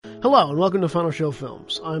Hello and welcome to Final Show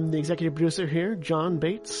Films. I'm the executive producer here, John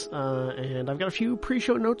Bates, and I've got a few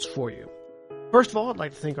pre-show notes for you. First of all, I'd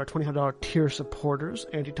like to thank our $25 tier supporters,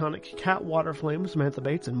 Antitonic, Cat Waterflame, Samantha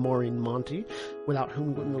Bates, and Maureen Monty, without whom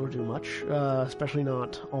we wouldn't be able to do much, especially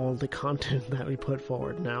not all the content that we put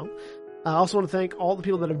forward now. I also want to thank all the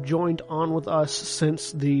people that have joined on with us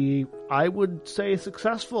since the, I would say,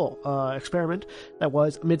 successful experiment that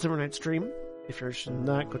was Midsummer Night's Dream. If you're interested in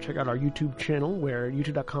that, go check out our YouTube channel, where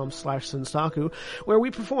youtube.com/Sensaku, where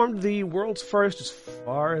we performed the world's first, as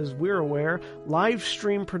far as we're aware, live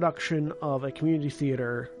stream production of a community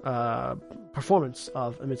theater performance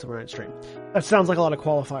of A Midsummer Night's Dream. That sounds like a lot of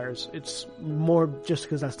qualifiers. It's more just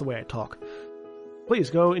because that's the way I talk. Please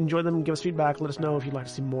go enjoy them, give us feedback, let us know if you'd like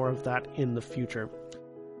to see more of that in the future.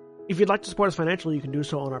 If you'd like to support us financially, you can do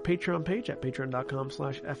so on our Patreon page at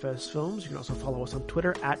patreon.com/FSFilms. You can also follow us on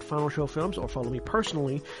Twitter at Final Show Films, or follow me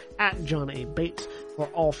personally at John A. Bates for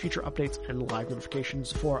all future updates and live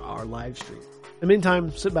notifications for our live stream. In the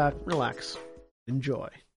meantime, sit back, relax, enjoy.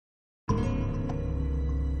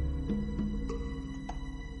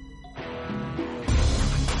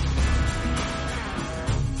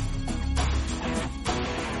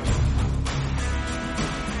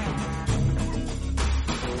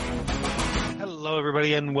 Hello,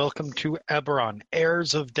 everybody, and welcome to Eberron,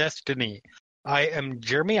 Heirs of Destiny. I am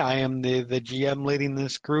Jeremy. I am the GM leading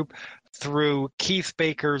this group through Keith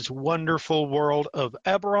Baker's wonderful world of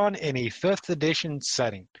Eberron in a 5th edition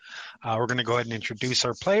setting. We're going to go ahead and introduce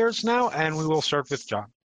our players now, and we will start with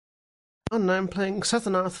John. And I'm playing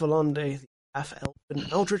Sethanath Valonde, the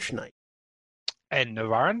half-elven Eldritch Knight. And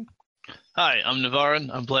Navarin. Hi, I'm Navarin.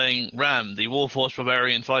 I'm playing Ram, the Warforged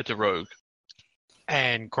Barbarian Fighter Rogue.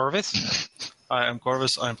 And Corvus. Hi, I'm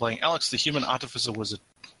Corvus. I'm playing Alex, the Human Artificer Wizard.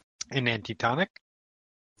 And Antitonic.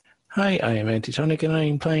 Hi, I am Antitonic, and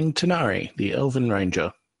I'm playing Tanari, the Elven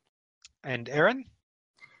Ranger. And Aaron.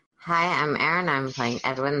 Hi, I'm Aaron. I'm playing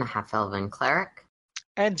Edwin, the half-elven cleric.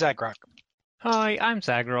 And Zagrog. Hi, I'm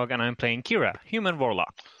Zagrog, and I'm playing Kira, Human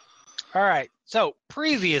Warlock. All right, so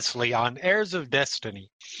previously on Heirs of Destiny,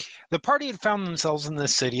 the party had found themselves in the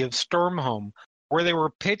city of Stormhome, where they were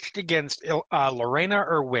pitched against Lorena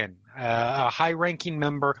Irwin, a high-ranking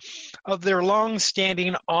member of their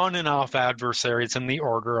long-standing on-and-off adversaries in the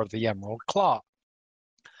Order of the Emerald Claw.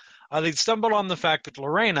 They stumbled on the fact that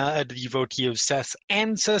Lorena, a devotee of Seth's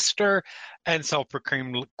ancestor and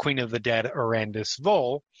self-proclaimed Queen of the Dead, Arandis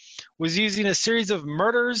Vol, was using a series of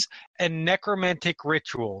murders and necromantic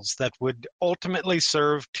rituals that would ultimately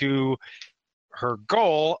serve to her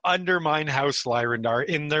goal, undermine House Lyrandar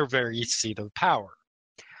in their very seat of power.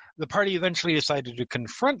 The party eventually decided to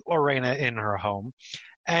confront Lorena in her home,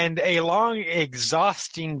 and a long,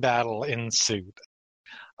 exhausting battle ensued.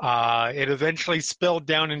 It eventually spilled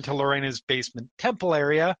down into Lorena's basement temple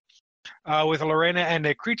area, with Lorena and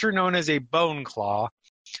a creature known as a Bone Claw,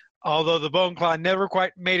 although the Bone Claw never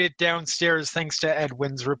quite made it downstairs thanks to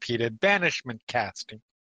Edwin's repeated banishment casting.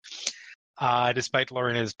 Despite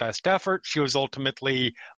Lorena's best effort, she was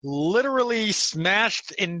ultimately literally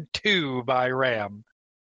smashed in two by Ram,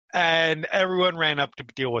 and everyone ran up to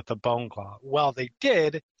deal with the Bone Claw. While they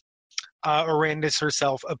did, Arandis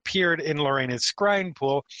herself appeared in Lorena's scrying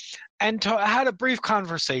pool and had a brief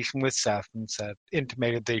conversation with Seth and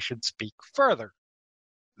intimated they should speak further.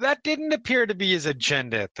 That didn't appear to be his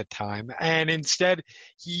agenda at the time, and instead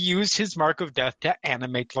he used his Mark of Death to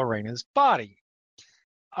animate Lorena's body.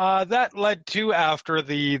 That led to, after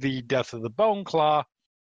the death of the Bone Claw,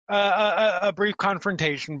 a brief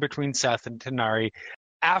confrontation between Seth and Tanari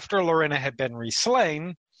after Lorena had been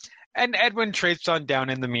reslain, and Edwin traipsed on down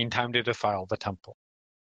in the meantime to defile the temple.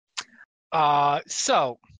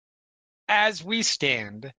 So, as we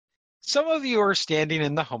stand, some of you are standing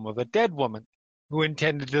in the home of a dead woman who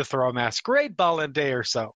intended to throw a masquerade ball in a day or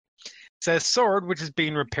so. Seth's sword, which is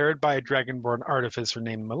being repaired by a dragonborn artificer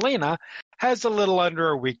named Melina, has a little under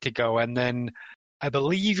a week to go, and then I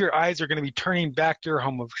believe your eyes are going to be turning back to your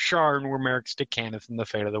home of Sharn, where Merrick's Decaneth and the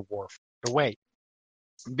fate of the war await.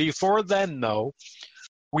 Before then, though,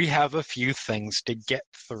 we have a few things to get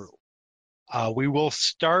through. We will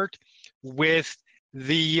start with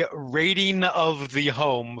the rating of the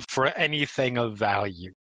home for anything of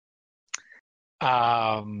value.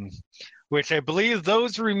 Which I believe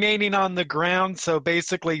those remaining on the ground, so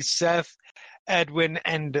basically Seth, Edwin,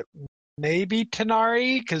 and maybe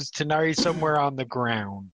Tanari, because Tanari's somewhere on the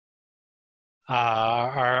ground,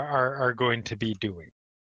 are going to be doing.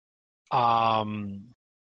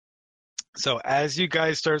 So as you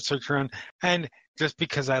guys start searching around, and just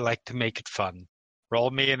because I like to make it fun, roll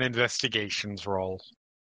me an investigations roll.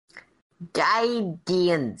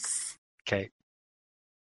 Guidance. Okay.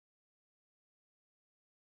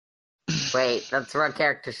 Wait, that's the wrong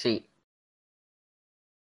character sheet.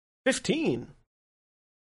 15.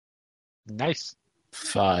 Nice.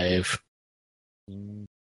 5.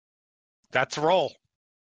 That's a roll.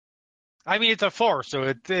 I mean, it's a 4,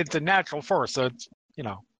 so it's a natural 4, so it's,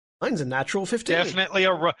 Mine's a natural 15. definitely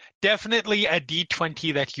a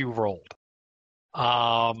D20 that you rolled.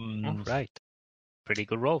 All right. Pretty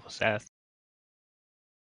good roll for Seth.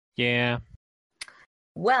 Yeah.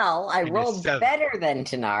 Well, I And a rolled 7. better than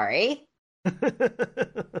Tanari.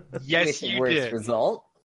 Yes, with the you worst did. result.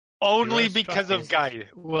 Only You're because of stuck. Guy.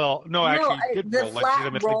 Well, no, actually, you did the roll flat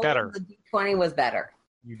legitimately roll, better. the D20 was better.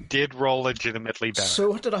 You did roll legitimately better.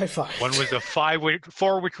 So what did I find? One was a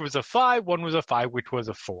 4, which was a 5. One was a 5, which was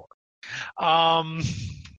a 4.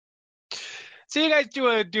 So you guys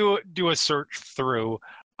do a search through.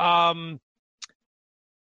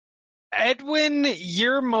 Edwin,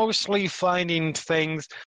 you're mostly finding things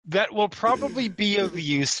that will probably be of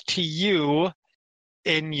use to you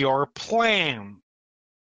in your plan.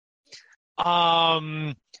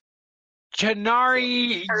 Tanari,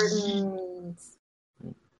 Curtains.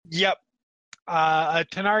 yep.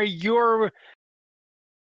 Tanari, you're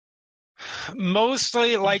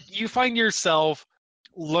mostly you find yourself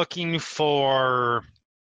looking for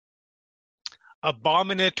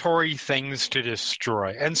abominatory things to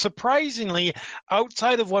destroy. And surprisingly,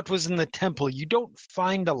 outside of what was in the temple, you don't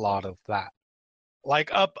find a lot of that. Like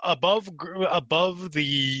up above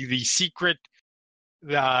the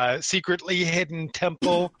secretly hidden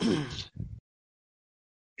temple,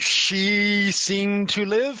 she seemed to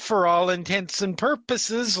live, for all intents and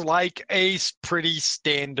purposes, like a pretty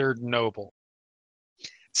standard noble.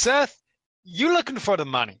 Seth, you looking for the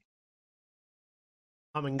money.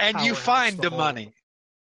 And you find the money.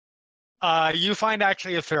 You find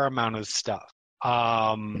actually a fair amount of stuff.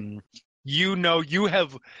 You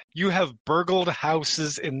have burgled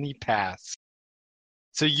houses in the past,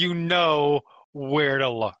 so you know where to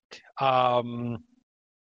look.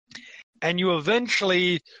 And you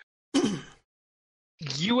eventually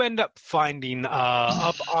you end up finding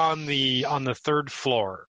up on the 3rd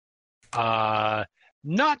floor,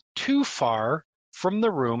 not too far from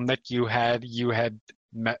the room that you had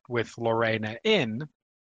met with Lorena in.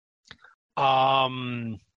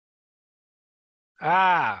 Motherfucker.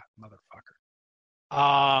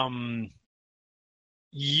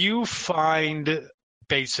 You find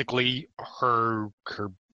basically her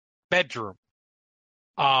bedroom,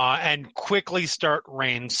 and quickly start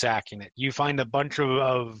ransacking it. You find a bunch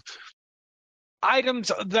of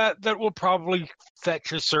items that will probably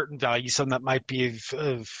fetch a certain value. Some that might be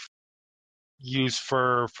of use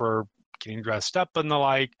for getting dressed up and the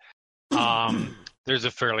like. There's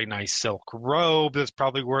a fairly nice silk robe that's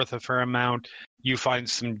probably worth a fair amount. You find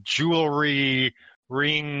some jewelry,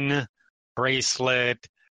 ring, bracelet.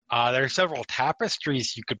 There are several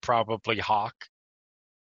tapestries you could probably hawk.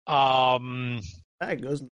 That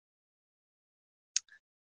goes.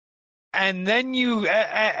 And then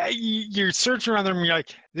you're searching around them and you're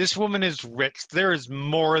like, this woman is rich. There is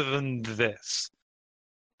more than this.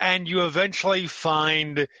 And you eventually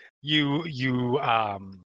find you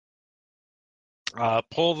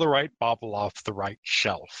pull the right bauble off the right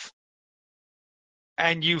shelf.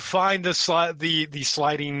 And you find the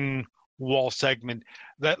sliding wall segment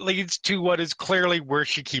that leads to what is clearly where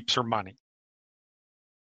she keeps her money.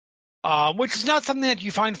 Which is not something that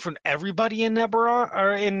you find from everybody in Eberron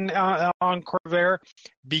or on Corvair,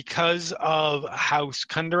 because of House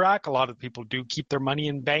Kundarak. A lot of people do keep their money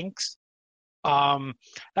in banks.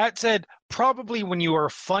 That said, probably when you are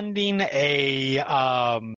funding and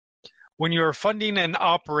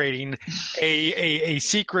operating a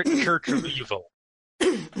secret church of evil,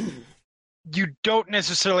 you don't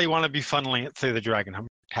necessarily want to be funneling it through the Dragon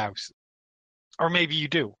House, or maybe you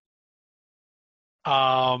do.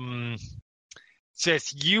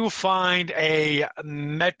 Says you find a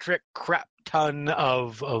metric crap ton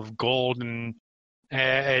of gold and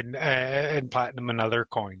platinum and other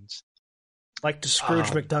coins. Like to Scrooge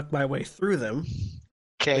McDuck my way through them.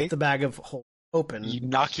 Okay. With the bag of holes open. You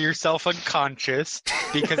knock yourself unconscious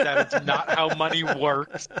because that is not how money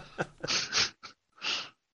works.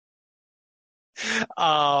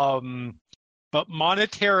 But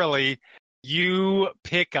monetarily, you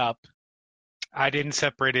pick up. I didn't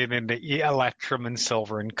separate it into electrum and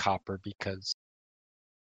silver and copper because.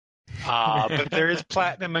 But there is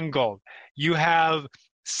platinum and gold. You have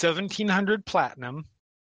 1,700 platinum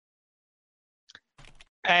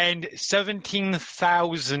and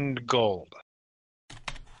 17,000 gold.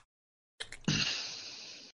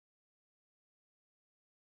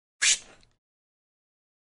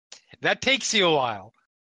 That takes you a while.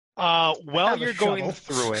 While you're going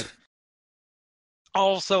through it,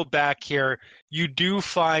 Also back here, you do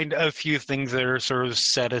find a few things that are sort of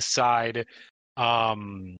set aside.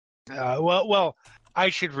 Well, I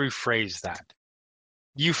should rephrase that.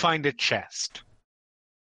 You find a chest.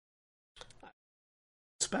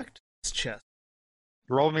 Inspect his chest.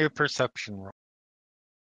 Roll me a perception roll.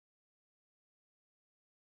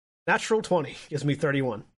 Natural 20 gives me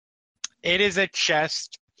 31. It is a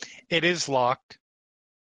chest. It is locked.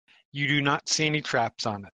 You do not see any traps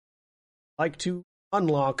on it. I'd like to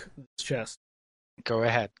unlock this chest. Go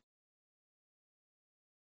ahead.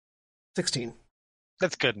 16.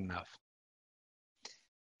 That's good enough.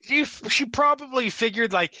 She probably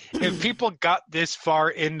figured, like, if people got this far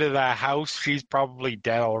into the house, she's probably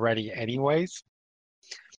dead already anyways.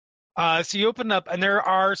 So you open up, and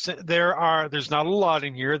there's not a lot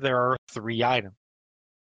in here. There are 3 items.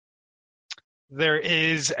 There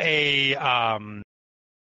is a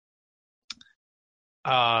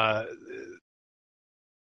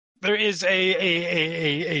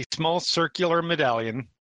small circular medallion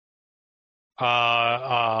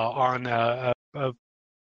on a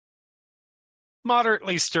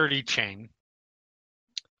moderately sturdy chain.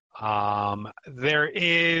 There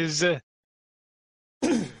is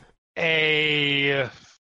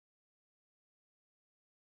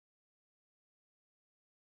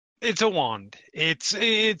it's a wand. It's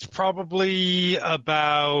probably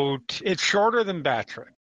it's shorter than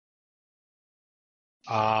Batrick.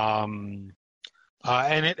 And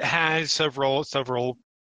it has several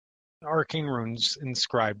arcane runes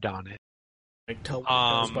inscribed on it. I tell what it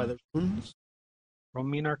does by the runes. Roll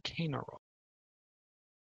me an arcana roll.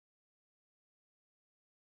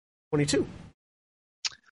 22.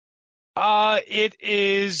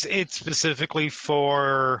 It's specifically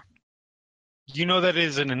for, that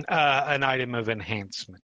is an item of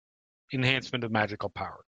enhancement of magical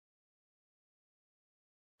power.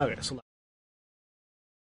 Okay, so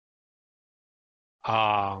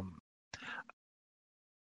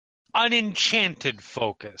unenchanted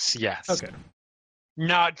focus, yes. okay.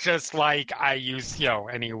 Not just like I use,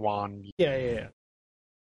 any wand. Yeah.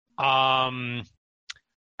 And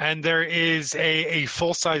there is a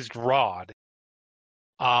full-sized rod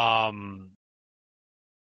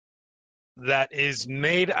that is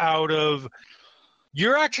made out of,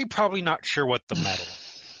 you're actually probably not sure what the metal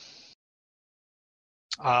is.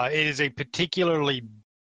 It is a particularly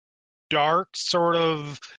dark sort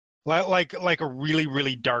of, like a really,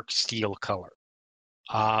 really dark steel color.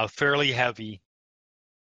 Fairly heavy.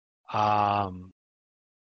 But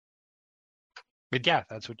yeah,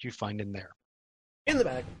 that's what you find in there. In the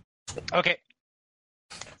bag. Okay.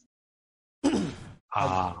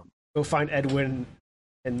 Go find Edwin.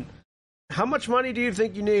 And how much money do you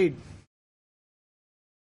think you need?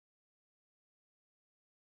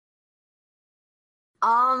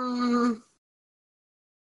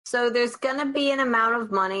 So there's gonna be an amount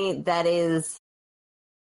of money that is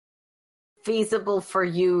feasible for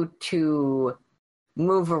you to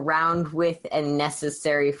move around with and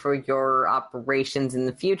necessary for your operations in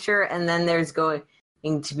the future, and then there's going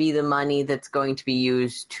to be the money that's going to be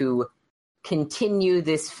used to continue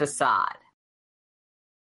this facade.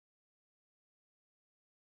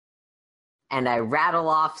 And I rattle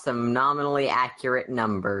off some nominally accurate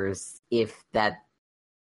numbers, if that...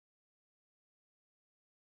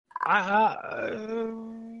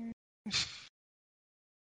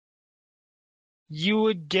 You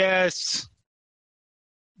would guess...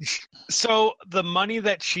 So the money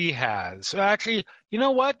that she has... Actually, you know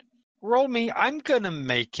what? Roll me. I'm going to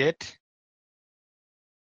make it...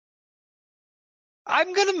 a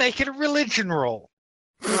religion roll.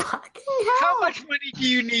 Fucking hell. How much money do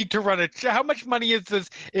you need to run how much money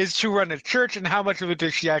is to run a church, and how much of it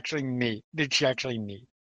did she actually need?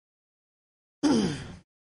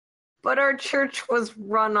 But our church was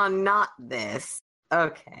run on not this.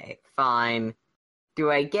 Okay, fine. Do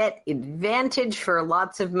I get advantage for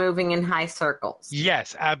lots of moving in high circles?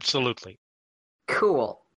 Yes, absolutely.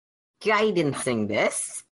 Cool. Guidancing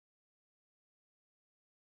this.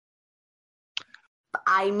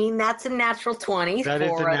 I mean, that's a natural 20. That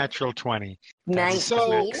is a natural 20. 19.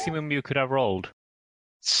 So, Maximum you could have rolled.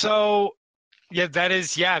 So, that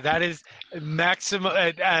is maximum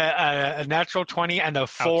a natural 20 and a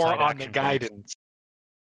 4 Outside on the action guidance.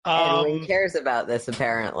 Edwin cares about this,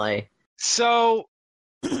 apparently. So,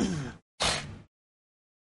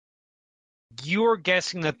 you're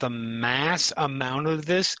guessing that the mass amount of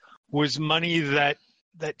this was money that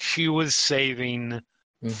she was saving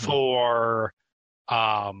for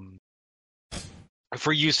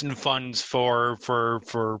use in funds for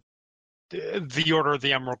the Order of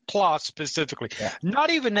the Emerald Claw specifically. Yeah.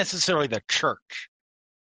 Not even necessarily the church.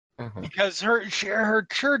 Because her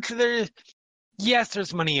church,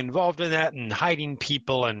 there's money involved in that, and hiding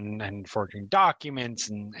people and forging documents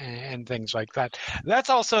and things like that. That's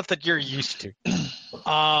all stuff that you're used to.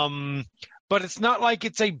 But it's not like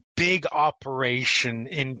it's a big operation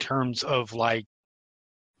in terms of like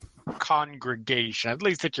congregation, at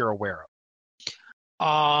least that you're aware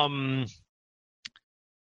of.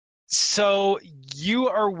 So you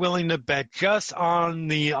are willing to bet just on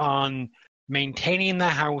maintaining the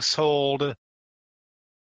household,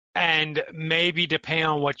 and maybe depending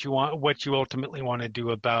on what you ultimately want to do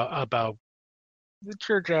about the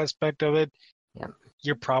church aspect of it. Yep.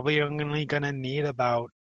 You're probably only going to need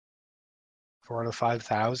about 4,000 to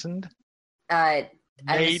 5,000.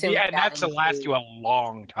 Maybe, and that's to last you a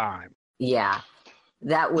long time. Yeah,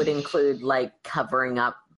 that would include like covering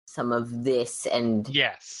up some of this and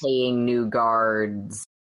paying new guards.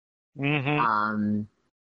 Mm-hmm.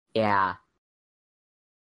 Yeah.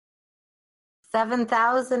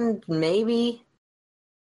 7,000, maybe.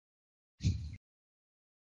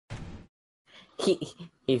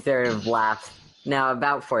 He sort of laughs. No,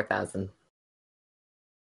 about 4,000.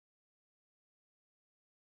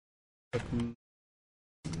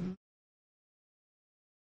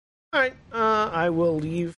 All right, I will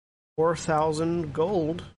leave 4,000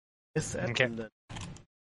 gold with Edwin then.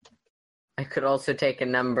 I could also take a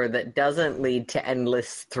number that doesn't lead to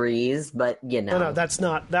endless threes, but you know. No, that's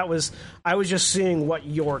not. I was just seeing what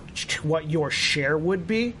your share would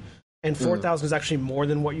be, and 4,000 is actually more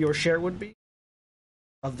than what your share would be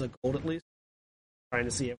of the gold, at least. Trying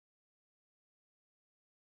to see it.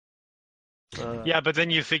 Yeah, but then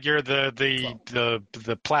you figure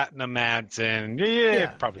the platinum ads and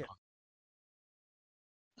probably.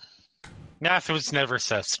 Math was never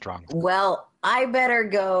so strong. Well, I better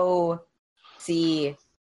go see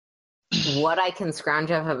what I can scrounge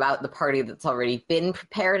up about the party that's already been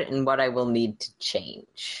prepared and what I will need to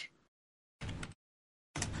change.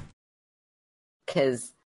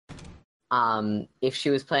 Because if she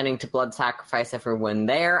was planning to blood sacrifice everyone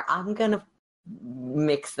there, I'm going to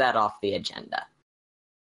mix that off the agenda.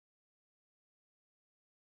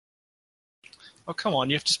 Oh, come on.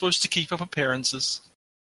 You're supposed to keep up appearances.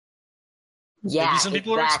 Yeah, maybe some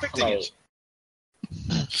people exactly. are expecting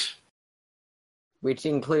it. Which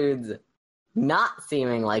includes not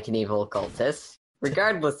seeming like an evil cultist,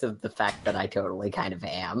 regardless of the fact that I totally kind of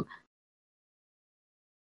am.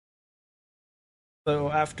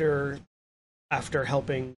 So after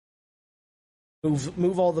helping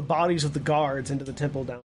move all the bodies of the guards into the temple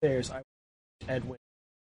downstairs, I Edwin.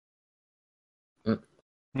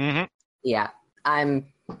 Mm-hmm. Yeah, I'm.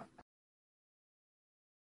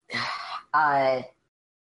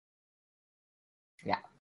 Yeah.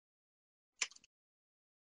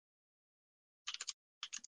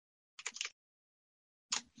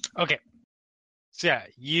 Okay. So yeah,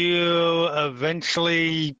 you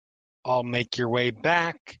eventually all make your way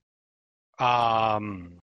back.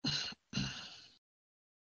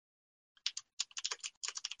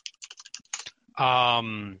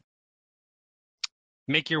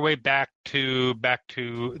 Make your way back to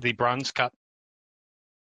the Bronze Cup.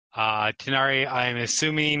 Tanari, I'm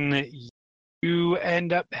assuming you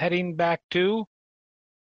end up heading back too?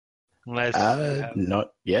 Unless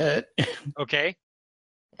not yet. Okay.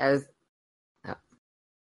 I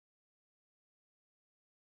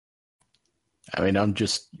mean, I'm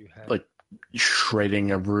just like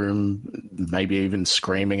shredding a room, maybe even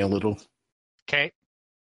screaming a little. Okay.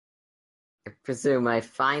 I presume I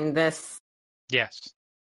find this? Yes.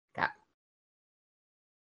 Yeah.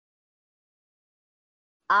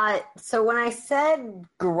 So when I said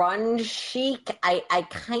grunge chic, I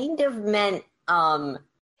kind of meant, I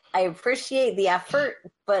appreciate the effort,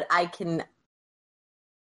 but I can...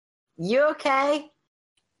 You okay?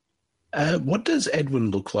 What does Edwin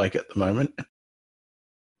look like at the moment?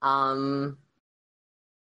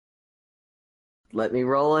 Let me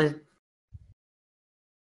roll it.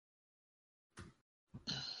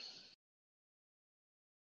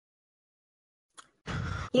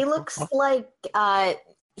 He looks like,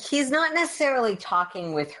 he's not necessarily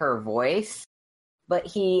talking with her voice, but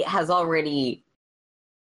he has already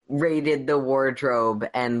raided the wardrobe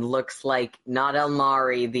and looks like not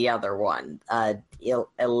Elmari, the other one.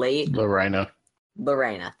 Lorena.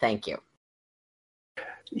 Lorena, thank you.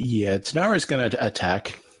 Yeah, Tanara's going to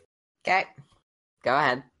attack. Okay. Go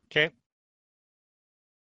ahead. Okay.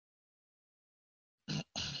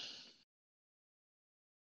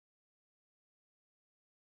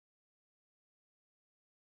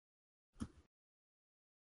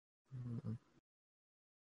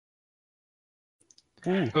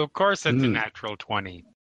 Of course, it's a natural 20.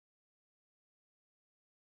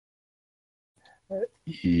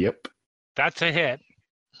 Yep. That's a hit.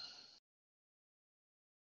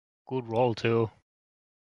 Good roll, too.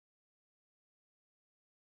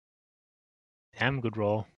 Damn good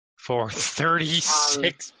roll. For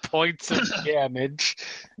 36 points of damage.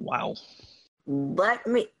 Wow.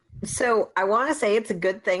 So I want to say it's a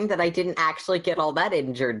good thing that I didn't actually get all that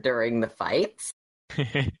injured during the fights.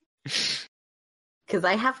 Because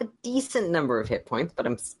I have a decent number of hit points, but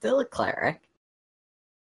I'm still a cleric.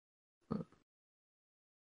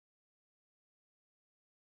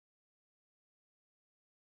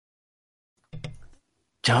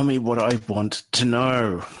 Tell me what I want to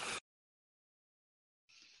know.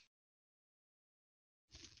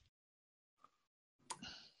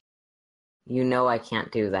 You know I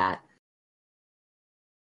can't do that.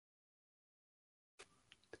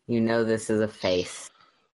 You know this is a face.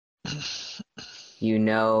 You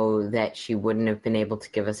know that she wouldn't have been able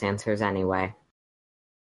to give us answers anyway.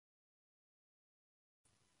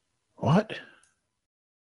 What?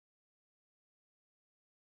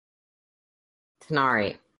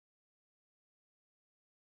 Tanari.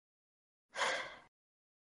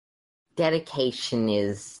 Dedication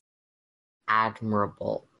is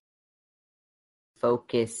admirable.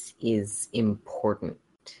 Focus is important.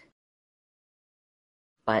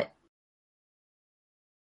 But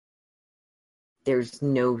there's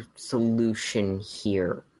no solution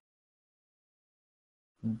here.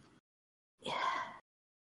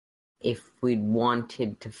 If we'd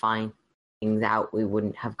wanted to find things out, we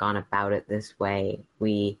wouldn't have gone about it this way.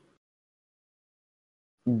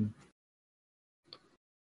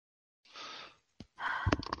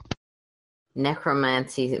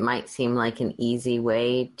 Necromancy, it might seem like an easy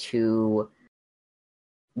way to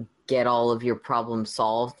get all of your problems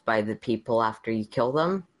solved by the people after you kill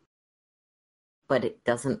them, but it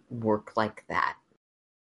doesn't work like that.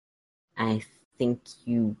 I think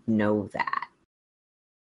you know that.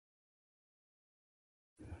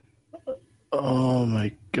 Oh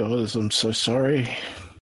my god, I'm so sorry.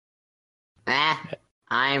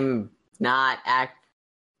 I'm not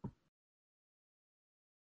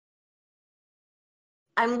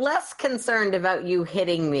I'm less concerned about you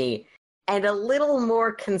hitting me and a little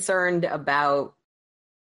more concerned about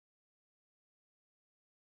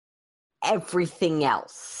everything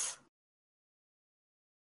else.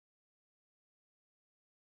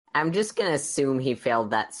 I'm just going to assume he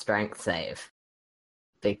failed that strength save.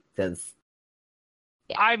 Because...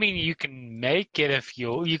 yeah. I mean, you can make it if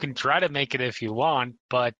you can try to make it if you want,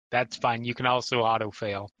 but that's fine. You can also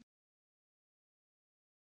auto-fail.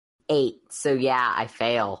 8, so yeah, I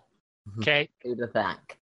fail. Okay. Who to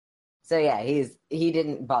thank? So yeah, he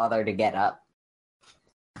didn't bother to get up.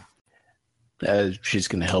 She's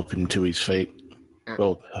going to help him to his feet.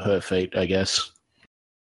 Well, her feet, I guess.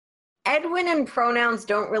 Edwin and pronouns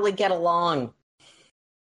don't really get along.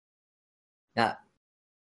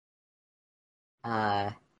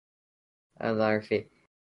 Other feet.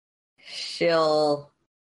 She'll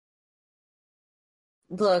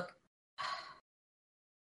look.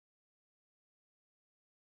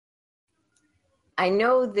 I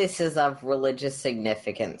know this is of religious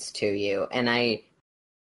significance to you, and I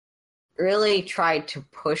really tried to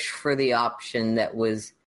push for the option that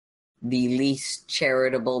was the least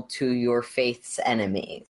charitable to your faith's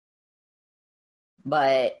enemies.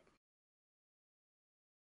 But...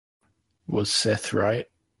 was Seth right?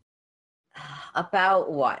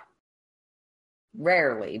 about what?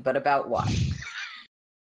 Rarely, but about what?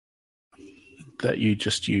 That you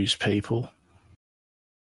just use people?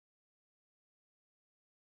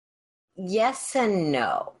 Yes and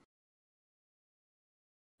no.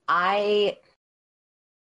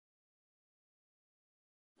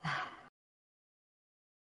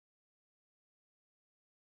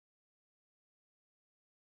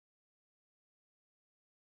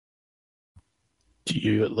 Do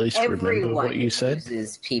you at least remember what you said? Everyone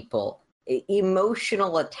uses people.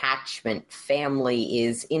 Emotional attachment, family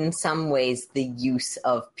is in some ways the use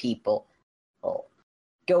of people.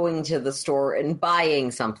 Going to the store and buying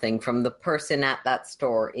something from the person at that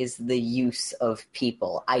store is the use of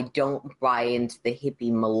people. I don't buy into the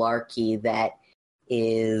hippie malarkey that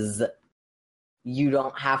is you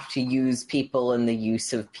don't have to use people and the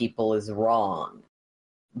use of people is wrong.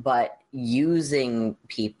 But using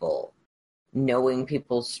people, knowing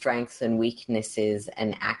people's strengths and weaknesses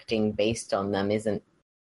and acting based on them isn't...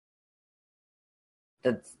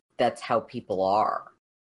 That's how people are.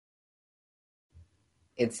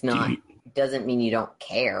 It's not... doesn't mean you don't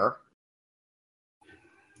care.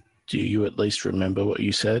 Do you at least remember what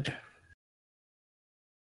you said?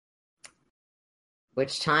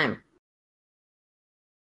 Which time?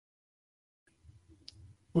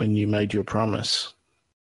 when you made your promise.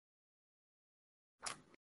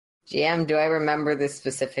 GM, do I remember this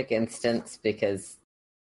specific instance? Because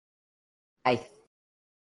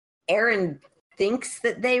Aaron thinks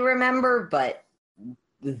that they remember, but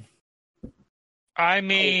I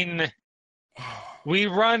mean, we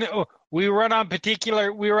run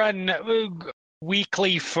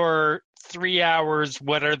weekly for 3 hours.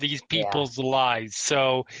 What are these people's lives?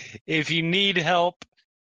 So if you need help,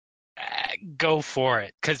 go for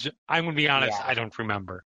it. Because I'm going to be honest, I don't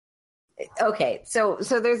remember. Okay, so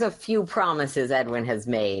there's a few promises Edwin has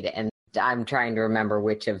made, and I'm trying to remember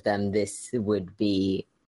which of them this would be.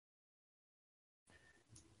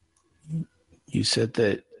 You said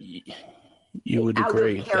that you would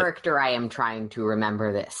agree. Out of character, I am trying to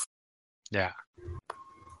remember this. Yeah.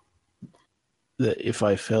 That if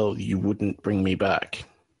I fell, you wouldn't bring me back.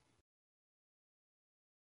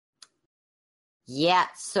 Yeah,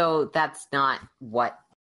 so that's not what...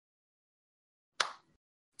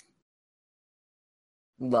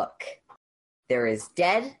 Look, there is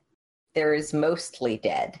dead, there is mostly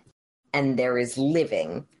dead, and there is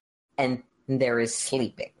living, and there is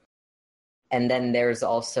sleeping. And then there's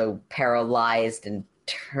also paralyzed and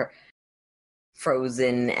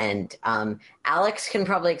frozen, and Alex can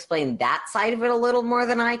probably explain that side of it a little more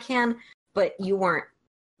than I can, but you weren't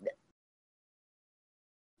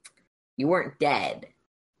dead.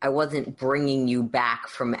 I wasn't bringing you back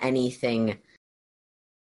from anything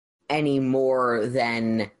any more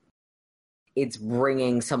than it's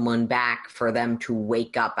bringing someone back for them to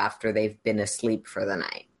wake up after they've been asleep for the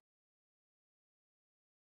night.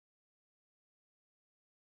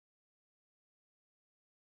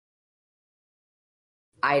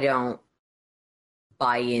 I don't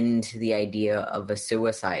buy into the idea of a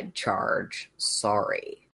suicide charge.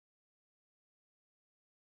 Sorry.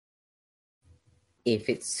 If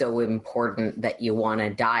it's so important that you want to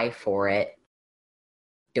die for it,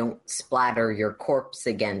 don't splatter your corpse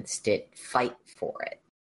against it. Fight for it.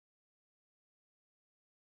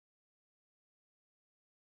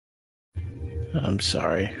 I'm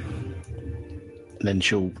sorry. And then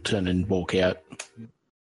she'll turn and walk out.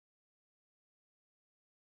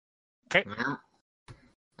 Okay.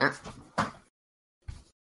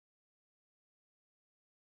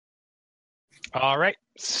 All right.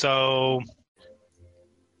 So...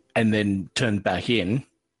 And then turn back in.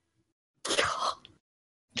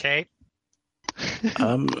 Okay.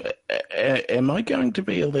 Am I going to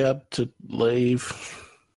be allowed to leave?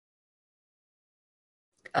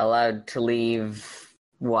 Allowed to leave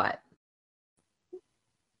what?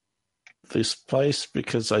 This place,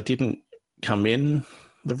 because I didn't come in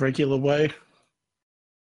the regular way.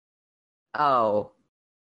 Oh.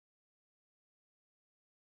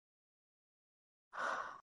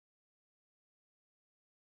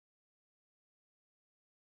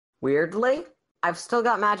 Weirdly, I've still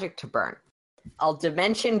got magic to burn. I'll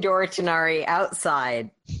Dimension Door Tanari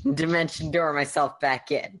outside, Dimension Door myself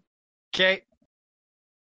back in. Okay.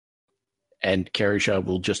 And Karisha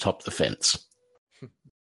will just hop the fence.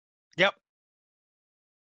 Yep.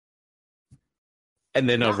 And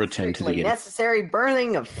then I'll return to the inn. Necessary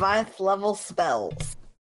burning of 5th level spells.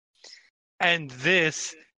 And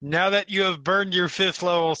this, now that you have burned your 5th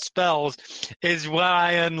level spells, is when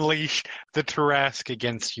I unleash the Tarask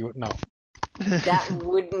against you. No. That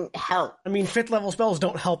wouldn't help. I mean, 5th level spells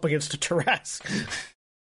don't help against a Tarask.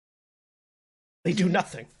 They do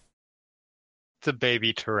nothing. It's a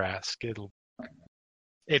baby Tarask.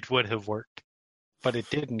 It would have worked. But it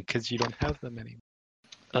didn't because you don't have them anymore.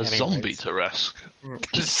 A zombie Tarask.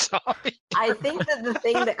 Sorry. I think that the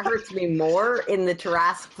thing that hurts me more in the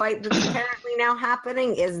Tarask fight that's apparently now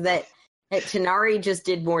happening is that Tanari just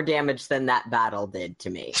did more damage than that battle did to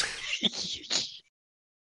me.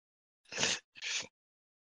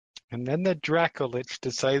 And then the Dracolich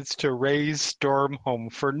decides to raise Stormhome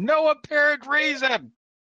for no apparent reason.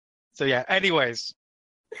 So yeah, anyways.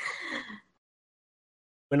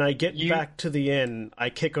 When I get back to the inn, I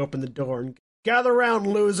kick open the door and gather round,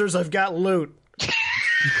 losers, I've got loot.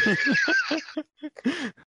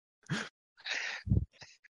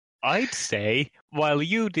 I'd say while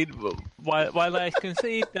I can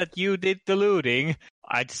see that you did the looting,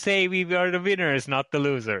 I'd say we are the winners, not the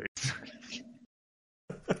losers.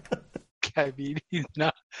 I mean,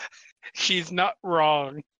 she's not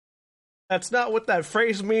wrong. That's not what that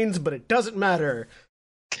phrase means, but it doesn't matter.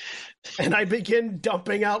 And I begin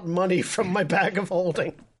dumping out money from my bag of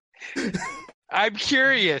holding. I'm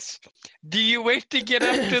curious. Do you wait to get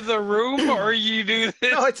up to the room, or you do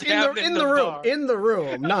this? No, it's in the room. bar? In the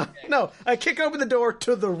room. No, I kick open the door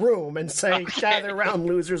to the room and say, "Gather round,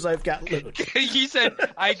 losers! I've got loot." He said,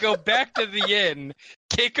 "I go back to the inn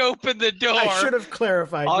kick open the door. I should have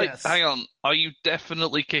clarified. Yes. Hang on. Are you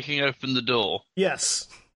definitely kicking open the door? Yes.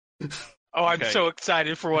 Oh, I'm Okay. so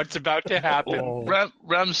excited for what's about to happen. Oh.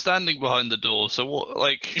 Ram's standing behind the door, so what?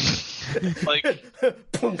 Like,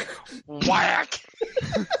 Punk. Whack!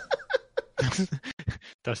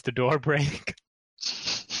 Does the door break?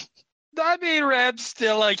 I mean, Ram's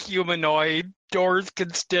still a humanoid. Doors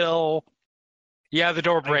can still... Yeah, the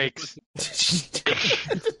door breaks.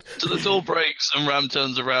 so the door breaks, and Ram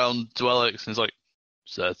turns around to Alex and he's like,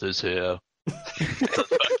 "Seth is here."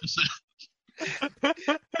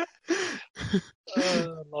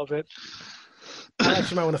 I love it. I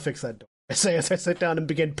actually might want to fix that door. I say as I sit down and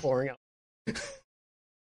begin pouring out.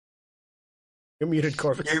 You're muted,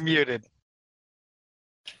 Corvus. You're muted.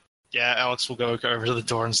 Yeah, Alex will go over to the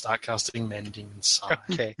door and start casting Mending inside.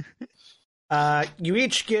 Okay. You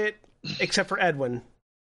each get, except for Edwin,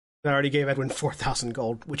 I already gave Edwin 4,000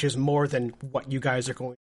 gold, which is more than what you guys are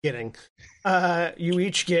going to be getting. You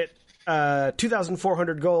each get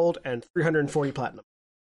 2,400 gold and 340 platinum.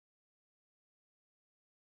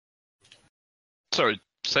 Sorry,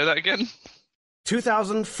 say that again.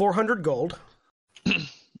 2,400 gold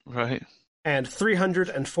Right. and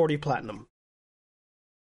 340 platinum.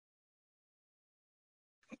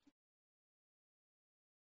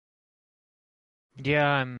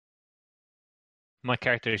 Yeah, my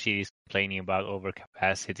character sheet is complaining about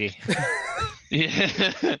overcapacity.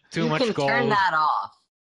 Yeah. Too You much can gold. turn that off.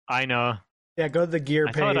 I know. Yeah, go to the gear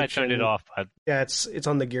I page. thought I turned it and- off, but Yeah, it's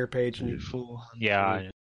on the gear page. And 400 yeah.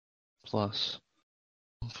 plus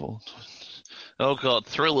 4. Oh god,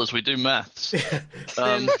 thrillers. We do maths.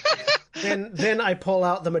 then I pull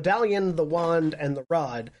out the medallion, the wand, and the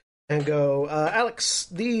rod, and go, Alex,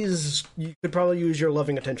 these you could probably use your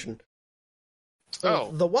loving attention. So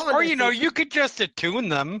Oh. the wand, Or, I think, you could just attune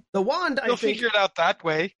them. the wand. You'll I think figure it out that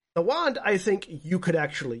way. the wand. I think you could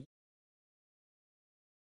actually.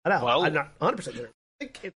 I don't know. Well- I'm not 100% sure. I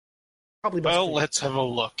think it's probably best. Well, for you. let's have a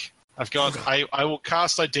look. I've got. I will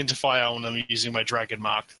cast Identify on them using my Dragon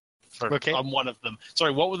Mark. Okay. On one of them.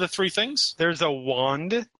 Sorry, what were the three things? There's a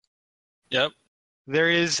wand. Yep. There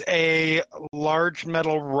is a large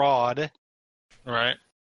metal rod. All right.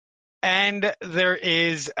 And there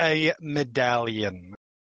is a medallion.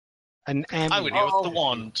 An amulet. I would go with the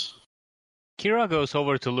wand. Kira goes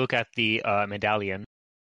over to look at the medallion.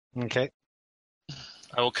 Okay.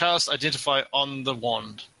 I will cast Identify on the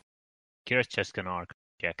wand. Kira's just gonna arc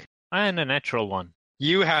check. And a natural one.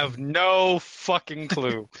 You have no fucking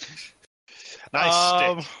clue.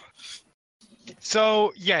 Nice stick.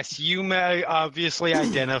 So, yes, you may obviously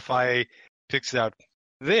identify, picks it out.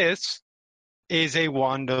 This is a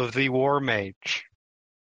wand of the War Mage.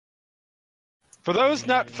 For those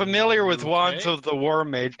not familiar with wands of the War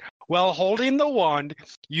Mage, while holding the wand,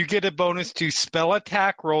 you get a bonus to spell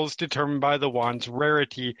attack rolls determined by the wand's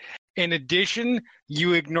rarity. In addition,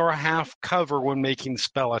 you ignore half cover when making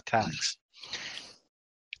spell attacks.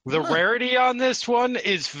 The rarity on this one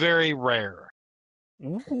is very rare.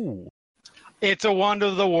 Ooh. It's a wand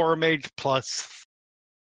of the War Mage plus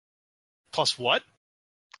Plus what?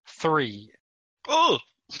 3. Oh.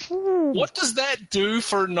 What does that do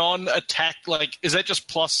for non-attack? Like, is that just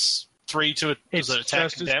plus 3 to it? It's does it attack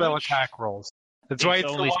just and a spell damage? attack rolls. That's why It's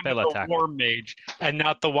it's the only wand spell of the attack. War Mage and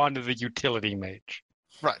not the wand of the Utility Mage.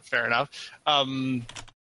 Right, fair enough. I mean,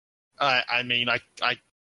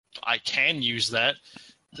 I can use that.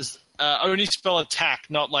 Does only spell attack,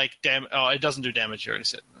 not like damage. Oh, it doesn't do damage. You already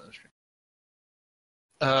said.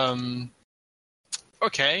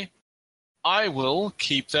 Okay, I will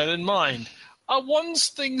keep that in mind. Are one's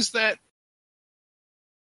things that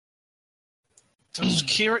does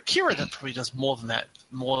Kira that probably does more than that,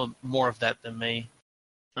 more of that than me.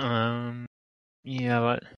 Yeah,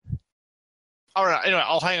 but All right. Anyway,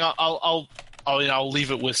 I'll hang on. I'll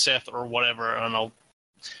leave it with Seth or whatever, and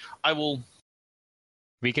I will.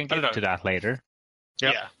 we can I don't get know. to that later.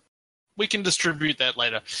 Yep. Yeah, we can distribute that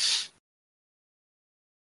later.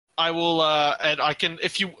 I will, and I can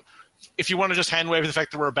if you want to just hand wave the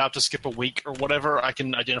fact that we're about to skip a week or whatever, I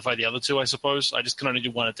can identify the other two. I suppose I just can only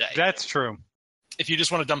do one a day. That's true. If you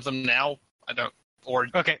just want to dump them now, I don't. Or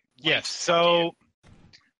Okay, yes. So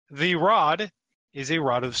the rod is a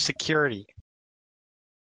rod of security.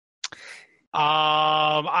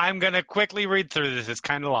 I'm going to quickly read through this. It's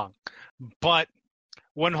kind of long. But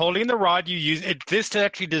when holding the rod, you use it. This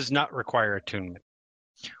actually does not require attunement.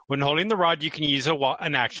 When holding the rod, you can use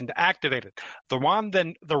an action to activate it. The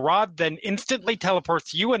rod then instantly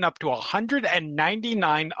teleports you and up to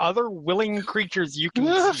 199 other willing creatures you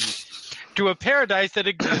can see to a paradise that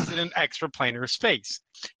exists in an extraplanar space.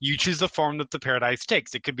 You choose the form that the paradise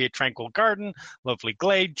takes. It could be a tranquil garden, lovely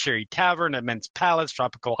glade, cheery tavern, immense palace,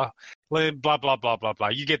 tropical, blah, blah, blah, blah, blah.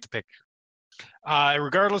 You get the picture.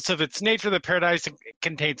 Regardless of its nature, the paradise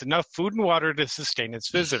contains enough food and water to sustain its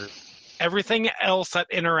visitors. Everything else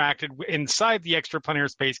that interacted inside the extraplanetary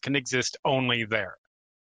space can exist only there.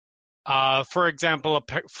 For example, a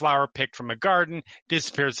flower picked from a garden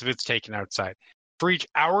disappears if it's taken outside. For each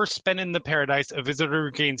hour spent in the paradise, a visitor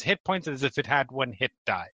regains hit points as if it had one hit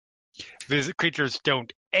die. Creatures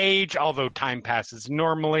don't age, although time passes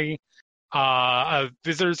normally.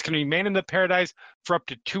 Visitors can remain in the paradise for up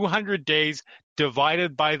to 200 days,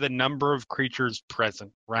 divided by the number of creatures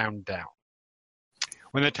present, round down.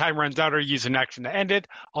 When the time runs out or you use an action to end it,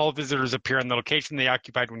 all visitors appear in the location they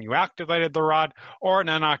occupied when you activated the rod, or an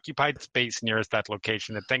unoccupied space nearest that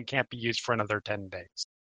location that then can't be used for another 10 days.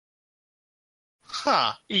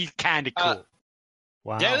 Huh. He's kind of cool.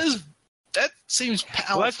 Wow. That seems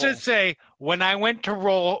powerful. Let's just say when I went to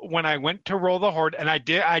roll the horde, and I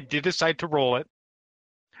did decide to roll it,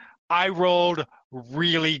 I rolled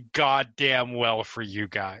really goddamn well for you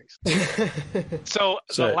guys. So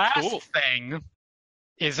the last thing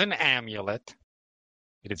is an amulet.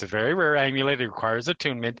 It is a very rare amulet. It requires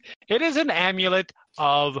attunement. It is an amulet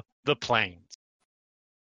of the plains.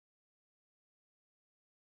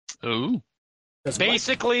 Ooh.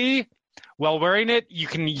 Basically, while wearing it, you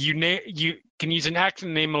can use an action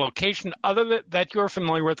to name a location that you're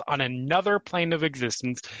familiar with on another plane of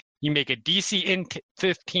existence. You make a DC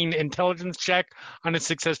 15 intelligence check. On a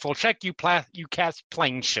successful check, you cast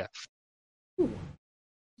plane shift. Ooh.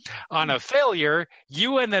 On a failure,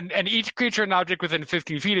 you and each creature and object within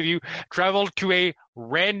 15 feet of you travel to a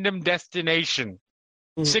random destination.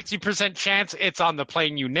 60% chance it's on the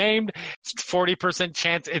plane you named, 40%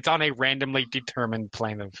 chance it's on a randomly determined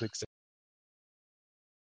plane of existence.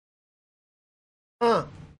 Huh.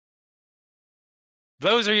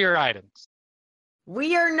 Those are your items.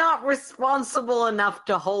 We are not responsible enough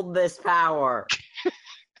to hold this power.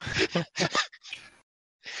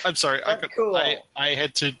 I'm sorry. Cool. I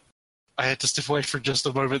had to step away for just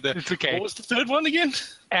a moment there. It's okay. What was the third one again?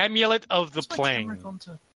 Amulet of the Plane.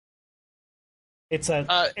 It's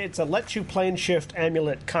a let you plane shift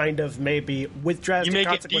amulet, kind of, maybe, with drastic You make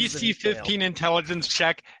a consequences. DC 15 intelligence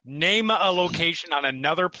check, name a location on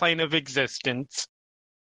another plane of existence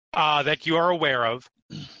that you are aware of,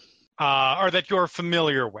 or that you are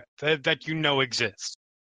familiar with, that you know exists.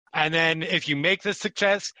 And then if you make the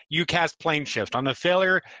success, you cast plane shift. On the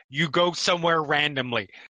failure, you go somewhere randomly.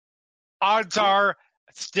 Odds are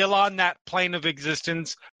still on that plane of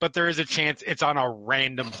existence, but there is a chance it's on a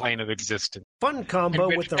random plane of existence. Fun combo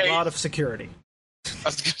with the Rod of Security.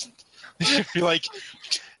 You're like,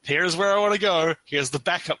 here's where I want to go. Here's the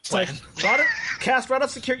backup plan. Cast Rod of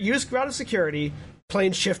Security. Use Rod of Security.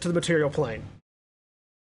 Plane shift to the material plane.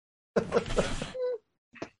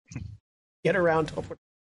 Get around.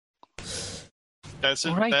 That's it.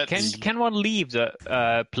 All right. That's... Can one leave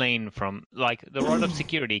the plane from, like, the Rod of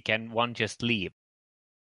Security? Can one just leave?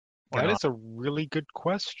 That is a really good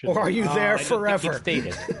question. Or are you there forever? I don't think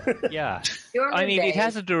it's stated. Yeah. I mean, it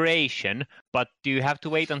has a duration, but do you have to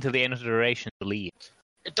wait until the end of the duration to leave?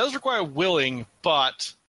 It does require willing,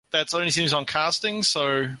 but that's only seems on casting,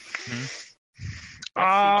 so...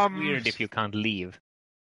 That seems weird if you can't leave.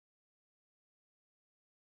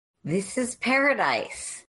 This is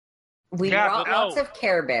paradise. We brought lots of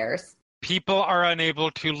Care Bears. People are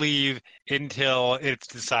unable to leave until it's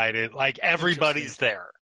decided. Like, everybody's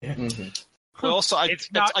there. Yeah. Mm-hmm. Well, also,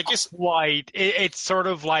 it's not I guess quite. It's sort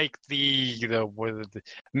of like the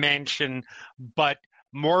mansion, but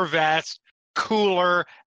more vast, cooler,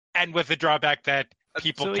 and with the drawback that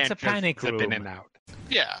people so can't it's a just panic zip in room. and out.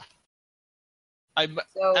 yeah.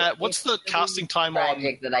 So What's the casting time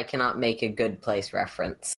tragic that I cannot make a good place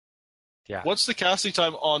reference. Yeah. What's the casting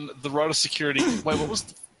time on the Rod of Security? Wait, what was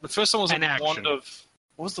the first one? Was An a action. Wand of?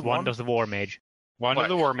 What was the Wand of the War Mage. One of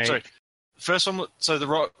the War Mage. Sorry. First one, so the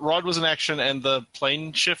rod was an action, and the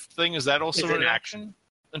plane shift thing, is that also It's an an action?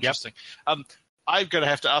 Interesting. Yep. I'm going to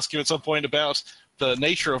have to ask you at some point about the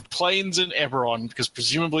nature of planes in Eberron, because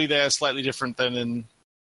presumably they're slightly different than in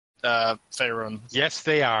Faerun. Yes,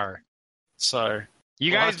 they are. So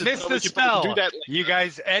You we'll guys have to- missed we the can probably spell. do that later. You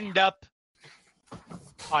guys end up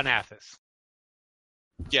on Athos.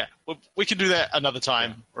 Yeah, we can do that another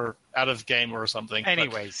time, or out of game or something.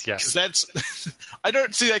 Anyways, yes. Because that's, I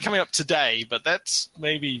don't see that coming up today, but that's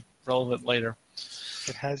maybe relevant later.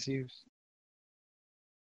 It has you.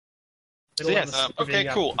 Okay,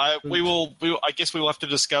 cool. I guess we will have to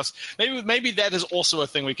discuss. Maybe that is also a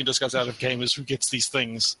thing we can discuss out of game, is who gets these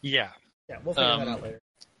things. Yeah. Yeah, we'll figure that out later.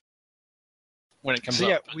 when it comes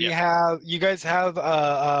So up. you guys have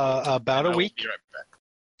about And a I will week. be right back.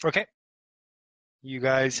 Okay. You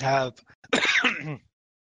guys have,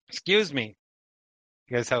 excuse me.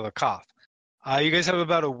 You guys have a cough. You guys have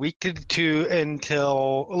about a week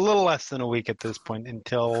until a little less than a week at this point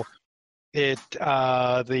until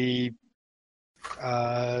the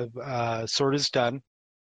sword is done.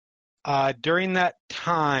 During that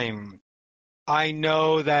time, I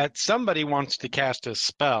know that somebody wants to cast a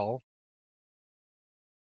spell.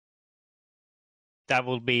 That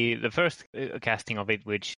will be the first casting of it,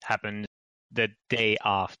 which happens the day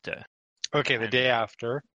after. Okay, the day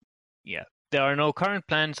after. Yeah. There are no current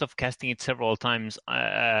plans of casting it several times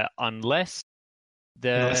unless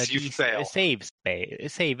Unless you fail. save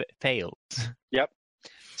fails. Yep.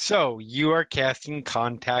 So you are casting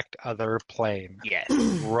Contact Other Plane. Yes.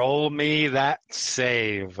 Roll me that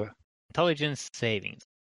save. Intelligence savings.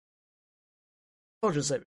 I'll just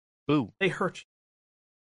say, Boo. they hurt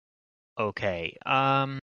Okay.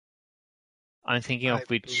 I'm thinking of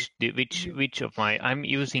which of my. I'm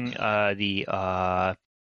using the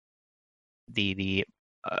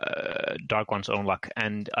Dark One's own luck,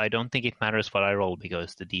 and I don't think it matters what I roll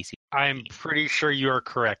because the DC. I'm pretty sure you are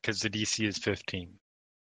correct because the DC is 15.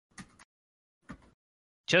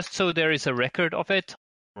 Just so there is a record of it,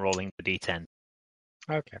 I'm rolling the D10.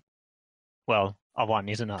 Okay. Well, a 1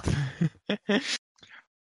 is enough.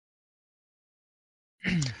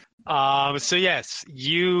 So yes,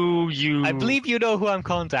 you. I believe you know who I'm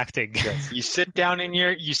contacting. Yes, you sit down.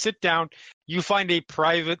 You find a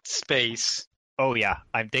private space. Oh yeah,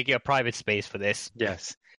 I'm taking a private space for this.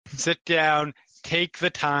 Yes. Sit down, take the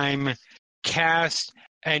time, cast,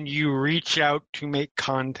 and you reach out to make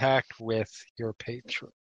contact with your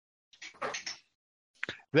patron.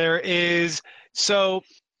 So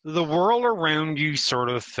the world around you sort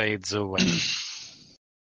of fades away.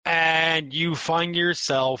 And you find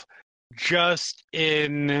yourself just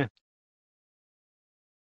you're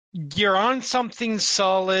on something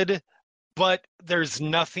solid, but there's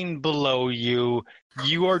nothing below you.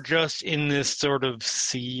 You are just in this sort of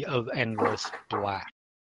sea of endless black.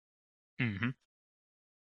 Mm-hmm.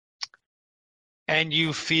 And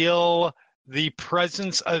you feel the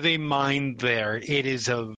presence of a mind there. It is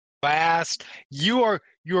a vast. You're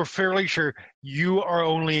fairly sure you are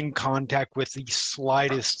only in contact with the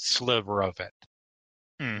slightest sliver of it.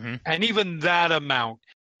 Mm-hmm. And even that amount,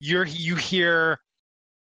 you hear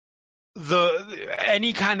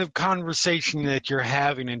any kind of conversation that you're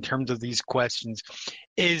having in terms of these questions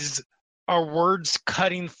are words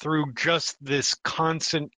cutting through just this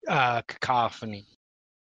constant cacophony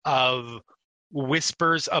of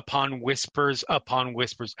whispers upon whispers upon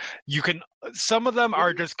whispers. Some of them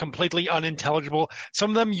are just completely unintelligible.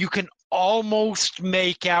 Some of them you can almost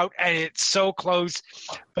make out, and it's so close,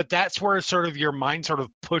 but that's where sort of your mind sort of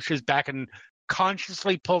pushes back and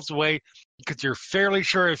consciously pulls away because you're fairly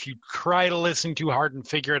sure if you try to listen too hard and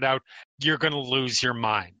figure it out, you're going to lose your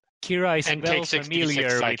mind. Kira is And well take 66 familiar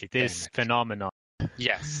with psychic this damage. phenomenon.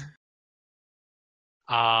 Yes.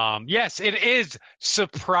 Yes, it is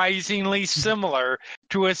surprisingly similar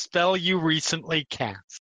to a spell you recently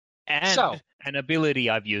cast. And an ability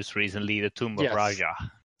I've used recently, the Tomb of Yes. Raja.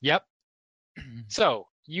 Yep. So,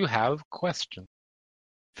 you have questions.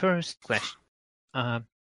 First question.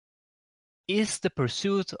 Is the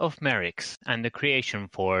pursuit of Merrick's and the Creation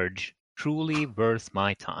Forge truly worth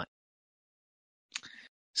my time?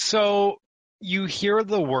 So, you hear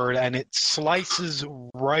the word and it slices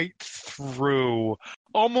right through,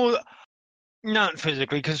 almost not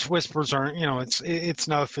physically, because whispers aren't, it's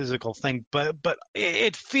not a physical thing, but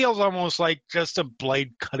it feels almost like just a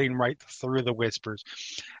blade cutting right through the whispers.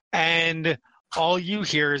 And all you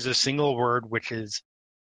hear is a single word, which is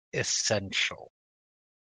essential.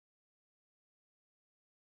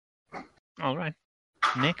 All right.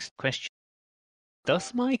 Next question.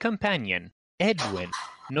 Does my companion, Edwin,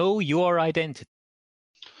 know your identity?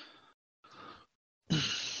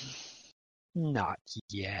 Not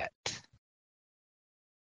yet.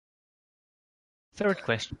 Third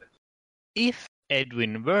question. If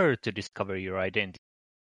Edwin were to discover your identity,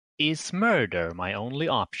 is murder my only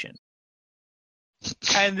option?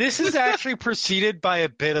 And this is actually preceded by a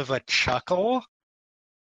bit of a chuckle.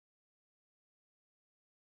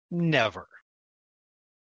 Never.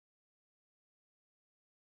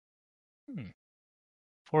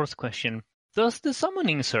 Fourth question. Does the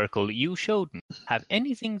summoning circle you showed me have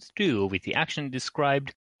anything to do with the action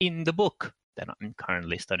described in the book that I'm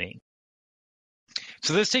currently studying?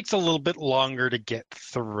 So this takes a little bit longer to get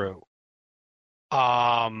through.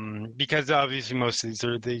 Because obviously most of these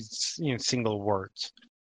are single words.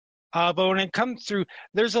 But when it comes through,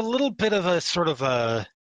 there's a little bit of a sort of a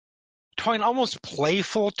toying, almost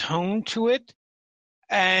playful tone to it.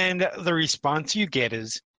 And the response you get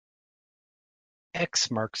is,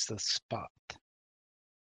 X marks the spot.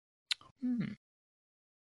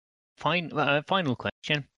 Final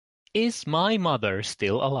question. Is my mother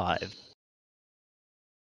still alive?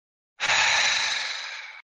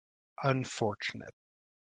 Unfortunate.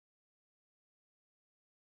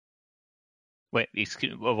 Wait,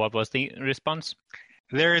 what was the response?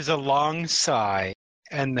 There is a long sigh,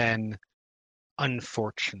 and then,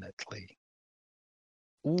 unfortunately.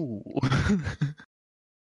 Ooh.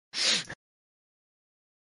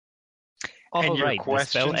 And your Alright, the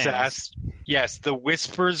spell questions ends. asked. Yes, the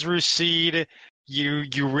whispers recede.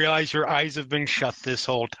 You realize your eyes have been shut this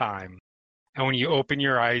whole time. And when you open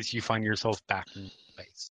your eyes, you find yourself back in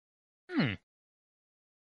place.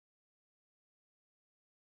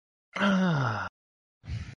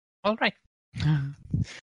 All right.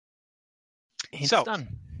 It's So, done.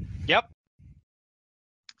 Yep.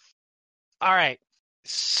 All right.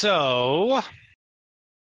 So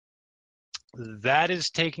that is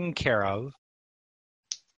taken care of.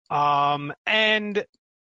 And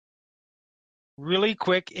really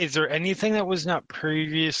quick, is there anything that was not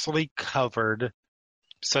previously covered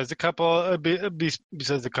besides a couple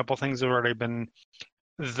things that have already been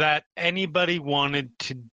that anybody wanted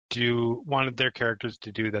their characters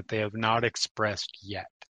to do that they have not expressed yet?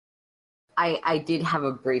 I did have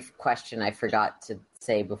a brief question I forgot to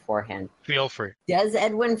say beforehand. Feel free. Does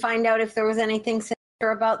Edwin find out if there was anything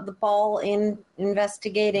sinister about the ball in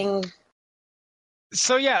investigating?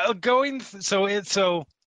 So yeah, so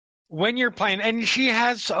when you're playing, and she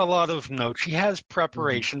has a lot of notes. She has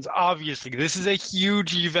preparations. Obviously, this is a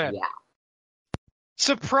huge event. Yeah.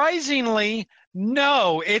 Surprisingly,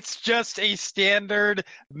 no, it's just a standard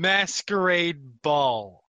masquerade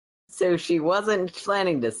ball. So she wasn't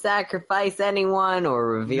planning to sacrifice anyone or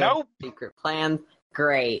reveal secret plans?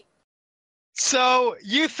 Great. So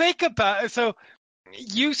you think about it. So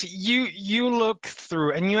you look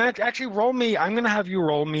through, and you actually roll me. I'm going to have you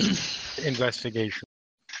roll me investigation.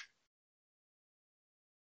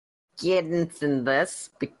 Guidance in this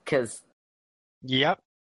because Yep.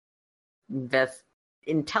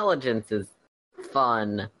 Intelligence is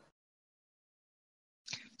fun.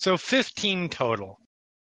 So 15 total.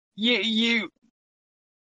 You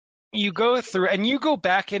go through, and you go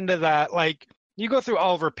back into that, like, you go through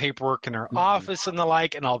all of her paperwork in her office and the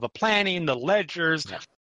like, and all the planning, the ledgers,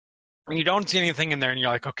 and you don't see anything in there, and you're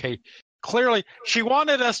like, okay, clearly she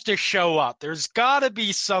wanted us to show up. There's got to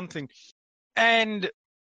be something. And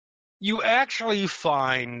you actually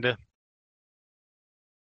find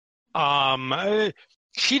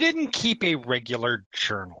she didn't keep a regular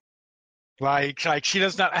journal. Like she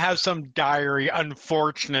does not have some diary,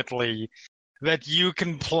 unfortunately, that you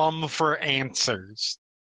can plumb for answers.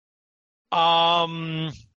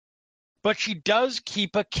 But she does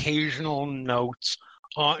keep occasional notes.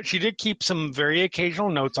 She did keep some very occasional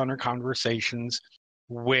notes on her conversations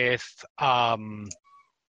with a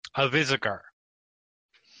Visigar.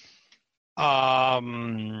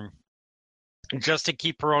 Just to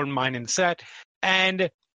keep her own mind in set. And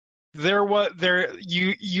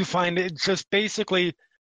you find it just basically,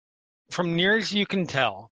 from near as you can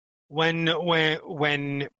tell, when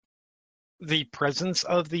the presence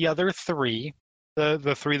of the other three,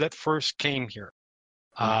 the three that first came here,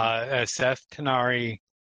 Seth, Tanari,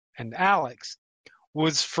 and Alex,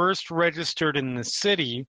 was first registered in the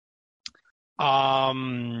city,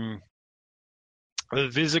 the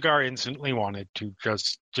Visigar instantly wanted to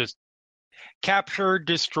just capture,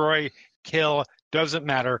 destroy, kill, doesn't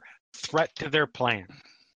matter, threat to their plan.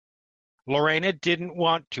 Lorena didn't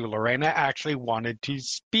want to. Lorena actually wanted to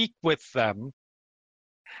speak with them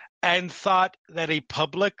and thought that a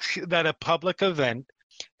public event,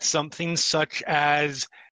 something such as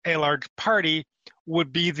a large party,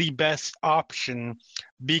 would be the best option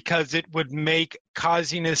because it would make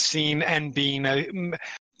causing a scene and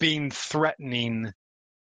being threatening.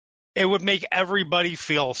 It would make everybody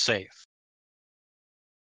feel safe.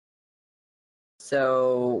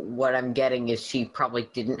 So what I'm getting is she probably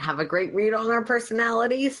didn't have a great read on our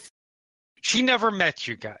personalities. She never met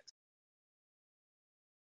you guys.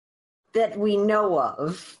 That we know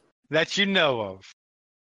of. That you know of.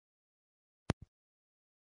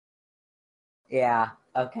 Yeah,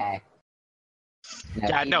 okay.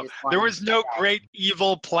 No, there was no great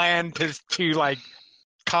evil plan to like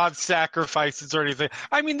cause sacrifices or anything.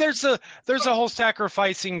 I mean, there's a whole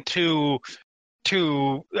sacrificing to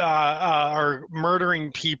or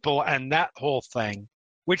murdering people and that whole thing,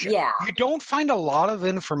 which you don't find a lot of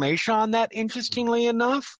information on that, interestingly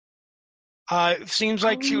enough. It seems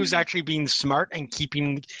like she was actually being smart and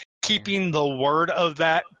keeping the word of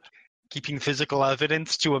that, keeping physical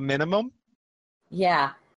evidence to a minimum.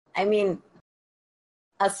 Yeah. I mean,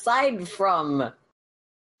 aside from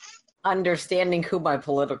understanding who my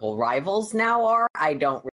political rivals now are, I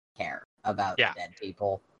don't really care about the dead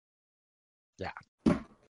people. Yeah.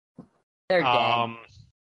 They're dead.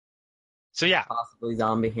 So yeah. Possibly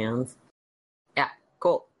zombie hands. Yeah,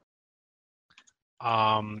 cool.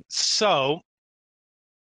 So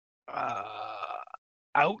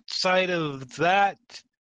outside of that,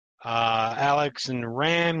 Alex and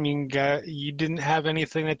Ram, you didn't have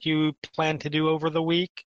anything that you planned to do over the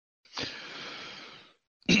week?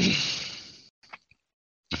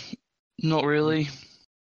 Not really.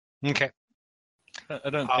 Okay. I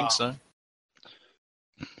don't think so.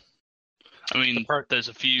 I mean, there's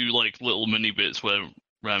a few like little mini bits where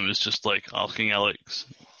Ram is just like asking Alex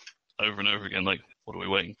over and over again, like, "What are we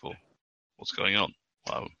waiting for? What's going on?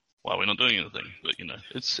 Why are we not doing anything?" But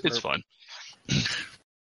it's fine.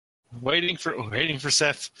 Waiting for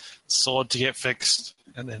Seth's sword to get fixed,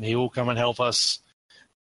 and then he will come and help us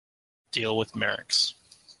deal with Merrick's.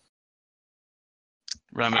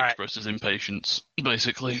 Ram expresses impatience,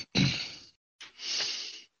 basically.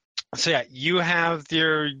 So yeah, you have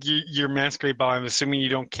your masquerade ball. I'm assuming you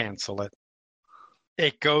don't cancel it.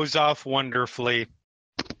 It goes off wonderfully.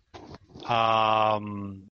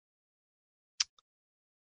 The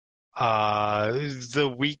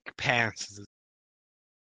week passes,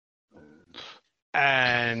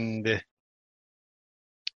 and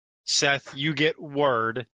Seth, you get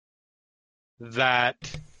word that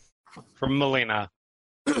from Melina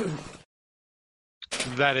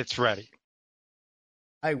that it's ready.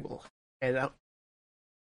 I will head out.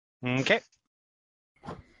 Okay.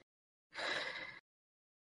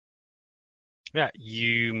 Yeah,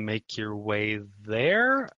 you make your way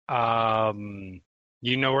there.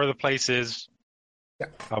 You know where the place is,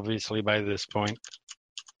 obviously, by this point.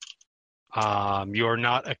 You're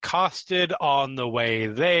not accosted on the way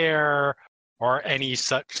there or any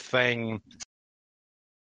such thing.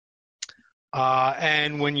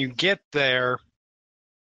 And when you get there,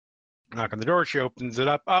 knock on the door, she opens it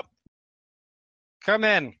up. Up. Come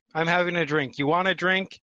in. I'm having a drink. You want a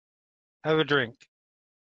drink? Have a drink.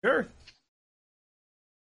 Sure.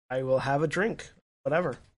 I will have a drink.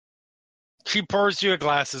 Whatever. She pours you a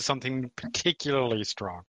glass of something particularly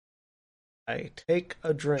strong. I take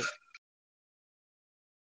a drink.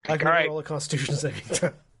 I can roll a Constitution saving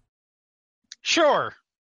throw. Sure.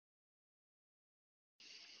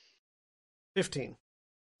 15.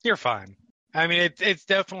 You're fine. I mean, it's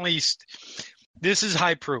definitely... This is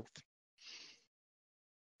high proof.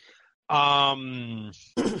 It's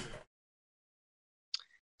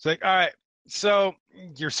like, all right, so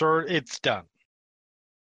your sword, it's done.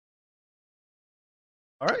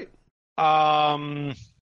 All right.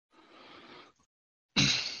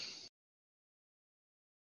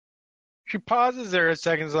 She pauses there a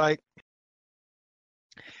second, is like,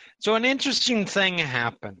 so an interesting thing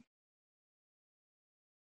happened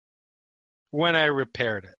when I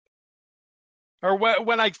repaired it. Or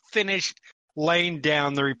when I finished laying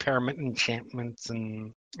down the repairment enchantments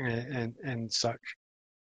and such.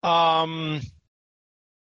 I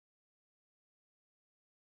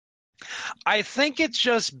think it's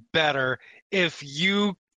just better if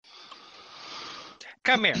you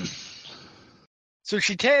come here. So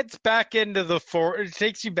she takes back into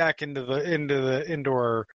takes you back into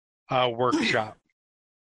her workshop.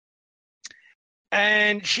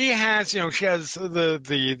 And she has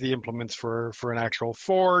the implements for an actual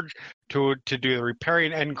forge to do the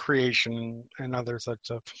repairing and creation and other such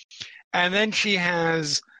stuff. And then she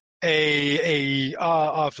has a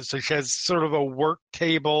office. So she has sort of a work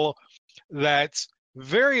table that's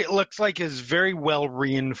it looks like is very well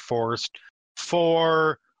reinforced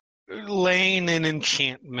for laying in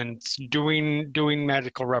enchantments, doing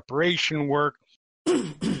magical reparation work.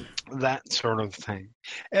 That sort of thing.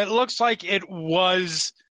 It looks like it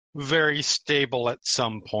was very stable at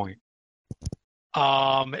some point.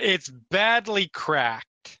 It's badly cracked.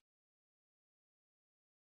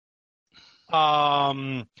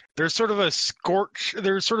 There's sort of scorch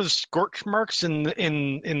marks in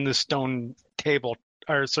the stone table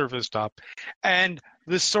or surface top, and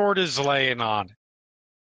the sword is laying on it.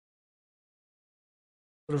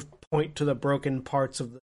 Sort of point to the broken parts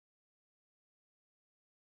of the.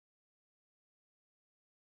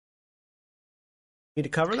 Need to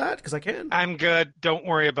cover that? Because I can. I'm good. Don't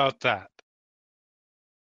worry about that.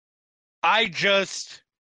 I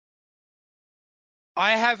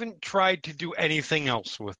haven't tried to do anything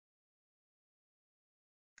else with it.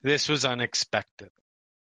 This was unexpected.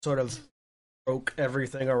 Sort of broke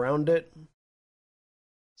everything around it?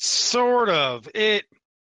 Sort of. It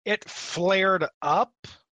flared up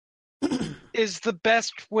is the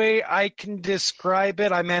best way I can describe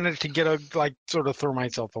it. I managed to sort of throw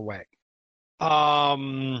myself away.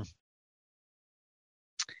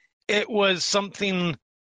 It was something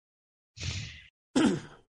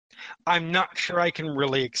I'm not sure I can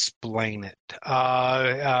really explain it.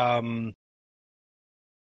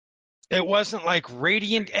 It wasn't like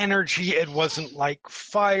radiant energy. It wasn't like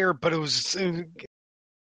fire, but it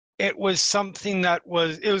was something that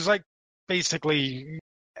it was like basically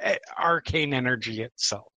arcane energy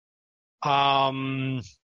itself. I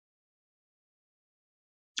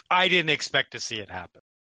didn't expect to see it happen.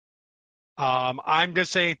 I'm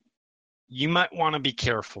just saying you might want to be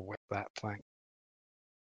careful with that thing.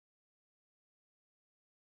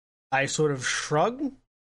 I sort of shrug. One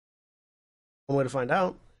way to find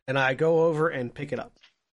out. And I go over and pick it up.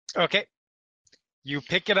 Okay. You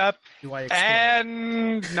pick it up, Do I explode?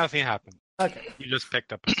 and nothing happened. Okay. You just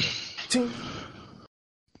picked up a sword. Ting.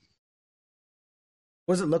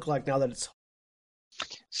 What does it look like now that it's...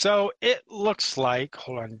 So it looks like,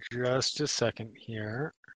 hold on just a second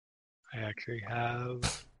here. I actually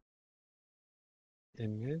have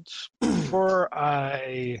image before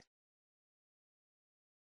I...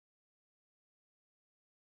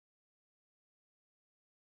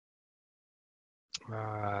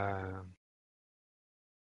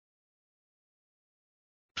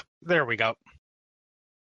 there we go.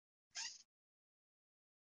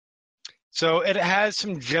 So it has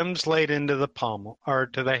some gems laid into the pommel or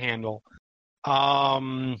to the handle.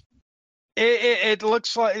 It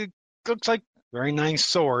looks like very nice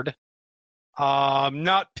sword.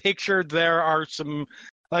 Not pictured. There are some,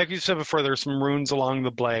 like you said before, there's some runes along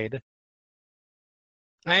the blade.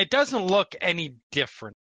 And it doesn't look any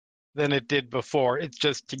different than it did before. It's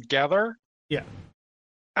just together. Yeah.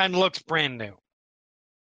 And looks brand new.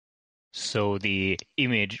 So the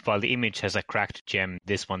image, while the image has a cracked gem,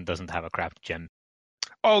 this one doesn't have a cracked gem.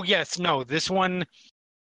 Oh, yes. No, this one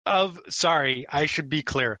sorry, I should be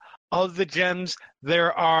clear. Of the gems,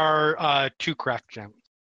 there are 2 cracked gems.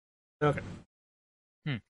 Okay.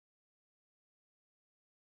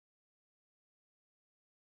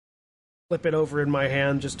 Flip it over in my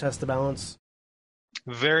hand, just test the balance.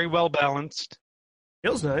 Very well balanced.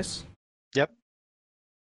 Feels nice. Yep.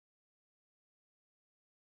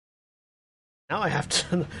 Now I have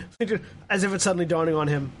to... as if it's suddenly dawning on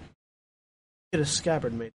him. Get a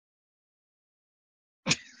scabbard made.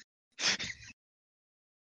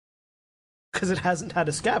 Because it hasn't had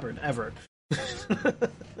a scabbard, ever.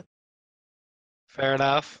 Fair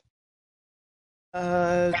enough.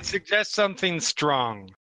 I suggest something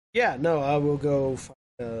strong. Yeah, no, I will go...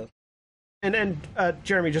 And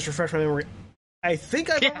Jeremy, just refresh my memory. I think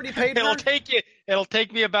I've already paid her. It'll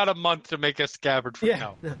take me about a month to make a scabbard for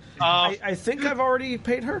now. I think I've already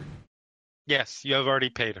paid her. Yes, you have already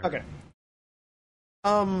paid her. Okay.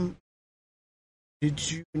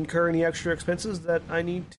 Did you incur any extra expenses that I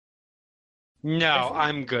need to... No,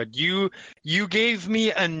 I'm good. You gave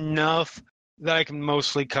me enough that I can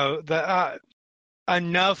mostly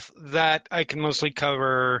enough that I can mostly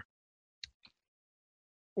cover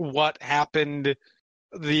what happened,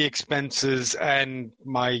 the expenses, and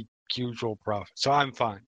my usual profit. So I'm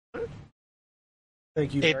fine.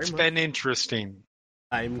 Thank you very much. It's been interesting.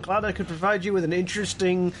 I'm glad I could provide you with an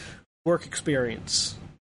interesting work experience.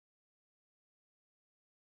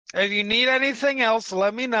 If you need anything else,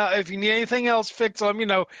 let me know. If you need anything else fixed, let me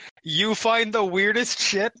know. You find the weirdest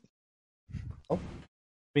shit. Oh, I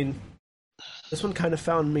mean, this one kind of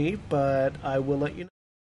found me, but I will let you know.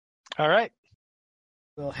 All right.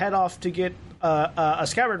 We'll head off to get a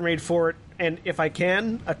scabbard made for it, and if I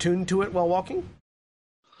can, attune to it while walking.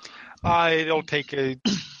 It'll take a...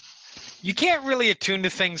 You can't really attune to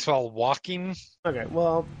things while walking. Okay, well,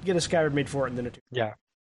 I'll get a scabbard made for it and then attune. Yeah.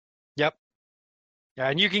 Yep. Yeah,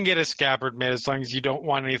 and you can get a scabbard made as long as you don't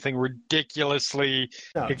want anything ridiculously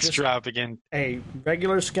extravagant. A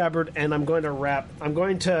regular scabbard, and I'm going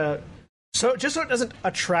to so just so it doesn't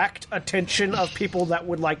attract attention of people that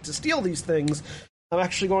would like to steal these things, I'm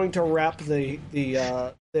actually going to wrap the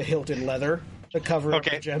hilt in leather to cover up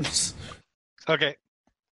the gems. Okay.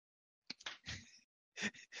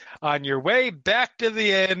 On your way back to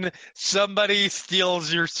the inn, somebody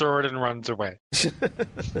steals your sword and runs away.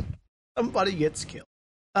 Somebody gets killed.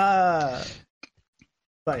 But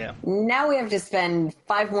yeah. Now we have to spend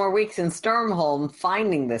 5 more weeks in Stormholm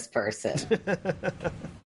finding this person.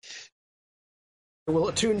 We'll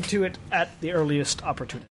attune to it at the earliest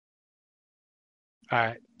opportunity. All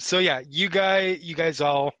right. So yeah, you guys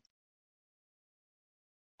all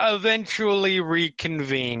eventually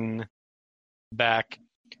reconvene back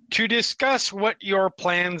to discuss what your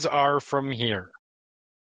plans are from here.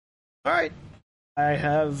 All right. I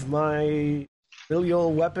have my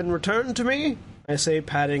familial weapon returned to me. I say,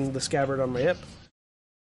 patting the scabbard on my hip.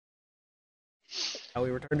 Now we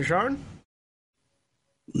return to Sharn?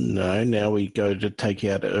 No, now we go to take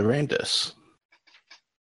out Arandis.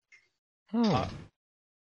 Why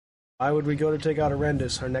would we go to take out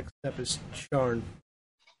Arandis? Our next step is Sharn.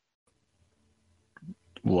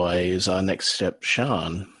 Why is our next step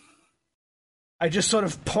Sharn? I just sort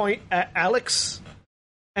of point at Alex,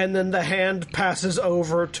 and then the hand passes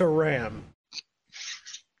over to Ram.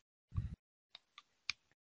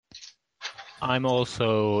 I'm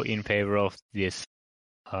also in favor of this,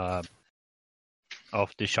 of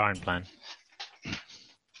the Sharn plan.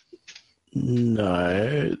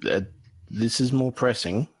 No, this is more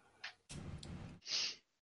pressing.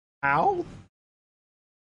 How?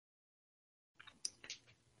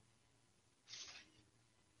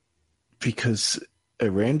 Because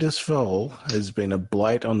Arandis Vol has been a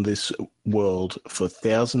blight on this world for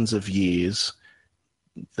thousands of years.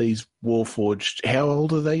 These Warforged, how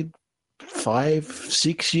old are they? 5,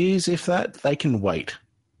 6 years, if that? They can wait.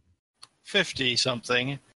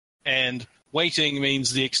 50-something, and waiting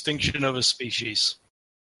means the extinction of a species.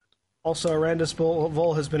 Also, Arandis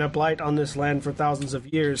Vol has been a blight on this land for thousands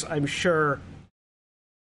of years. I'm sure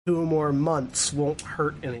 2 more months won't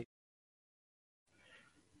hurt any.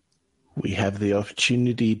 We have the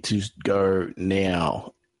opportunity to go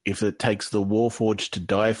now. If it takes the Warforged to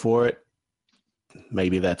die for it,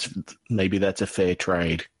 maybe that's a fair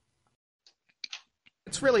trade.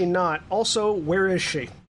 It's really not. Also, where is she?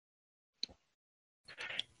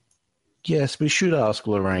 Yes, we should ask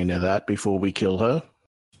Lorena that before we kill her.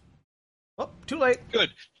 Oh, too late. Good.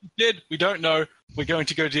 Did we don't know. We're going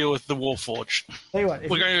to go deal with the Warforged. Tell you what,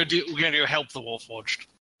 We're going to go help the Warforged.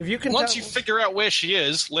 if you can Once you figure out where she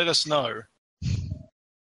is, let us know.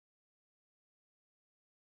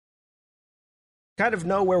 kind of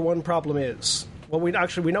know where one problem is. Well, we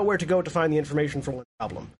know where to go to find the information for one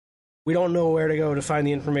problem. We don't know where to go to find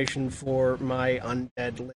the information for my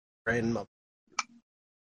undead grandmother.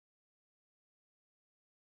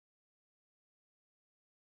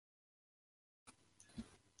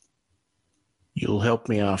 You'll help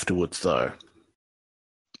me afterwards, though.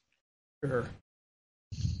 Sure.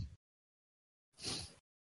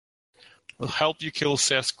 We'll help you kill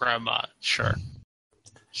Seth's grandma. Sure.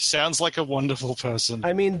 She sounds like a wonderful person.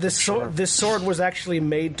 I mean, this sword was actually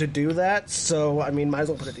made to do that, so, I mean, might as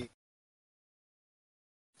well put it deep.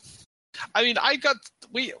 I mean, I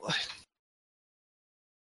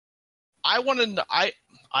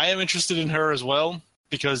am interested in her as well,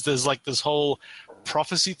 because there's like this whole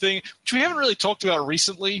prophecy thing, which we haven't really talked about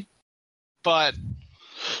recently, but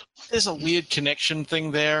there's a weird connection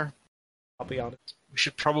thing there. I'll be honest. We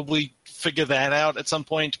should probably figure that out at some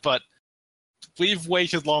point, but we've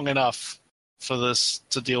waited long enough for this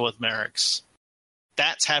to deal with Merrick's.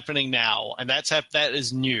 That's happening now, and that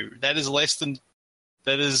is new. That is less than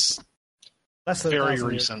very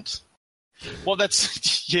recent. Well,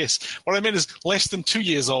 that's yes. What I meant is less than 2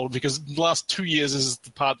 years old, because the last 2 years is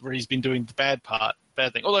the part where he's been doing the bad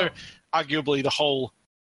thing. Although, arguably, the whole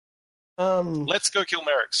let's go kill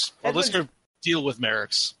Merrick's. Well, let's go deal with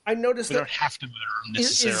Merrick's. I noticed we don't have to murder him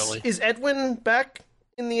necessarily. Is Edwin back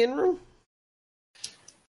in the inn room?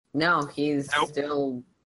 No, he's still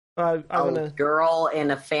a girl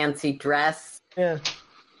in a fancy dress. Yeah.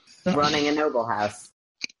 Running a noble house.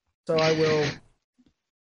 So I will,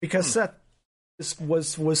 because Seth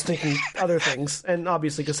was thinking other things, and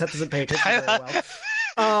obviously because Seth doesn't pay attention very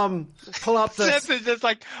well. Pull out the Seth is just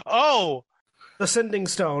like, oh, the sending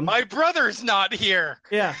stone. my brother's not here.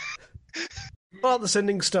 Yeah. Pull out the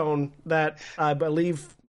sending stone that I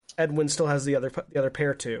believe Edwin still has the other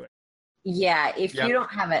pair to. Yeah, if you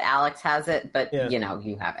don't have it, Alex has it, but you know,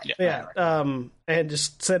 you have it. Yeah. And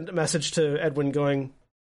just send a message to Edwin going,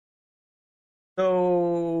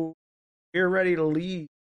 so you're ready to leave.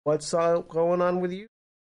 What's going on with you?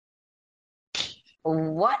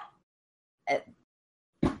 What?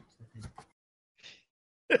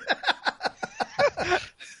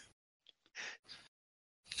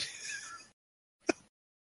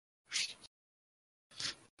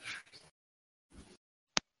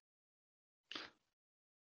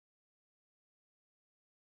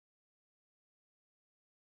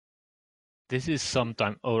 This is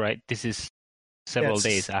sometime. Oh, right. This is several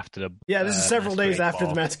days after the. Yeah, this is several days after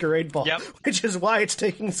the masquerade ball. Yep. Which is why it's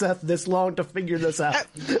taking Seth this long to figure this out.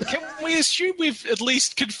 Can we assume we've at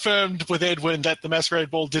least confirmed with Edwin that the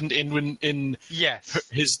masquerade ball didn't end in Yes.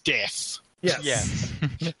 his death? Yes.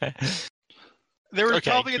 There was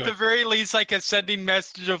Okay, probably at good. the very least like a sending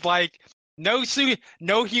message of like, no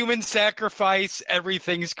human sacrifice,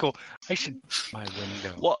 everything's cool. I should my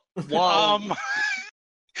window. What?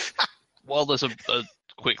 While there's a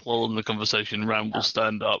quick lull in the conversation, Ram will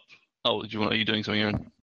stand up. Oh, are you doing something,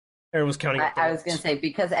 Aaron? Aaron was counting up the I was going to say,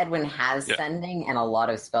 because Edwin has sending and a lot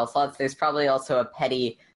of spell slots, there's probably also a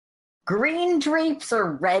petty green drapes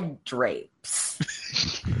or red drapes.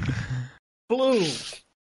 Blue.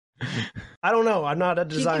 I don't know. I'm not a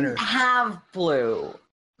designer. You can have blue.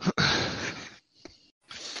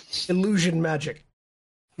 Illusion magic.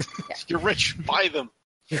 You're rich. Buy them.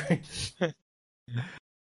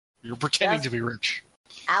 You're pretending to be rich.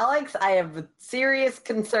 Alex, I have serious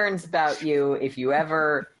concerns about you if you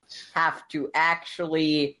ever have to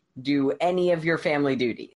actually do any of your family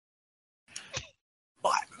duties.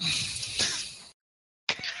 What?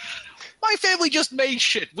 My family just made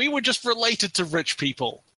shit. We were just related to rich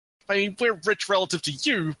people. I mean, we're rich relative to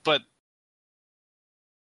you, but...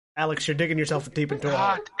 Alex, you're digging yourself deep into a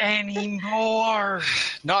hole. Not anymore.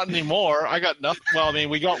 Not anymore. I got nothing. Well, I mean,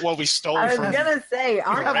 we got what we stole I was from... going to say,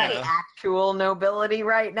 aren't Lorena. we actual nobility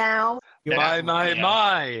right now?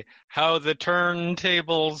 My. How the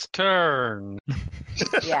turntables turn.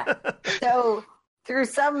 Yeah. So,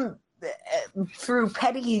 through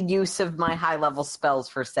petty use of my high-level spells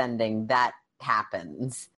for sending, that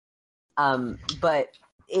happens. But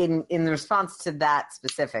in response to that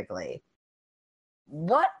specifically,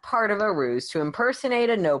 what part of a ruse to impersonate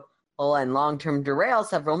a noble and long-term derail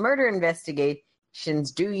several murder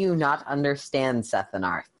investigations do you not understand,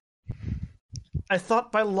 Sethanarth? I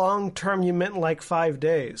thought by long term you meant like 5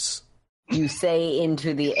 days. You say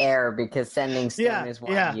into the air because sending stone is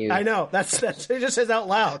one use. I know. That's it. Just says out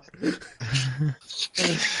loud.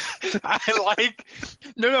 I like.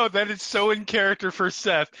 No, that is so in character for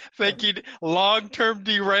Seth. Thinking long-term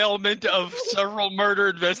derailment of several murder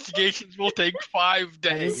investigations will take 5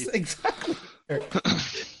 days. Exactly.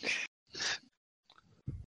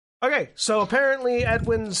 Okay, so apparently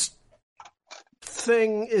Edwin's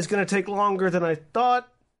thing is going to take longer than I thought.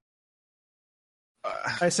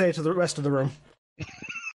 I say to the rest of the room.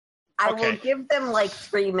 I will give them like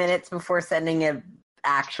 3 minutes before sending an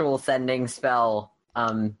actual sending spell.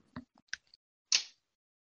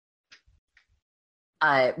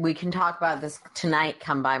 We can talk about this tonight.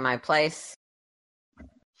 Come by my place.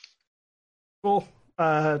 Cool.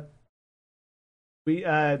 We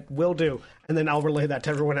will do, and then I'll relay that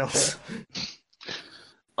to everyone else.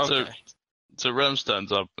 Okay. So Ram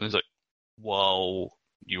stands up and he's like, while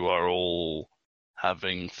you are all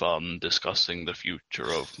having fun discussing the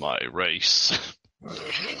future of my race.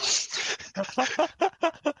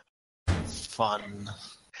 Fun.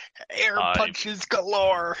 Air punches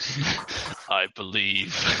galore. I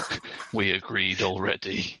believe we agreed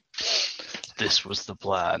already. This was the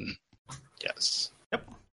plan. Yes. Yep.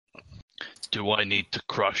 Do I need to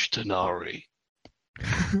crush Tanari?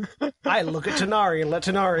 I look at Tanari and let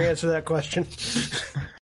Tanari answer that question.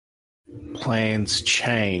 Plans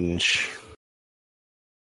change.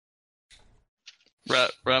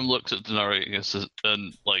 Ram looks at Tanari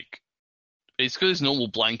and like, he's got his normal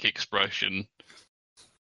blank expression,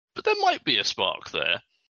 but there might be a spark there.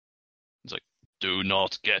 He's like, do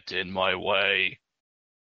not get in my way.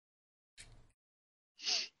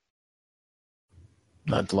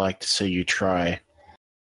 I'd like to see you try.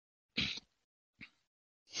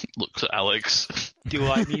 Looks at Alex. Do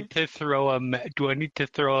I need to throw an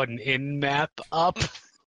in map up?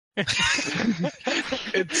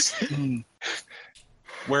 It's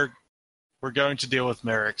we're going to deal with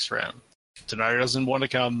Merrick's round. Tanari doesn't want to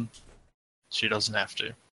come. She doesn't have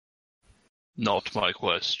to. Not my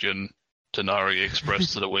question. Tanari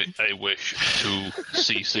expressed a wish to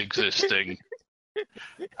cease existing.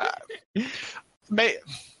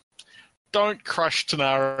 Don't crush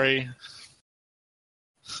Tanari.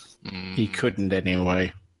 He couldn't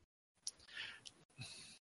anyway.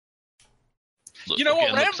 You know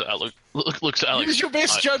what, Ram? Looks at Alex. Use your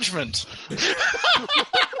best judgment.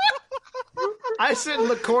 I sit in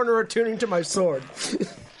the corner attuning to my sword.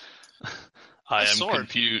 I am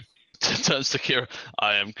confused. Turns to Kira.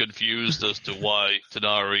 I am confused as to why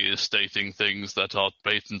Tanari is stating things that are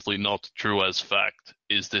patently not true as fact.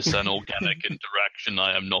 Is this an organic interaction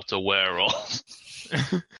I am not aware of?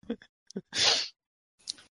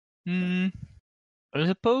 I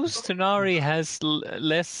suppose Tanari has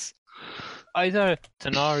less. Either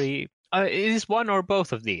Tanari, it is one or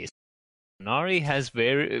both of these. Tanari has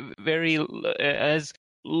has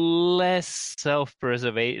less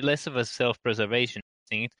less of a self-preservation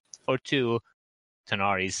instinct, or two,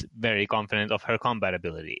 Tanari's very confident of her combat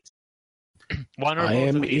abilities. One or I both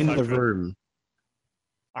am of these in are the true. room.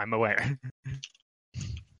 I'm aware.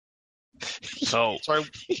 So, Sorry,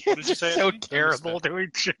 what did you say? So Anthony? I missed terrible that. to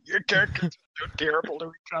each. Your characters are so terrible to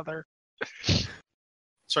each other.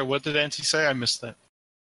 Sorry, what did Auntie say? I missed that.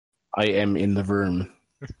 I am in the room.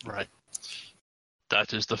 Right.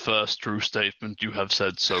 that is the first true statement you have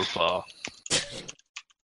said so far.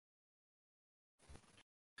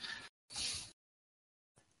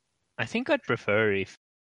 I think I'd prefer if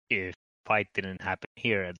fight didn't happen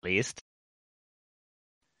here at least.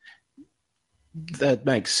 That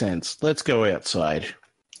makes sense. Let's go outside.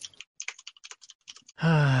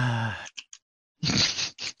 I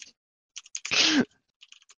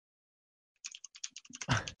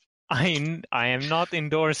am not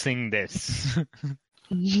endorsing this.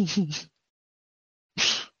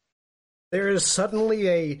 There's suddenly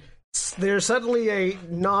a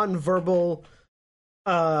nonverbal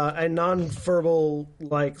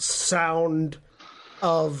like sound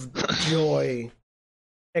of joy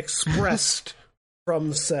expressed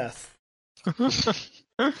from Seth.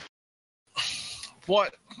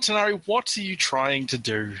 What, Tanari, what are you trying to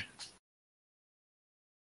do?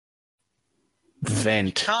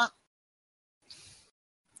 Vent. Can't.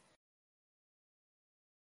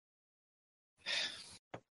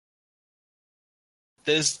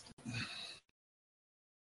 There's.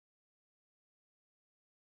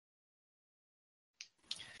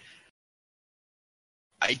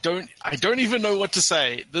 I don't even know what to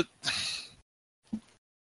say.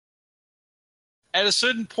 At a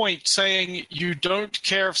certain point, saying you don't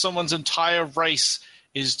care if someone's entire race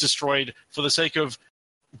is destroyed for the sake of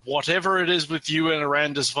whatever it is with you and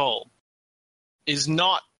Arandis Vol is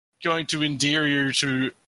not going to endear you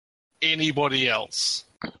to anybody else.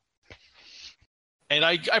 And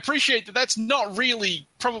I appreciate that that's not really,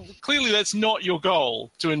 clearly that's not your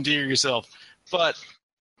goal, to endear yourself. But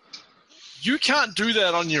you can't do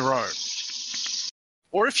that on your own.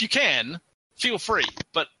 Or if you can, feel free.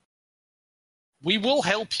 But we will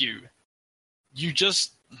help you. You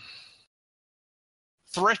just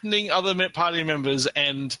threatening other party members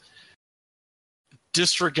and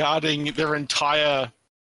disregarding their entire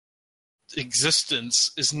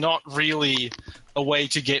existence is not really a way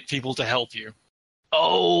to get people to help you.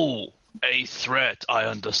 Oh, a threat. I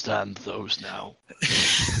understand those now.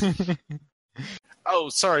 Oh,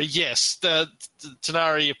 sorry, yes. The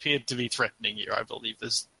Tanari appeared to be threatening you, I believe.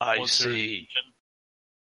 I see.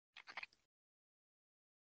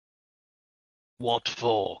 What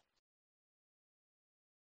for?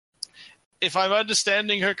 If I'm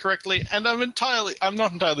understanding her correctly, and I'm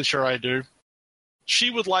not entirely sure I do, she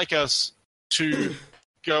would like us to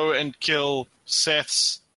go and kill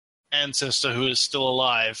Seth's ancestor who is still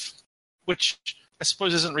alive, which I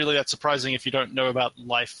suppose isn't really that surprising if you don't know about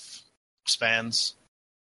life spans,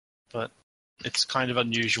 but it's kind of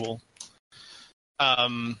unusual.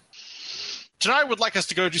 Tonight would like us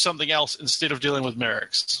to go do something else instead of dealing with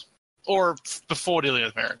Merrick's, or before dealing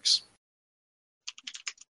with Merrick's.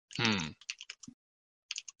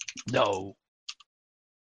 No.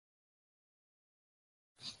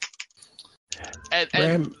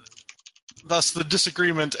 And thus the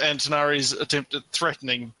disagreement and Tanari's attempt at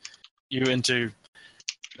threatening you into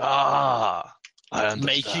I understand.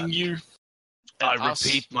 making you. I us-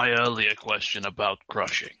 repeat my earlier question about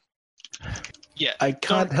crushing. Yeah, I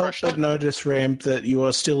can't don't help crush but them. notice, Ramp, that you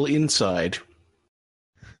are still inside.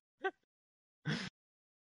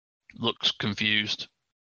 Looks confused.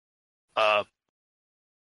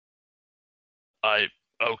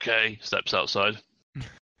 Okay, steps outside.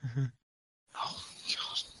 Oh,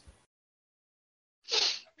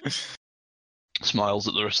 God. Smiles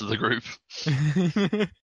at the rest of the group.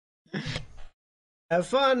 Have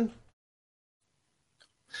fun.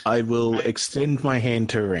 I will extend my hand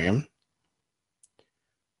to Ram.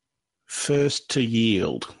 First to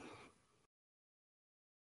yield.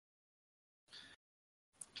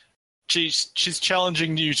 She's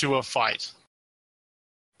challenging you to a fight,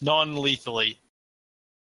 non-lethally.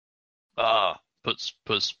 Puts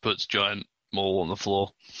giant maul on the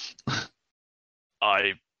floor.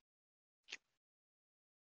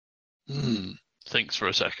 Thinks for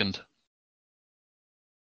a second.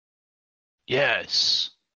 Yes,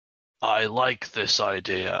 I like this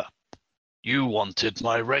idea. You wanted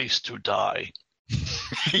my race to die.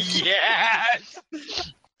 Yes!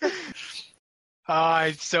 Oh,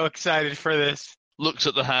 I'm so excited for this. Looks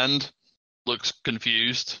at the hand. Looks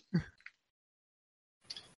confused.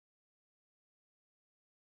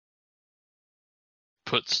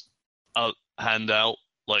 Puts a hand out,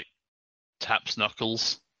 like, taps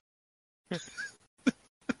knuckles.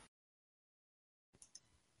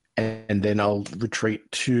 And then I'll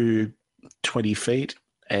retreat to 20 feet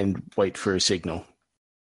and wait for a signal.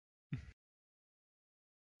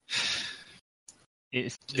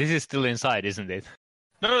 This is still inside, isn't it?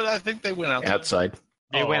 No, I think they went out. Outside.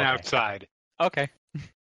 They went okay. outside. Okay.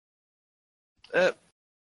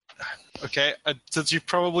 Okay, since you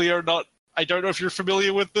probably are not, I don't know if you're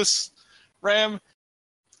familiar with this, Ram.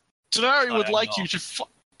 Tanari would like you to.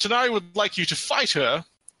 Tanari would like you to fight her,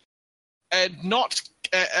 and not.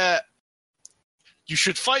 You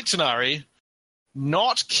should fight Tanari,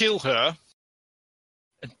 not kill her,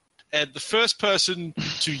 and the first person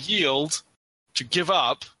to yield, to give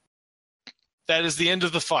up, that is the end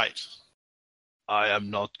of the fight. I am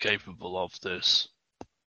not capable of this.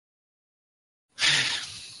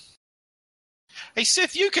 Hey,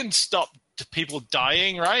 Sith, you can stop people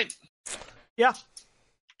dying, right? Yeah.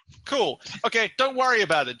 Cool. Okay, don't worry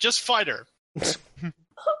about it. Just fight her. Oh my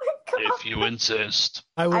god. If you insist.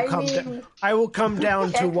 I will come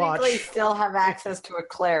down to watch. Technically still have access to a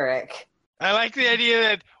cleric. I like the idea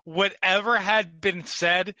that whatever had been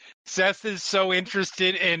said, Seth is so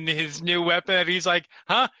interested in his new weapon that he's like,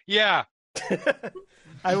 huh? Yeah.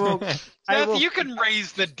 I will. Seth, you can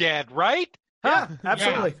raise the dead, right? Yeah,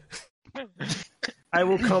 absolutely. I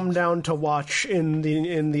will come down to watch in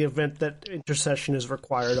the event that intercession is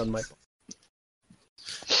required on my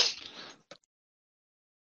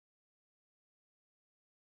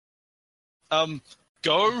phone.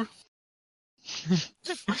 Go.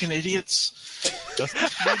 Fucking idiots. Does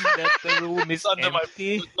that mean that the room is Under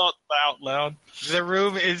empty? my not out loud. The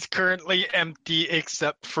room is currently empty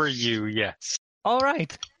except for you, yes. All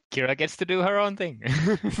right. Kira gets to do her own thing.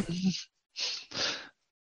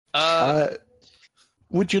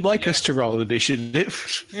 Would you like us to roll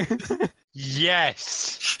initiative?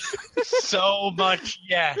 Yes. So much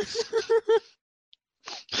yes.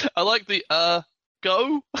 I like the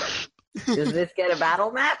go. Does this get a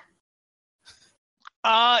battle map?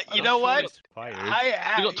 You know what? We've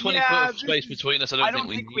got 20 foot of space between us. I don't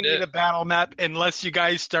think we need a battle map unless you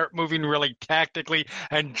guys start moving really tactically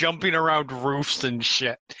and jumping around roofs and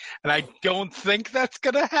shit. And I don't think that's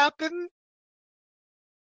gonna happen.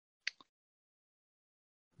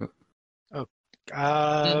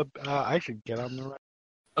 Oh, I should get on the right.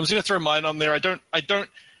 I was going to throw mine on there. I don't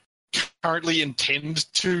currently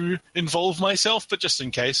intend to involve myself, but just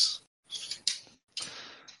in case.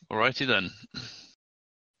 Alrighty then.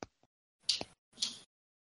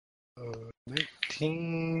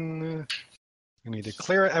 19. I need to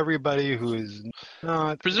clear everybody who is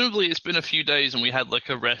not. Presumably, it's been a few days, and we had like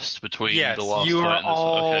a rest between Yes, the last. you are fight.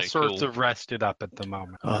 all Okay, sorts cool. of rested up at the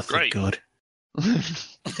moment. Oh, thank Great. God.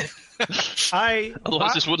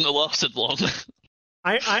 Otherwise, this wouldn't have lasted long.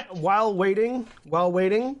 While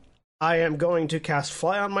waiting, I am going to cast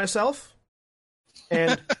Fly on myself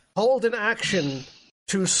and hold an action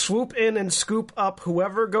to swoop in and scoop up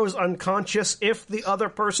whoever goes unconscious if the other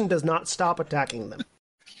person does not stop attacking them.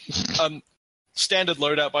 Standard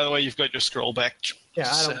loadout, by the way. You've got your scroll back. Yeah,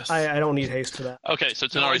 I don't need haste for that. Okay, so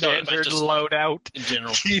Tanari's Standard loadout. in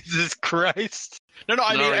general. Jesus Christ. No,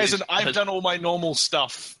 I mean, as in, I've has- done all my normal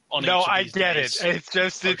stuff on No, each of I these get days. it. It's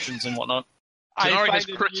just it's Potions and whatnot. Tenari I has find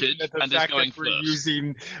it critted amusing that the and is fact going that first.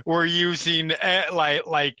 we're using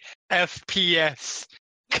like FPS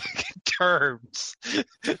terms.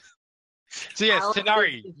 So yes, Alex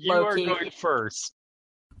Tenari, is you are low-key. going first.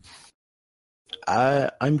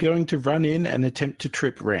 I'm going to run in and attempt to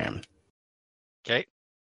trip Ram. Okay.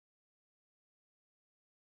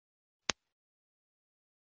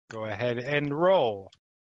 Go ahead and roll.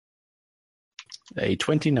 A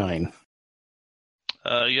 29.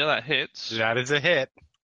 Yeah, that hits. That is a hit.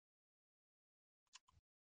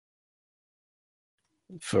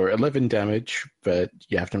 For 11 damage, but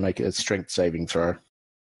you have to make a strength saving throw.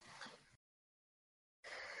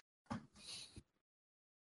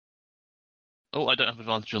 Oh, I don't have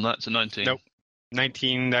advantage on that. It's a 19. Nope.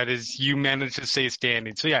 19, that is, you manage to stay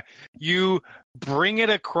standing. So yeah, you bring it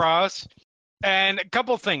across, and a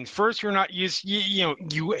couple things. First, you're not used, you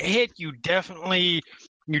hit, you definitely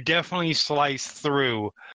slice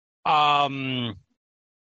through. You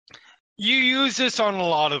use this on a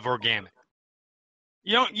lot of organic.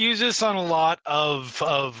 You don't use this on a lot of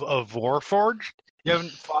Warforged. You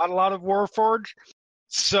haven't fought a lot of Warforged.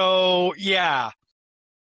 So yeah.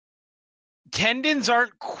 Tendons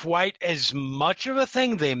aren't quite as much of a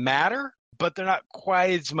thing. They matter, but they're not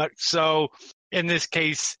quite as much. So, in this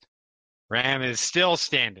case, Ram is still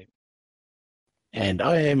standing. And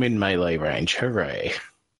I am in melee range. Hooray.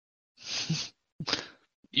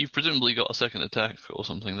 You've presumably got a second attack or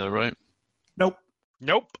something, though, right? Nope.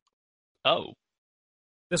 Nope. Oh.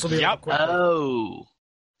 This will be Yep. quick. Oh.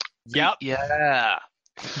 Yep. Yeah.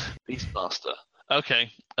 Beastmaster.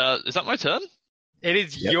 Okay. Is that my turn? It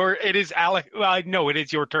is Yep. it is Alec. Well, no, it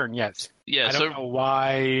is your turn. Yes. Yeah. I so don't know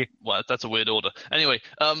why. well, that's a weird order. Anyway,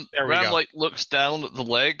 There we Ram go. looks down at the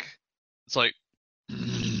leg. It's like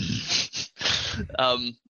flips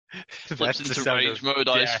That's the into sound rage of mode,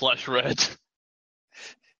 eyes death. flash red.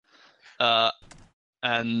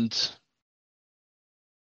 And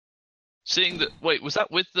seeing that, wait, was that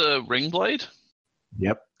with the ring blade?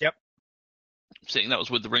 Yep. Seeing that was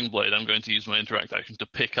with the ring blade, I'm going to use my interact action to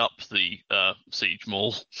pick up the siege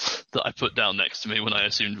maul that I put down next to me when I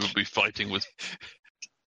assumed we'd be fighting with.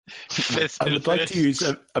 Fist I to would like to fist.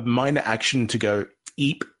 use a minor action to go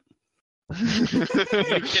eep. You can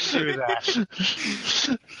do that.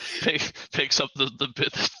 Picks up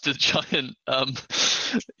the giant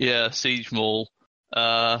siege maul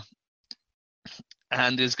and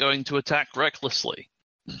is going to attack recklessly.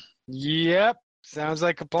 Yep. Sounds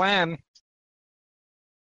like a plan.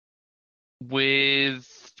 With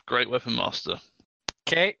Great Weapon Master.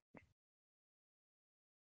 Okay.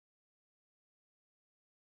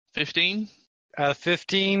 15?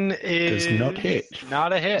 15 is Does not hit.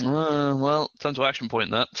 Not a hit. Well, time to action point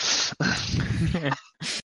that.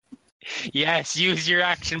 Yes, use your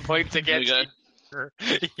action points There we against go.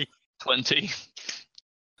 you. 20.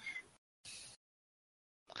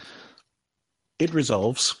 It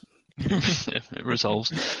resolves. It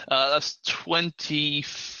resolves. That's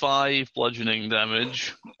 25 bludgeoning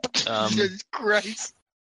damage. Jesus Christ.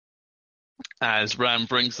 As Ram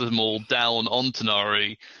brings them all down on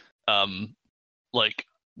Tanari,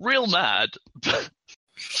 real mad.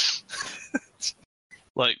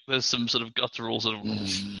 Like, there's some sort of guttural sort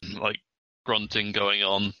of, grunting going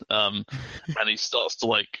on, and he starts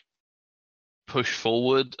to, push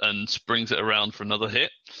forward and springs it around for another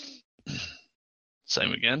hit.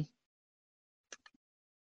 Same again.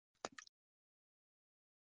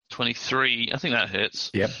 23, I think that hits.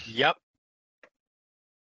 Yep. Yep.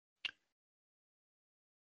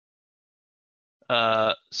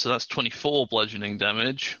 So that's 24 bludgeoning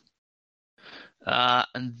damage.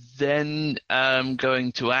 And then I'm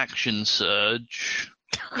going to action surge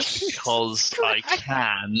because I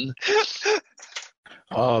can.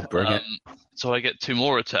 Oh, bring it. So I get 2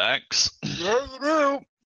 more attacks. Yeah, you do.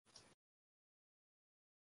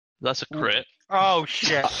 That's a crit. Oh,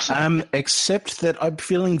 shit. Except that I'm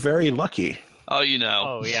feeling very lucky. Oh, you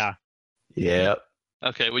know. Oh, yeah. Yeah.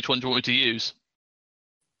 Okay, which one do you want me to use?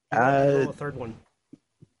 Roll a third one.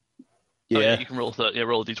 Oh, yeah, Yeah. you can roll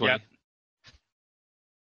roll a d20. Yep.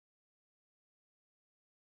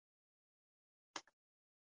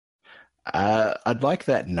 I'd like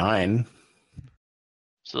that 9.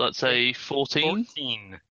 So that's a 14.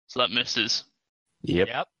 14. So that misses. Yep.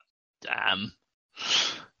 Yep. Damn.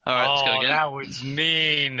 All right, let's go again. That was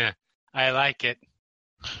mean. I like it.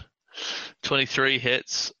 23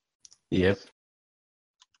 hits. Yep.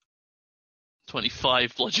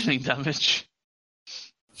 25 bludgeoning damage.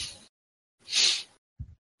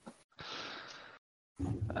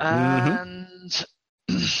 And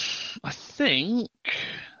I think,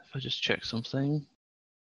 if I just check something.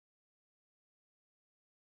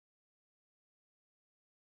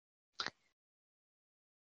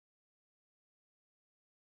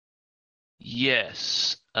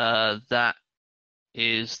 Yes, that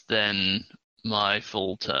is then my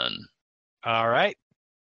full turn. All right.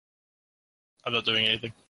 I'm not doing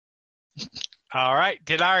anything. All right.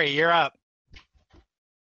 Denari, you're up.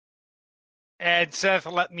 And Seth,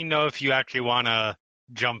 let me know if you actually want to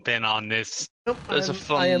jump in on this. Nope, There's a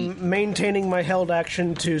fun- I am maintaining my held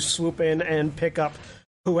action to swoop in and pick up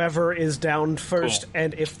whoever is down first,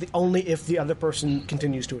 and only if the other person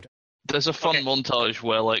continues to attack. There's a fun montage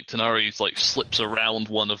where Tanari slips around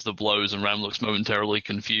one of the blows and Ram looks momentarily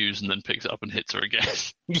confused and then picks it up and hits her again.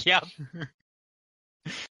 Yep.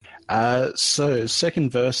 So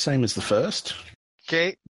second verse, same as the first.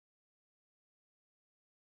 Okay.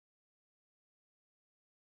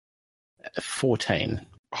 14.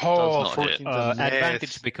 Oh, Does not hit. 14 's a Advantage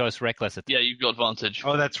miss. because reckless attack. Yeah, you've got advantage.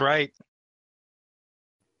 Oh, that's right.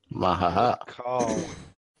 Mahaha. Call.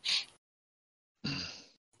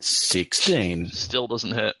 16. Still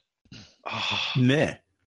doesn't hit. Oh, Meh.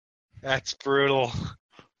 that's brutal.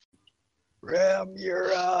 Ram,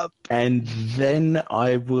 you're up. And then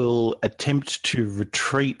I will attempt to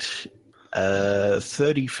retreat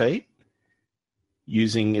 30 feet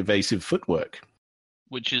using evasive footwork.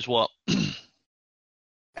 Which is what?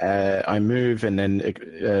 I move and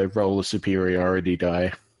then roll a superiority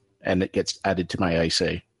die, and it gets added to my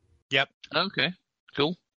AC. Okay,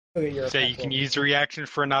 cool. Okay, you're So you can use a reaction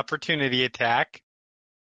for an opportunity attack.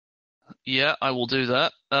 Yeah, I will do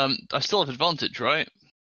that. I still have advantage, right?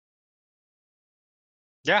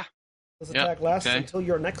 Yeah. This attack lasts okay. until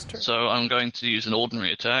your next turn. So I'm going to use an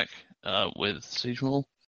ordinary attack with Siege Maul.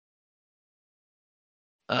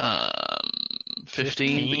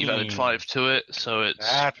 15, but you've added 5 to it, so it's...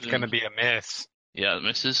 That's going to be a miss. Yeah, it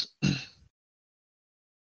misses.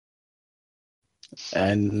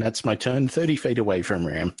 And that's my turn, 30 feet away from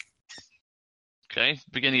Ram. Okay,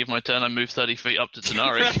 beginning of my turn, I move 30 feet up to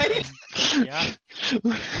Tanari.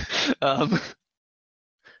 Yeah.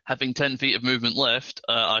 Having 10 feet of movement left,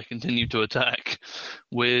 I continue to attack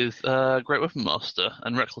with Great Weapon Master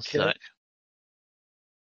and Reckless Okay. Attack.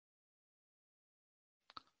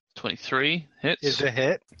 23 hits. Is a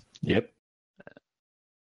hit. Yep.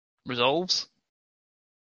 Resolves.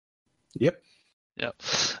 Yep. Yep.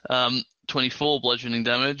 24 bludgeoning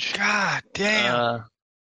damage. God damn.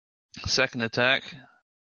 Second attack.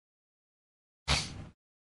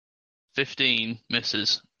 15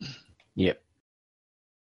 misses. Yep.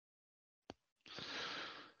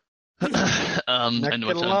 Not End of my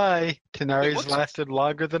gonna turn. lie, Tenari's what's- lasted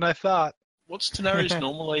longer than I thought. What's Tenari's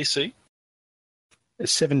normal AC?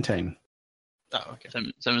 17. Oh, okay.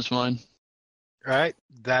 Same as mine. Right.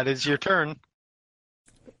 That is your turn.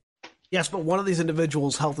 Yes, but one of these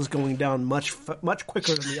individuals' health is going down much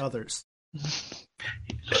quicker than the others.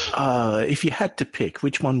 If you had to pick,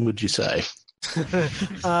 which one would you say?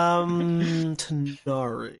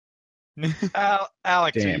 Tanari.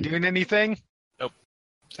 Alex, are you Damn. doing anything? Nope.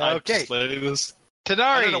 Okay. Just letting this. Tenari.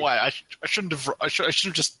 I don't know why. I shouldn't have. I should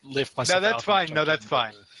have just left myself. No, that's out fine. and No, jumped that's in.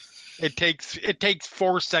 fine. It takes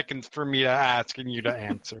 4 seconds for me to ask and you to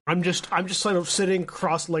answer. I'm just sort of sitting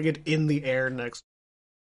cross-legged in the air next.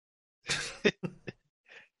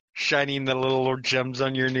 Shining the little gems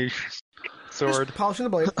on your new sword. Just polishing the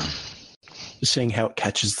blade. Seeing how it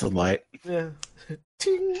catches the light. Yeah.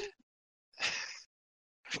 Ting.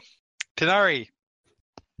 Tenari.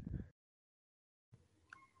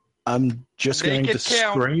 I'm just Make going to it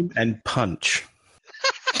count. scream and punch.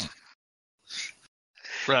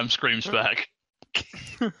 Ram screams back.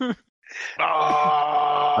 I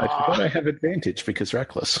forgot I have advantage because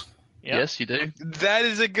reckless. Yep. Yes, you do. That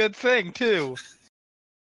is a good thing, too.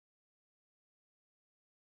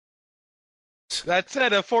 That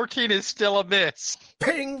said, a 14 is still a miss.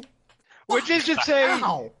 Ping. Which is to say,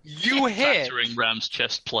 Ow. you hit. Factoring Ram's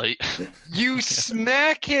chest plate. You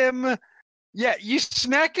smack him. Yeah, you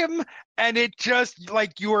smack him, and it just,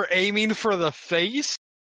 like, you were aiming for the face,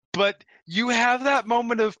 but you have that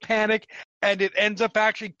moment of panic, and it ends up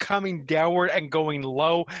actually coming downward and going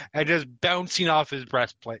low and just bouncing off his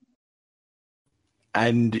breastplate.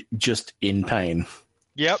 And just in pain.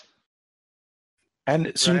 Yep.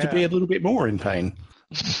 And soon to be a little bit more in pain.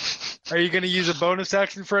 Are you going to use a bonus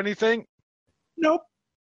action for anything? Nope.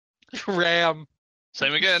 Same Ram.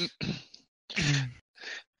 again.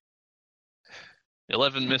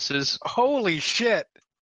 11 misses, Holy shit.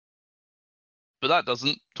 but that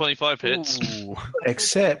doesn't. 25 hits.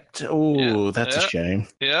 Except, Yeah, that's yeah. a shame.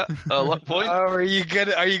 Yeah, luck point. Are you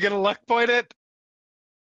gonna luck point it?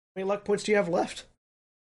 How many luck points do you have left?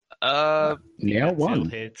 Now Still one.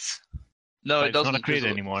 hits. No, But it it's not doesn't. a crit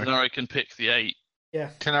because anymore. Now I can pick the 8. Yeah.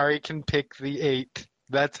 Tenari can pick the 8.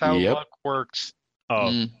 That's how Yep. luck works. Oh,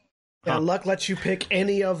 Yeah, Huh. luck lets you pick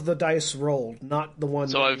any of the dice rolled, not the one.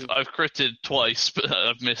 So that I've critted twice, but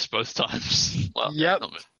I've missed both times. Well, Yep.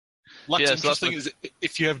 not me. Luck's Yeah, so that's interesting. Is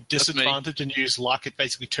if you have disadvantage and use luck, it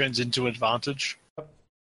basically turns into advantage.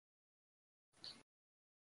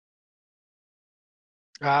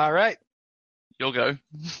 All right. You'll go.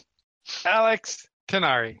 Alex,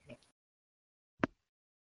 Tenari.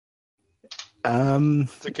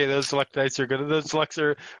 It's okay, those luck dice are gonna those luck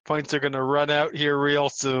points are gonna run out here real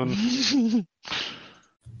soon.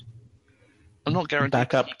 I'm not guaranteed.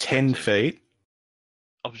 Back up 10 feet.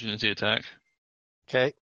 Opportunity attack.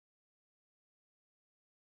 Okay.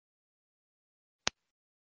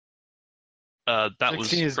 That was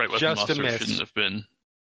 16 is Great Weapon just a Master. miss. It shouldn't have been.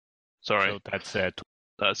 Sorry, so that's it.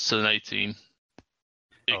 that's an 18.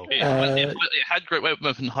 It, Oh. it had Great Weapon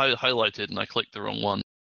highlighted, and I clicked the wrong one.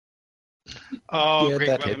 Oh, Yeah, Great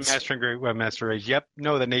that Weapon hits. Master and Great Weapon Master Raise. Yep.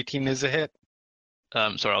 No, then 18 is a hit.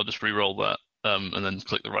 Sorry, I'll just re-roll that, and then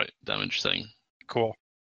click the right damage thing. Cool.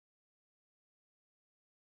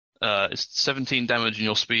 It's 17 damage, and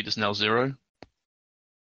your speed is now 0.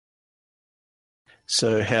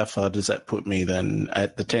 So how far does that put me then?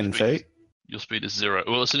 At the 10 feet? Your speed is 0.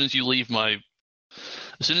 Well, as soon as you leave my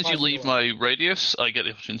radius, I get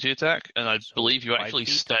the opportunity attack, and I believe you 5 actually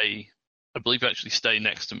feet? stay. I believe you actually stay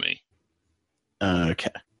next to me. Okay.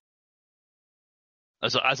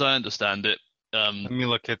 As I understand it, Let me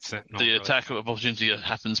look at Sentinel. the really attack of opportunity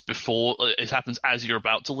happens before. It happens as you're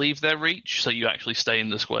about to leave their reach, so you actually stay in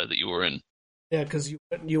the square that you were in. Yeah, because you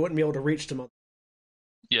wouldn't be able to reach them.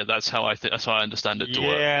 Yeah, that's how that's how I understand it to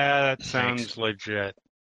work. Yeah, that sounds legit.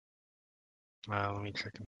 Let me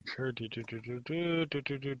check. Sure.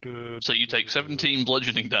 So you take 17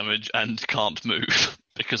 bludgeoning damage and can't move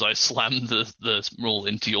because I slammed the roll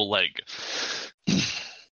into your leg.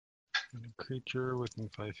 Creature within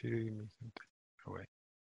 5 feet. You move away.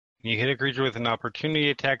 When you hit a creature with an opportunity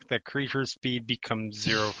attack, that creature's speed becomes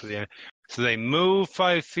 0 for the end. So they move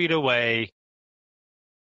 5 feet away.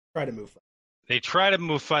 Try to move. They try to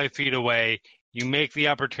move 5 feet away. You make the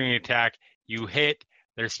opportunity attack. You hit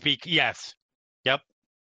their speed. Yes. Yep.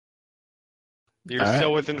 You're All still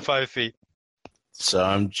right. within 5 feet. So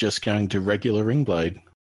I'm just going to regular ring blade.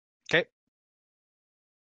 Okay.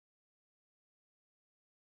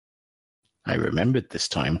 I remembered this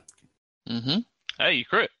time. Mm-hmm. Hey, you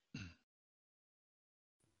crit.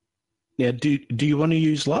 Yeah, do you want to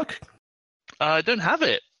use luck? I don't have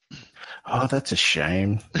it. Oh, that's a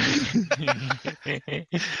shame.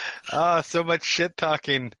 So much shit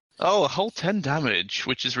talking. Oh, a whole 10 damage,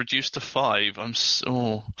 which is reduced to 5.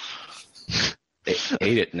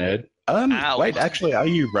 Eat it, nerd. Ow. Wait, actually, are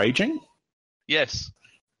you raging? Yes.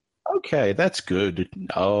 Okay, that's good.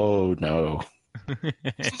 Oh, no.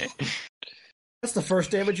 That's the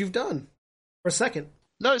first damage you've done. Or second.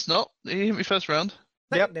 No, it's not. You hit me first round.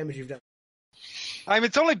 Second damage you've done.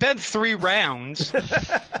 It's only been 3 rounds.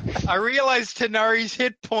 I realize Tanari's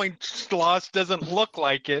hit point loss doesn't look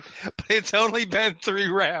like it, but it's only been 3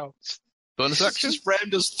 rounds. Bonus action? Just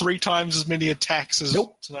Ram does 3 times as many attacks as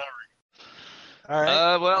Nope. Tanari. All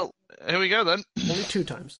right. Well, here we go then. Only 2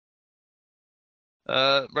 times.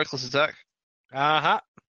 Reckless attack. Uh-huh.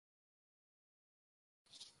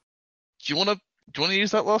 Do you want to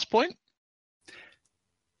use that last point?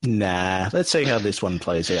 Nah, let's see how this one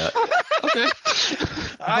plays out. Okay.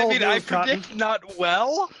 I Hold mean, I those, Cotton. predict not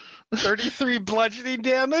well. 33 bludgeoning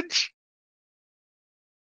damage.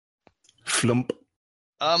 Flump.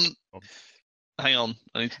 Hang on.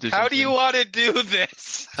 I need to do How something. do you want to do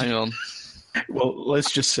this? Hang on. Well,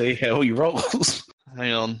 let's just see how he rolls.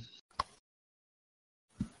 Hang on.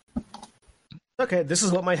 Okay, this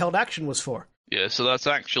is what my held action was for. Yeah, so that's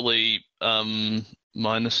actually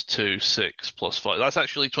 -2, 6 plus 5. That's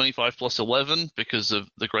actually 25 plus 11 because of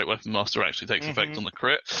the Great Weapon Master actually takes effect on the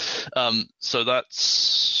crit. So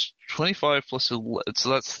that's 25 plus 11. So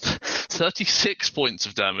that's 36 points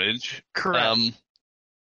of damage. Correct.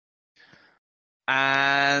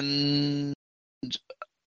 And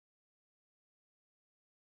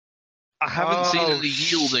I haven't seen any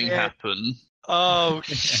yielding shit. happen. Oh,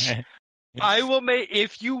 I will make,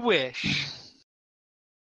 if you wish,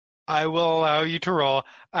 I will allow you to roll.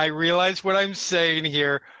 I realize what I'm saying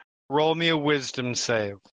here. Roll me a wisdom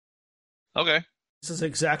save. Okay. This is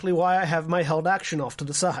exactly why I have my held action off to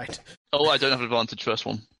the side. Oh, I don't have advantage first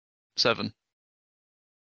one. 7.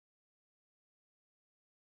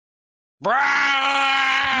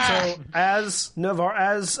 So as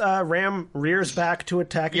Ram rears back to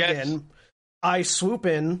attack again, I swoop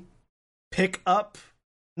in, pick up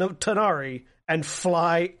Tanari, and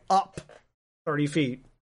fly up 30 feet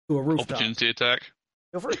to a rooftop. Opportunity attack.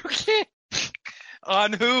 Go for it.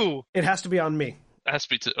 On who? It has to be on me. It has to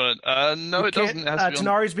be. No, it doesn't. It has to be on...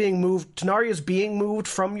 Tanari's being moved. Tanari is being moved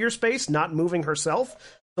from your space, not moving herself.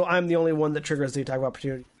 So I'm the only one that triggers the attack of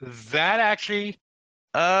opportunity. That actually.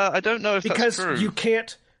 I don't know if because that's true.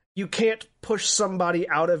 you can't push somebody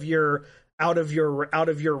out of your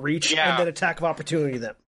reach and then attack of opportunity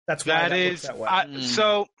them. That's why that works that way.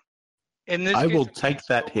 So in this I case, will take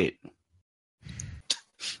that hit.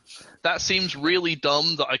 That seems really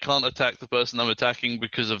dumb that I can't attack the person I'm attacking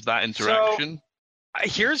because of that interaction. So,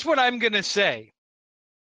 here's what I'm going to say.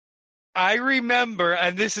 I remember,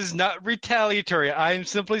 and this is not retaliatory, I am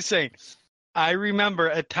simply saying, I remember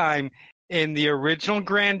a time in the original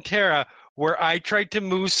Grand Terra where I tried to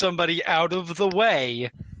move somebody out of the way,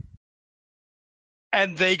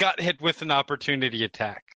 and they got hit with an opportunity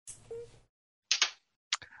attack.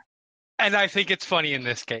 And I think it's funny in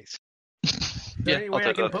this case. Is there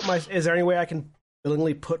any way I can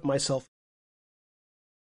willingly put myself?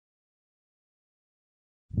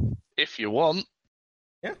 If you want.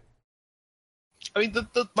 Yeah. I mean,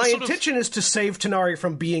 my intention is to save Tanari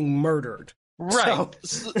from being murdered. Right.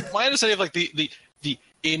 So, my understanding of like the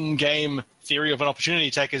in-game theory of an opportunity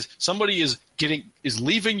attack is somebody is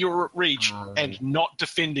leaving your reach and not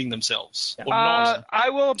defending themselves, or not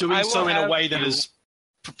doing so in a way that is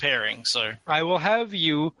preparing. So I will have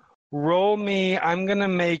you roll me. I'm gonna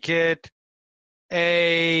make it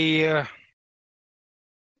a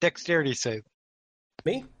Dexterity save.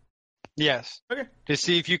 Me? Yes. Okay. To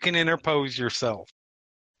see if you can interpose yourself.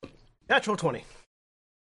 Natural 20.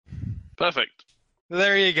 Perfect.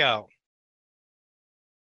 There you go.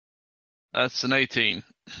 That's an 18.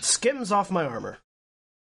 Skims off my armor.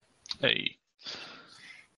 Hey.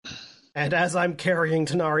 And as I'm carrying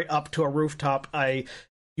Tanari up to a rooftop, I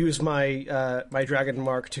use my my dragon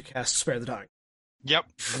mark to cast Spare the Dying. Yep.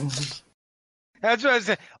 That's what I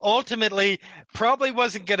said. Ultimately, probably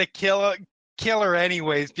wasn't going to kill her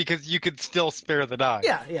anyways because you could still spare the dog.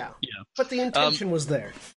 Yeah. But the intention was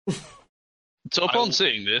there. So upon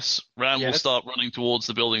seeing this, Ram will Yes. start running towards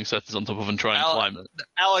the building set is on top of and try and climb it.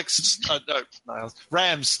 Alex, no,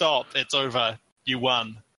 Ram, stop. It's over. You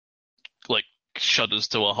won. Like, shudders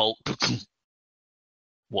to a halt.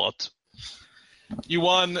 What? You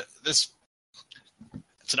won. This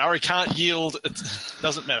Tanari can't yield. It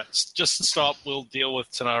doesn't matter. Just stop. We'll deal with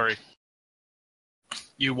Tanari.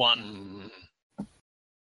 You won.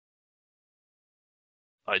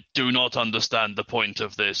 I do not understand the point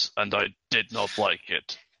of this, and I did not like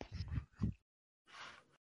it.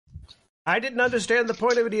 I didn't understand the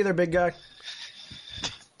point of it either, big guy.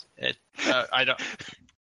 I don't.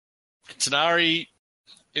 Tanari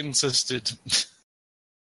insisted.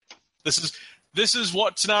 This is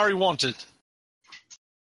what Tanari wanted.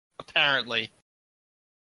 Apparently.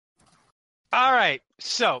 All right.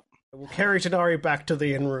 So, I will carry Tanari back to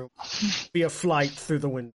the inn room via flight through the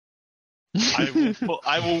window.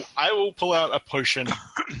 I will pull out a potion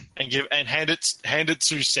and hand it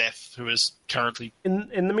to Seth, who is currently.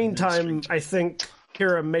 In the meantime, I think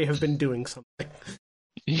Kira may have been doing something.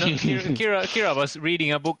 No, Kira was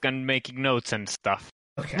reading a book and making notes and stuff.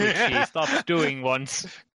 Okay. Which she stopped doing once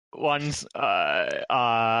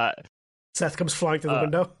Seth comes flying through the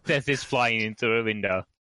window. Seth is flying into the window.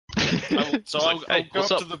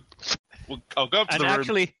 I'll go up to the And room.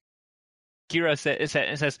 actually, Kira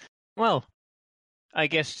says, "Well, I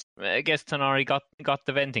guess Tanari got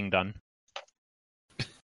the venting done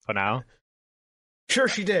for now." Sure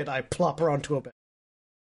she did. I plop her onto a bed.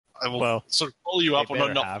 I will sort of follow you up, they or not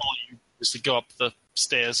better follow have. you, just to go up the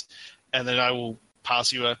stairs, and then I will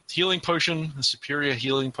pass you a healing potion, a superior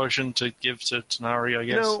healing potion to give to Tanari, I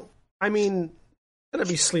guess. You know, I mean, I'm going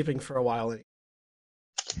to be sleeping for a while anyway.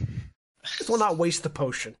 Just will not waste the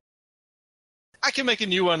potion. I can make a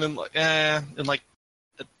new one in like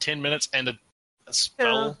 10 minutes and a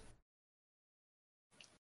spell. Yeah.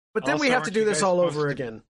 But then we Also, have to aren't do you this guys all supposed over to-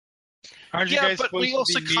 again. aren't you Yeah, guys but supposed we to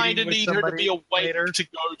also be kind of meeting need with her to somebody be awake later? to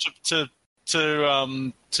go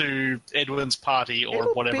to Edwin's party or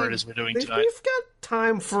It'll whatever be- it is we're doing We've tonight. got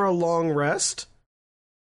time for a long rest.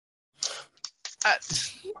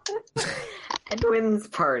 Edwin's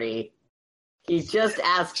party. He just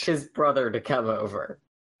asked his brother to come over.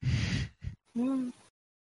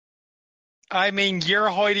 I mean, you're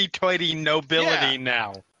hoity-toity nobility Yeah.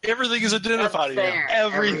 now. Everything is a dinner That's party now. fair.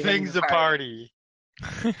 Everything's a party.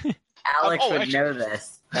 Alex would actually, know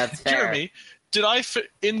this. That's fair. Jeremy, did I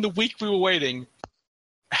in the week we were waiting?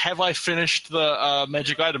 Have I finished the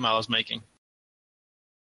magic item I was making?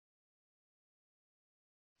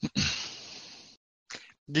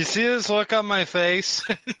 Do you see this look on my face?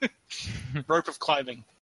 Rope of climbing.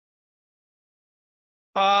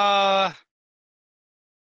 If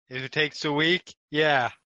it takes a week, yeah.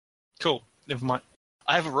 Cool. Never mind.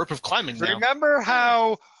 I have a rope of climbing now. Remember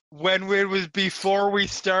how when it was before we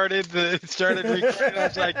started recording, I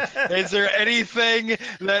was like, "Is there anything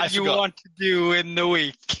that you forgot. want to do in the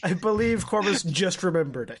week?" I believe Corvus just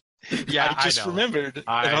remembered it. Yeah, I just know. remembered, and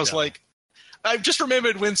I I was know. like, I just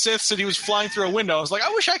remembered when Seth said he was flying through a window. I was like, I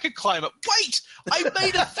wish I could climb it. Wait, I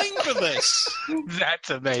made a thing for this. That's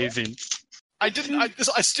amazing. I didn't.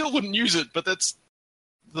 I still wouldn't use it, but that's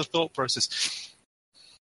the thought process.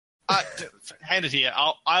 Hand it here.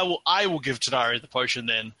 I will give Tanari the potion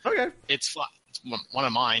then. Okay. It's fine. It's one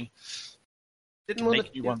of mine. Didn't want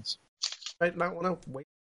Make to. new ones. Might not want to wait.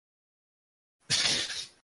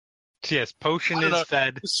 Yes, potion I don't is know.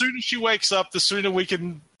 fed. The sooner she wakes up, the sooner we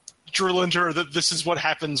can drill into her that this is what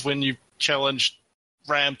happens when you challenge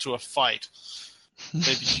Ram to a fight.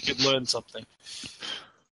 Maybe she could learn something.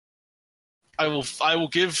 I will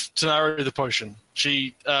give Tanari the potion.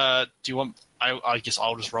 She do you want I guess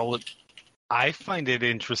I'll just roll it. I find it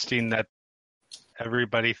interesting that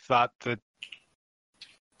everybody thought that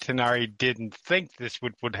Tanari didn't think this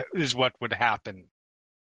is what would happen.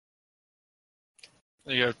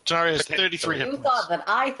 There you go. Tanari has 33 hit You points. thought that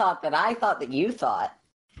I thought that I thought that you thought.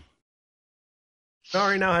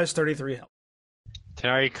 Nari now has 33 health.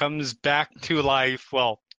 Tanari comes back to life.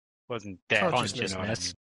 Well, wasn't dead. Consciousness. You know what I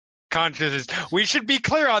mean. Consciousness. We should be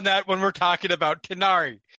clear on that when we're talking about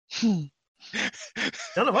Tanari. None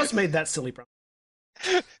of us made that silly promise.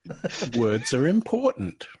 Words are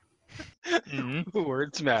important.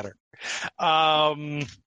 Words matter.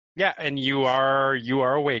 Yeah, and you are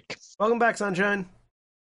awake. Welcome back, Sunshine.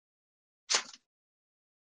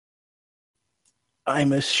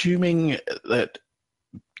 I'm assuming that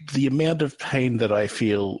the amount of pain that I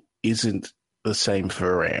feel isn't the same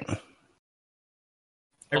for Ram.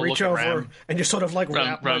 I I'll reach look at over Ram. and just sort of like Ram,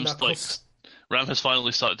 wrap my Ram's knuckles. Ram has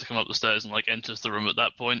finally started to come up the stairs and enters the room at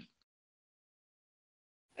that point.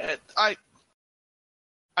 I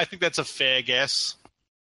think that's a fair guess.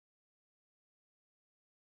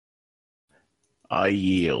 I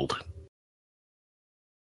yield.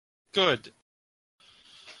 Good.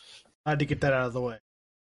 I had to get that out of the way.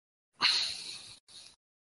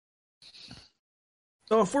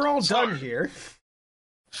 So if we're all done here,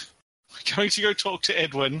 We're going to go talk to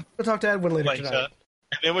Edwin we'll talk to Edwin later later, tonight.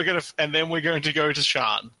 and then we're going to go to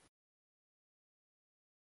Shan.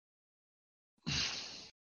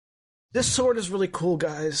 This sword is really cool,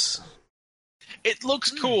 guys. It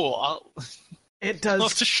looks cool. It I'll have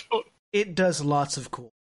does. to show. It does lots of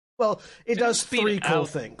cool. Well, it Since does it's been 3 cool out-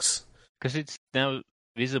 things. Because it's now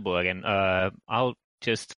visible again. I'll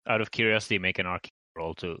just, out of curiosity, make an arcane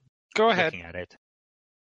roll to Go ahead. looking at it.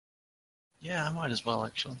 Yeah, I might as well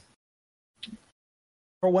actually.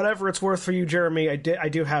 For whatever it's worth for you, Jeremy, I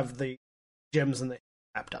do have the gems and the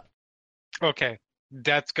wrapped up. Okay,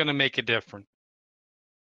 that's going to make a difference.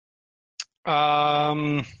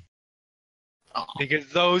 Because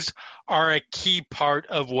those are a key part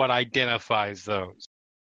of what identifies those.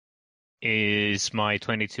 Is my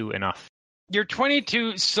 22 enough? You're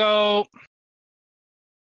 22, so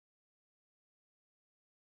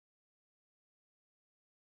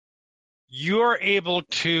you're able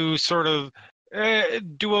to sort of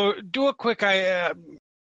do a quick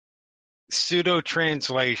pseudo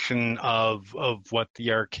translation of what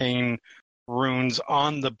the arcane runes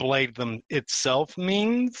on the blade itself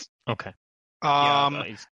means. Okay.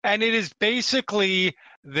 And it is basically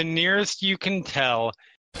the nearest you can tell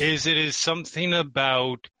is it is something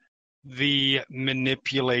about the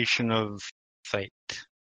manipulation of fate.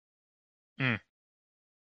 Hmm.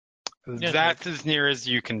 That's as near as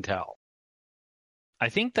you can tell. I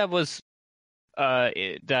think that was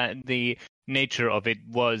that the nature of it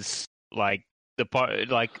was like the part,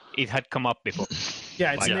 like it had come up before.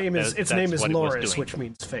 Yeah, its Like, name is that's name what it was Loris, doing. which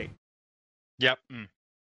means fate. Yep.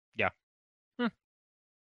 Yeah.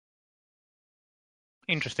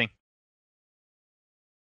 Interesting.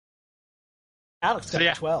 Alex got So,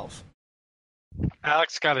 yeah. a 12.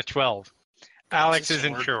 Alex got a 12. Alex It's a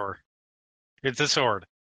isn't sword. sure. It's a sword.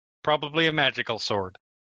 Probably a magical sword.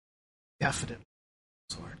 Definite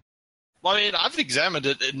sword. Well, I mean, I've examined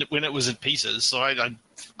it when it was in pieces, so I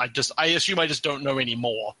assume I just don't know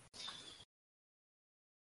anymore.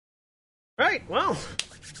 Right. Well,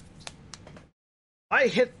 I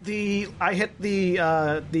hit the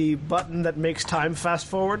button that makes time fast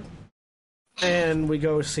forward, and we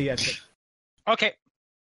go see Edwin. Okay.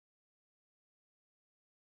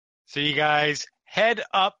 So you guys head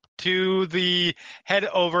over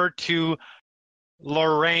to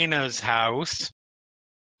Lorena's house.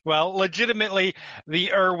 Well, legitimately,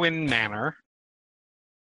 the Irwin Manor.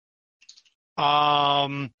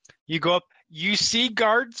 You go up, you see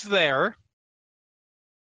guards there.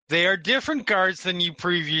 They are different guards than you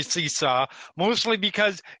previously saw, mostly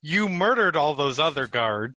because you murdered all those other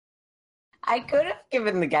guards. I could have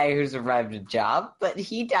given the guy who survived a job, but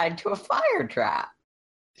he died to a fire trap.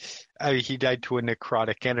 He died to a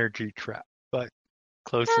necrotic energy trap, but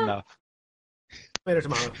close enough. Later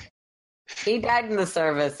tomorrow. He died in the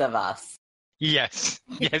service of us. Yes,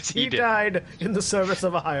 yes, he did. died in the service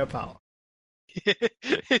of a higher power.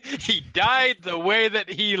 He died the way that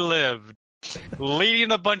he lived,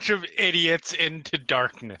 leading a bunch of idiots into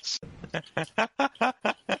darkness.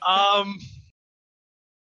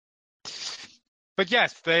 But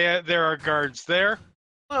yes, there are guards there.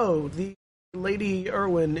 Oh, the Lady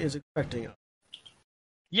Irwin is expecting us.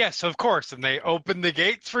 Yes, of course, and they open the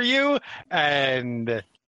gates for you and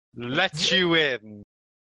let you in.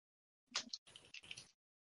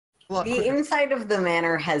 The inside of the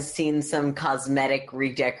manor has seen some cosmetic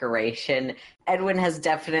redecoration. Edwin has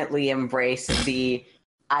definitely embraced the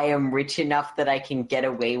I am rich enough that I can get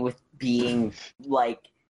away with being, like,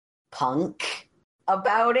 punk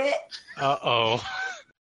about it. Uh-oh.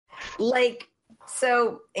 Like,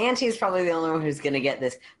 so Auntie's probably the only one who's going to get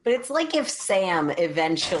this, but it's like if Sam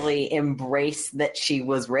eventually embraced that she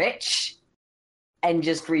was rich and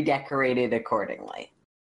just redecorated accordingly.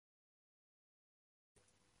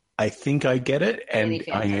 I think I get it, and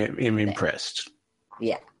Really I am fantastic. impressed.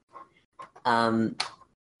 Yeah.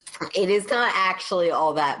 It is not actually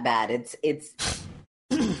all that bad.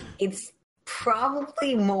 It's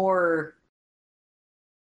probably more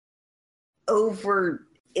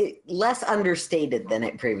less understated than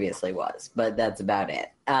it previously was, but that's about it.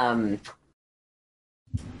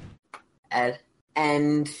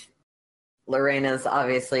 And Lorena's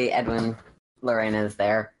obviously Edwin. Lorena's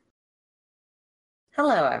there.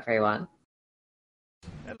 Hello, everyone.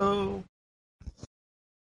 Hello.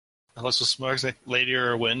 Unless it's smart, say Lady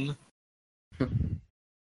Erwin.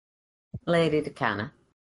 Lady Decana.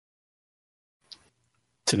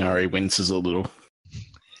 Tanari winces a little.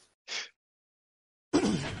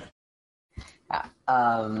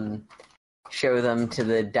 Show them to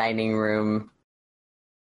the dining room.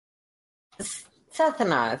 Seth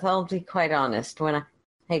and I'll be quite honest, when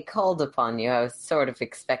I called upon you, I was sort of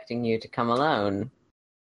expecting you to come alone.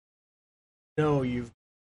 No, you've...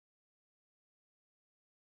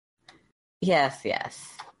 Yes.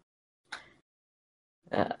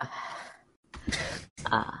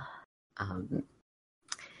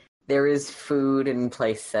 There is food and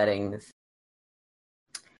place settings.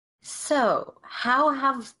 So, how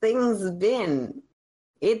have things been?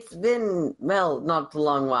 It's been, well, not a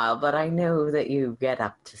long while, but I know that you get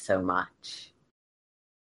up to so much.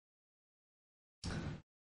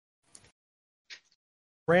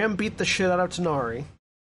 Ram beat the shit out of Tanari.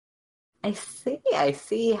 I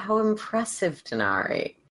see how impressive,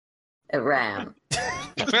 Tanari. Ram.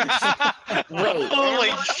 Wait.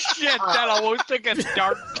 Holy shit, that almost took a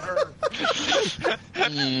dark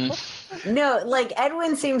turn. No, like,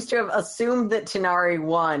 Edwin seems to have assumed that Tanari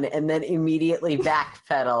won and then immediately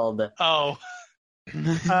backpedaled. Oh.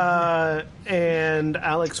 And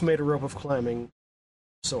Alex made a rope of climbing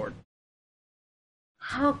sword.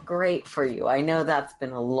 How great for you. I know that's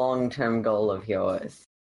been a long-term goal of yours.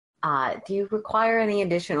 Do you require any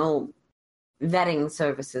additional vetting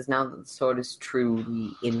services now that the sword is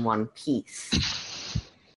truly in one piece?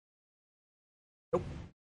 Nope.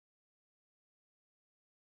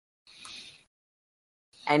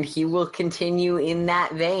 And he will continue in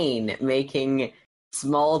that vein, making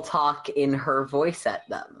small talk in her voice at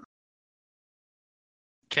them.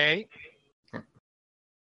 Okay.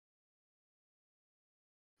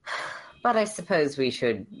 But I suppose we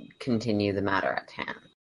should continue the matter at hand.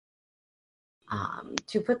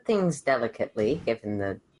 To put things delicately, given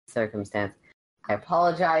the circumstance, I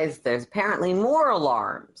apologize. There's apparently more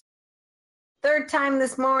alarms. Third time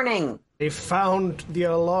this morning. They found the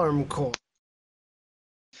alarm cord.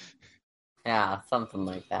 Yeah, something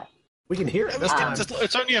like that. We can hear it this time.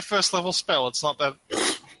 It's only a first level spell. It's not that.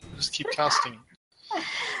 Just keep casting.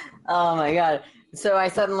 Oh my god. So I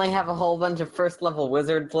suddenly have a whole bunch of first level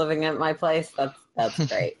wizards living at my place? That's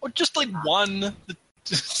great. Or just like one.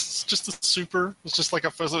 It's just a super. It's just like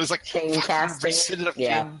a first level. It's like Chain casting. reset it again.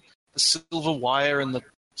 Yeah. The silver wire and the.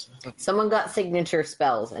 Someone got signature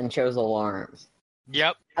spells and chose alarms.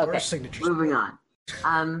 Yep. Okay, Signatures. moving on.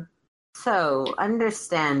 So,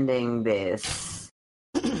 understanding this,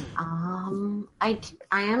 I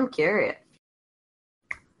am curious.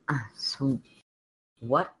 So,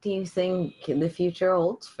 what do you think the future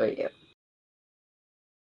holds for you?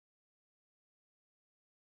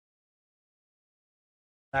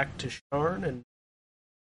 Back to Sharn and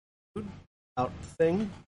food out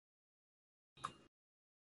thing.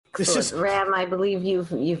 This is Ram, I believe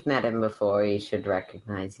you've met him before. He should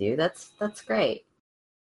recognize you. That's great.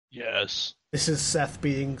 Yes. This is Seth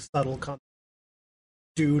being subtle,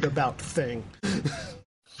 dude about thing.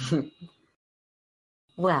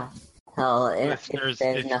 Well, if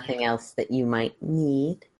there's nothing else that you might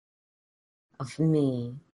need of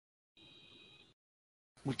me.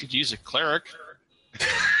 We could use a cleric.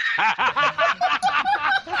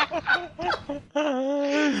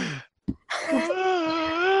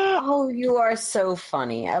 Oh, you are so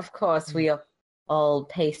funny. Of course, we all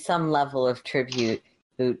pay some level of tribute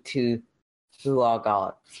to our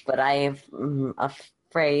gods, but I am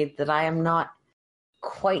afraid that I am not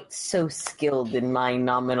quite so skilled in my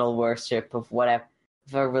nominal worship of whatever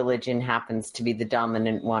religion happens to be the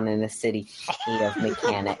dominant one in a city of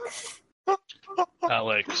mechanics.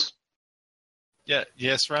 Alex, Yeah.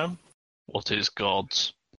 Yes, Ram. what is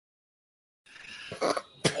gods?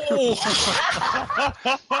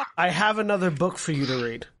 I have another book for you to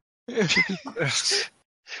read. It's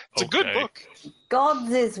a good Okay. book.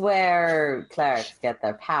 Gods is where clerics get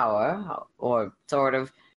their power, or sort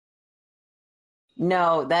of.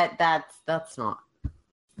 No, that's not.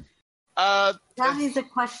 That is a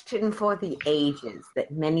question for the ages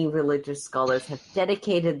that many religious scholars have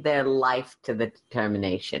dedicated their life to the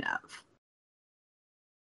determination of.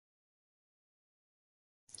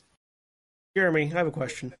 Jeremy, I have a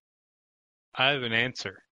question. I have an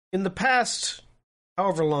answer. In the past,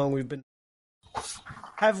 however long we've been,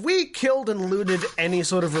 have we killed and looted any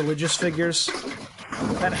sort of religious figures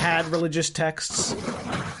that had religious texts?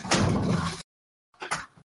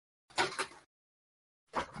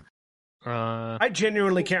 I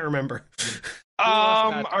genuinely can't remember.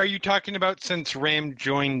 Are you talking about since Ram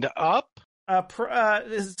joined up?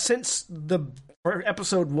 Since the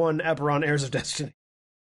episode 1, Eberron, Heirs of Destiny.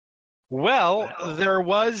 Well, there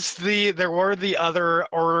were the other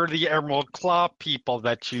or the Emerald Claw people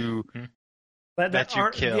that you that you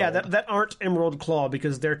killed. Yeah, that aren't Emerald Claw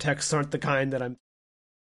because their texts aren't the kind that I'm.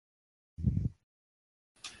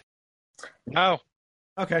 Oh,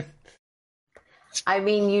 okay. I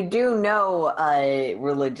mean, you do know a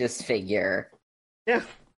religious figure. Yeah.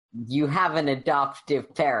 You have an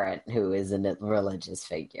adoptive parent who is a religious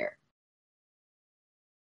figure.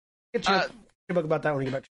 Get your book about that when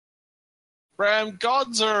you get back. Ram,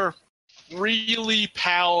 gods are really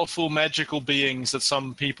powerful magical beings that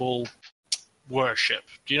some people worship.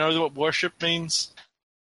 Do you know what worship means?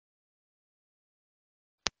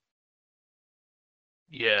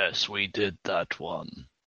 Yes, we did that one.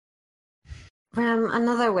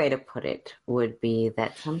 Another way to put it would be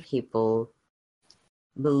that some people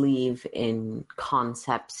believe in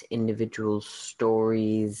concepts, individual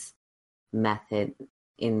stories, method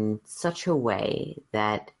in such a way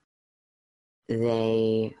that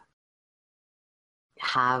they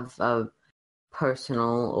have a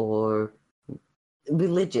personal or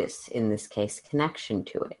religious, in this case, connection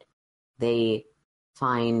to it. They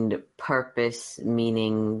find purpose,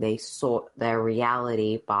 meaning they sort their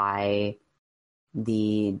reality by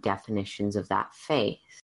the definitions of that faith.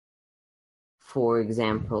 For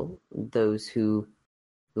example, those who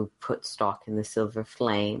put stock in the silver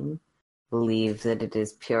flame believe that it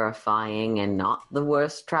is purifying and not the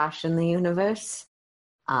worst trash in the universe,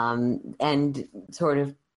 and sort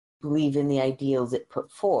of believe in the ideals it put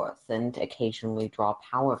forth and occasionally draw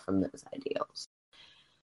power from those ideals.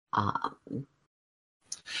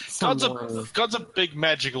 Gods are big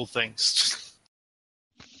magical things.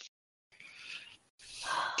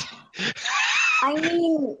 I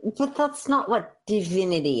mean, but that's not what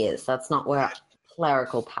divinity is. That's not where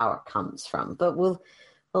clerical power comes from. But we'll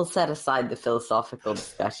set aside the philosophical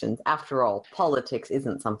discussions. After all, politics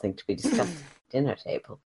isn't something to be discussed at the dinner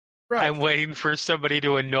table. Right. I'm waiting for somebody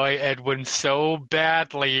to annoy Edwin so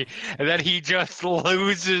badly that he just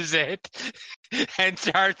loses it and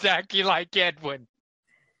starts acting like Edwin.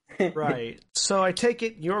 Right. So I take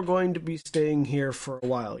it you're going to be staying here for a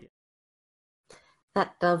while yet.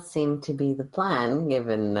 That does seem to be the plan,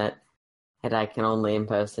 given that I can only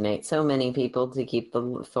impersonate so many people to keep the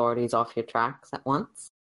authorities off your tracks at once.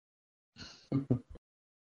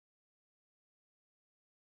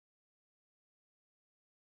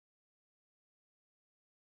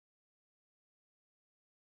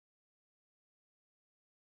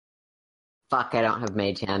 Fuck, I don't have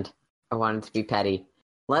Mage Hand. I wanted to be petty.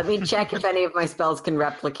 Let me check if any of my spells can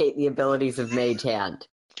replicate the abilities of Mage Hand.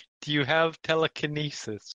 Do you have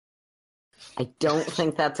telekinesis? I don't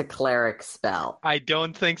think that's a cleric spell. I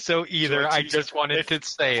don't think so either. I just wanted to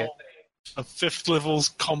say it. A 5th level's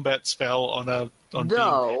combat spell on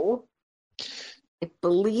No. I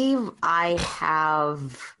believe I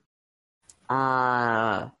have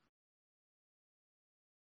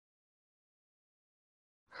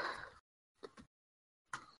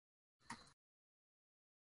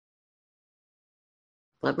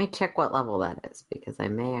let me check what level that is, because I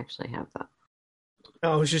may actually have that.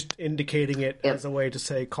 I was just indicating it as a way to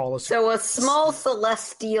say call us. So a small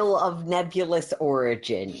celestial of nebulous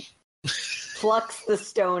origin plucks the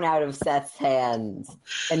stone out of Seth's hands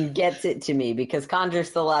and gets it to me, because Conjure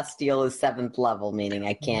Celestial is 7th level, meaning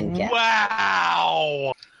I can get.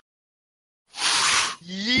 Wow!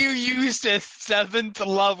 You used a 7th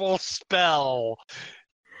level spell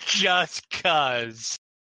just 'cause.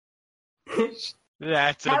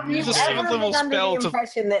 That's Have you ever been under the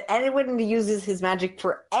impression that anyone who uses his magic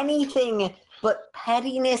for anything but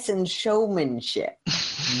pettiness and showmanship?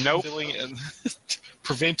 Nope. Filling and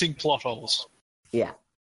preventing plot holes. Yeah.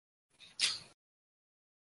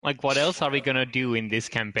 Like, what else are we gonna do in this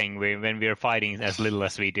campaign when we're fighting as little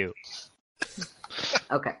as we do?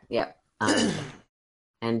 Okay, yeah.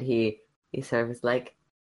 And he sort of is like,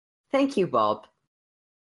 thank you, Bob.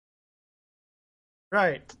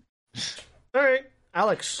 Right. All right.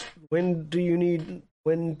 Alex, when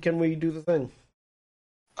can we do the thing?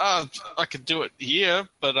 I could do it here,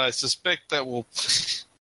 but I suspect that will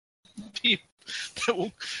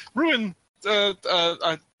ruin.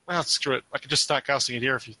 Screw it. I could just start casting it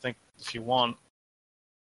here if you want.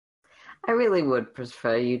 I really would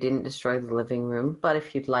prefer you didn't destroy the living room, but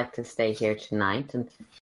if you'd like to stay here tonight and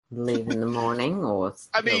leave in the morning, or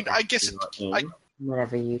I go mean, back I guess to your inn,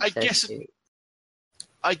 whatever you I said guess to.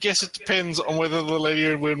 I guess it depends on whether the Lady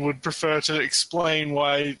Edwin would prefer to explain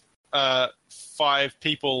why 5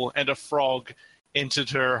 people and a frog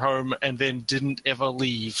entered her home and then didn't ever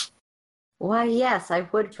leave. Why, yes, I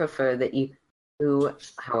would prefer that you,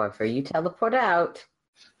 however, you teleport out.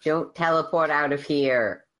 Don't teleport out of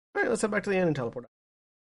here. All right, let's head back to the inn and teleport.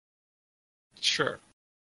 Sure.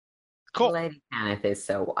 Cool. Lady Kenneth is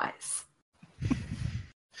so wise.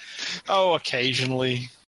 Oh, occasionally.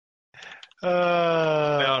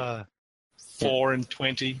 4 and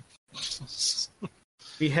 20.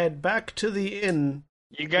 We head back to the inn.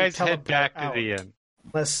 You guys head teleport back out. to the inn.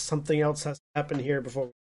 Unless something else has to happen here before.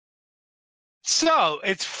 So,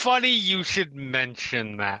 it's funny you should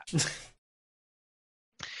mention that.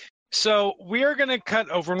 So, we're going to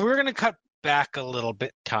cut over, and we're going to cut back a little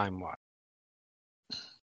bit time-wise.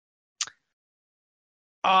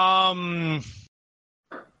 To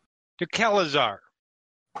Kelazar.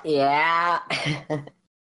 Yeah.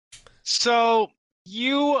 So,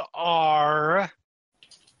 you are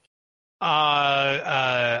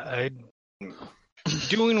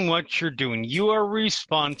doing what you're doing. You are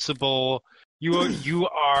responsible. You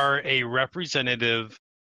are a representative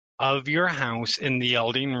of your house in the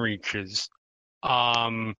Elding Reaches.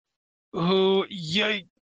 Hello,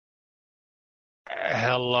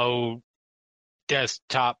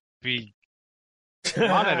 desktop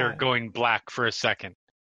monitor going black for a second.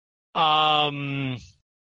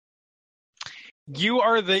 You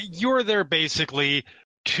are there basically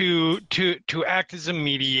to act as a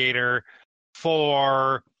mediator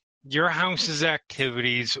for your house's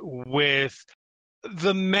activities with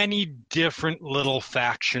the many different little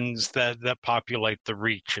factions that populate the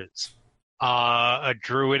Reaches.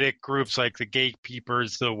 Druidic groups like the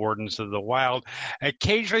Gatekeepers, the Wardens of the Wild,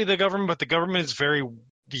 occasionally the government, but the government is very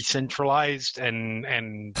decentralized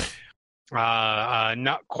and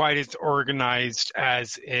not quite as organized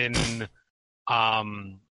as in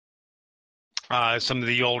some of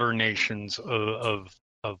the older nations of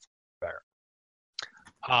there.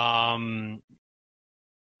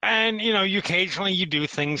 And you occasionally you do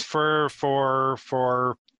things for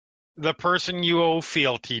the person you owe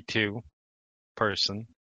fealty to, person.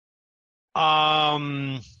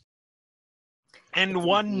 And It's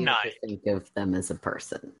one easier to night, think of them as a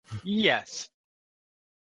person. yes,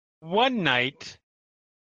 one night,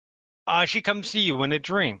 she comes to you in a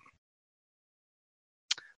dream.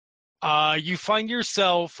 You find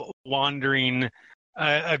yourself wandering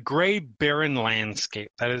a gray, barren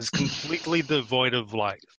landscape that is completely devoid of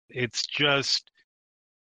life. It's just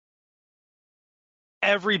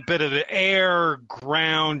every bit of the air,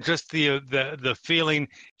 ground, just the feeling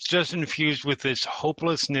is just infused with this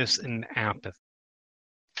hopelessness and apathy.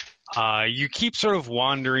 You keep sort of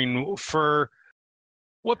wandering for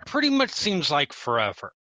what pretty much seems like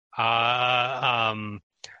forever. Guided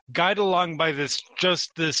along by this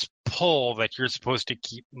pull that you're supposed to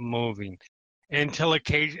keep moving until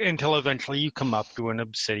eventually you come up to an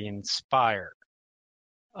obsidian spire.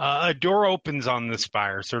 A door opens on the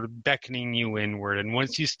spire, sort of beckoning you inward, and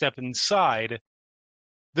once you step inside,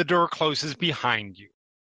 the door closes behind you,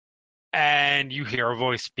 and you hear a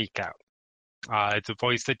voice speak out. It's a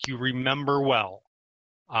voice that you remember well.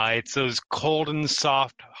 It's those cold and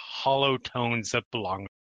soft, hollow tones that belong to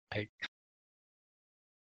the pig.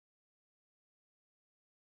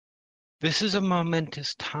 This is a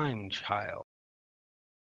momentous time, child,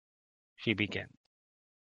 she begins.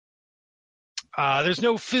 There's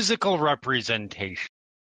no physical representation,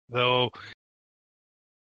 though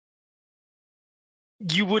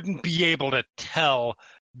you wouldn't be able to tell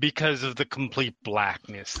because of the complete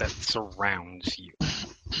blackness that surrounds you.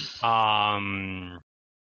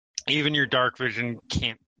 Even your dark vision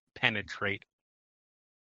can't penetrate.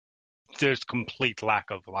 There's complete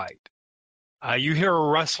lack of light. You hear a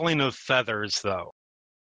rustling of feathers, though,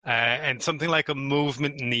 and something like a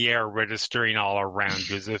movement in the air registering all around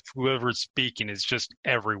you, as if whoever's speaking is just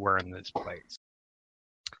everywhere in this place.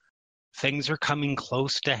 Things are coming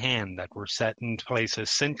close to hand that were set in place a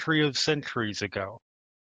century of centuries ago,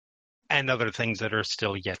 and other things that are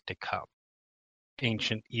still yet to come.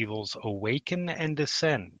 Ancient evils awaken and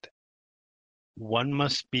ascend. One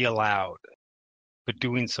must be allowed, but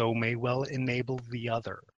doing so may well enable the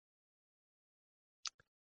other.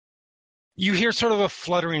 You hear sort of a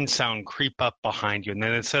fluttering sound creep up behind you, and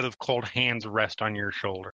then a set of cold hands rest on your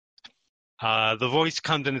shoulder. The voice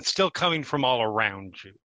comes, and it's still coming from all around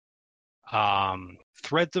you.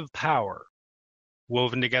 Threads of power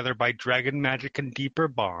woven together by dragon magic and deeper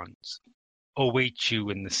bonds, await you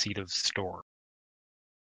in the seat of storm.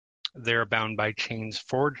 They are bound by chains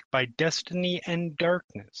forged by destiny and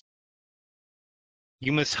darkness.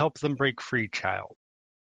 You must help them break free, child,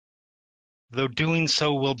 though doing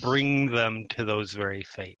so will bring them to those very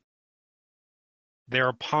fates. They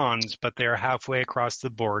are pawns, but they are halfway across the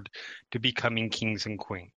board to becoming kings and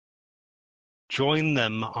queens. Join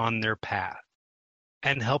them on their path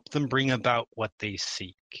and help them bring about what they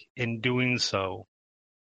seek. In doing so,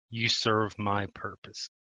 you serve my purpose.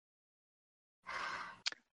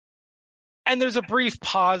 And there's a brief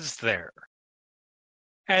pause there.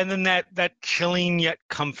 And then that chilling yet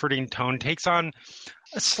comforting tone takes on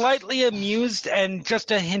a slightly amused and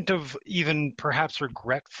just a hint of even perhaps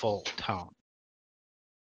regretful tone.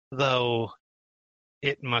 Though,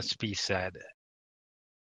 it must be said,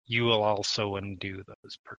 you will also undo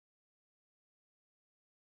those purposes.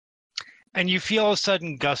 And you feel a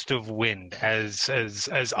sudden gust of wind as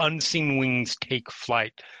unseen wings take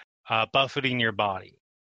flight, buffeting your body.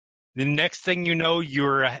 The next thing you know,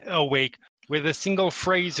 you're awake with a single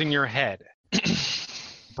phrase in your head.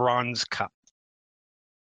 Bronze cup.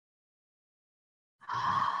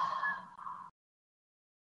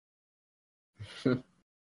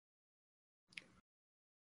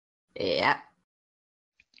 Yeah.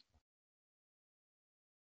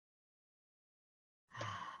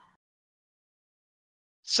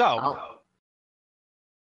 So,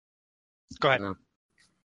 go ahead. No.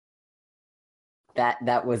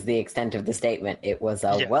 That was the extent of the statement. It was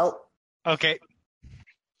Yeah. well. Okay.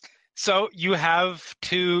 So you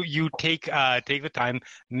take the time,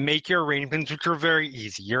 make your arrangements, which are very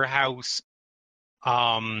easy. Your house.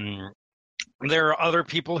 There are other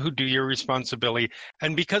people who do your responsibility,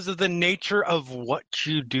 and because of the nature of what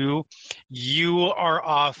you do, you are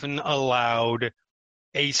often allowed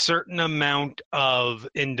a certain amount of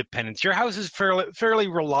independence. Your house is fairly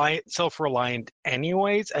self-reliant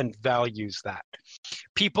anyways, and values that.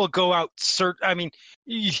 People go out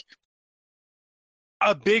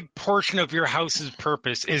a big portion of your house's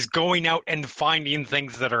purpose is going out and finding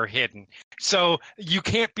things that are hidden. So you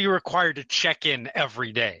can't be required to check in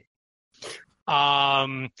every day.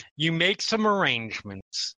 You make some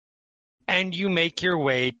arrangements, and you make your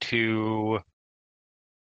way to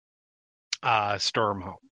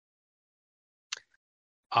Stormhome.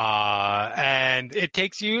 And it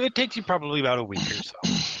takes you probably about a week or so.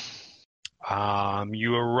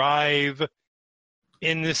 You arrive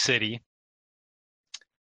in the city.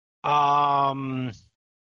 And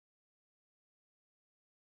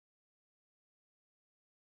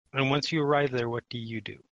once you arrive there, what do you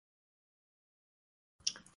do?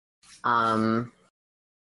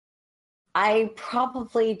 I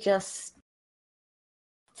probably just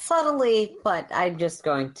subtly, but I'm just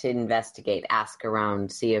going to investigate, ask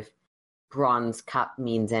around, see if Bronze Cup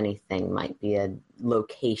means anything. Might be a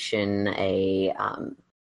location, a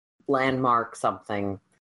landmark, something.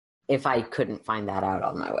 If I couldn't find that out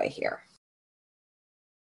on my way here.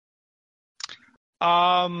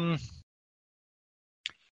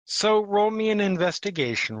 So roll me an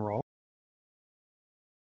investigation roll.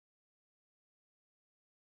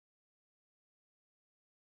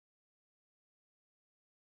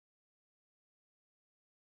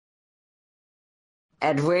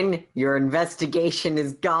 Edwin, your investigation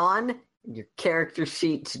is gone. Your character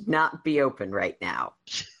sheet should not be open right now.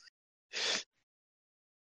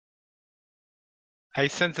 I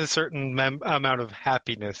sense a certain amount of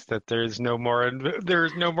happiness that there is no more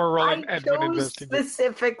rolling I Edwin chose investigation.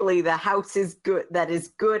 specifically the house is good that is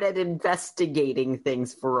good at investigating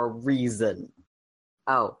things for a reason.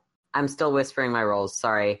 Oh, I'm still whispering my rolls.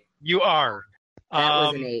 Sorry. You are. That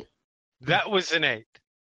was an 8. That was an 8.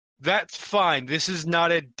 That's fine. This is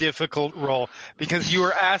not a difficult roll because you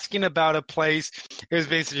were asking about a place. It was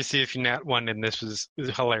basically to see if you nat 1, and this was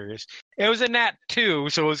hilarious. It was a nat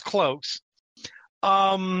 2, so it was close.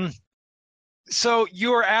 So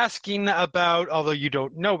you are asking about, although you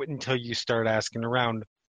don't know it until you start asking around,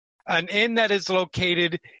 an inn that is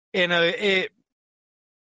located in a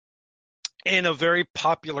very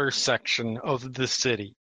popular section of the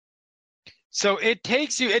city. So it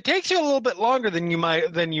takes you a little bit longer than you might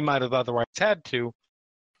have otherwise had to.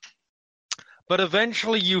 But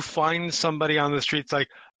eventually you find somebody on the streets like,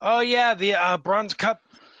 oh yeah, the Bronze Cup.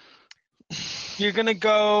 You're gonna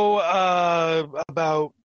go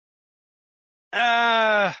about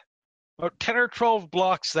 10 or 12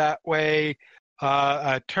 blocks that way.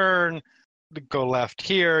 Turn, go left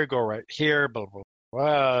here, go right here. Blah blah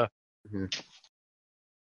blah. Mm-hmm.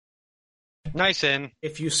 Nice inn.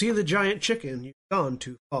 If you see the giant chicken, you've gone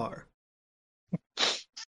too far.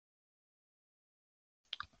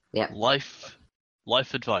 Yep. Life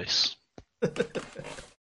advice.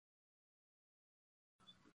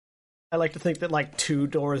 I like to think that like 2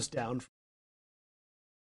 doors down,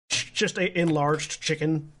 just a enlarged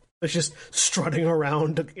chicken that's just strutting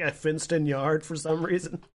around a fenced-in yard for some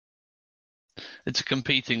reason. It's a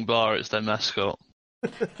competing bar. It's their mascot.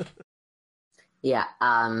 Yeah,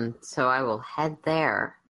 so I will head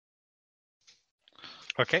there.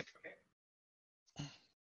 Okay.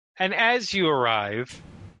 And as you arrive,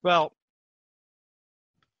 well,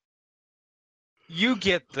 you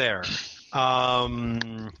get there. By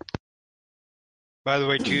the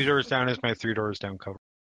way, 2 doors down is my 3 doors down cover.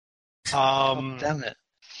 Damn it.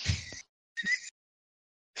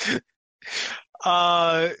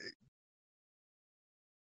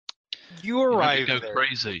 You arrive Go there.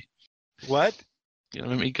 crazy. What? You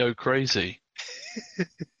let me go crazy.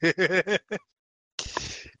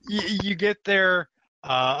 You get there,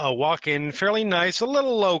 a walk-in, fairly nice, a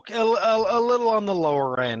little low, a little on the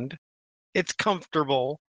lower end. It's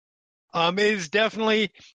comfortable. It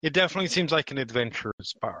definitely seems like an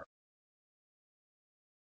adventurous bar.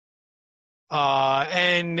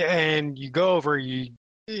 And you go over, you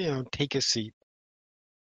take a seat.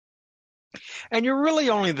 And you're really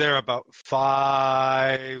only there about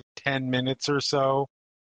 5-10 minutes or so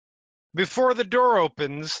before the door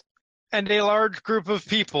opens and a large group of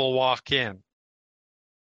people walk in.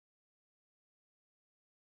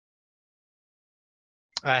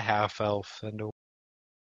 A half-elf and a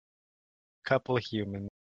couple of humans,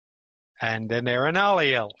 and an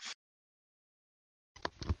Aeronali elf.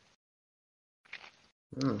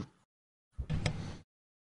 Hmm.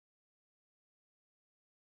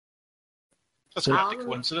 That's a happy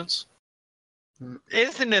coincidence.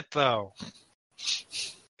 Isn't it, though?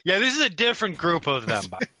 Yeah, this is a different group of them.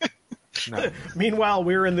 No. Meanwhile,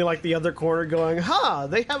 we're in the other corner going,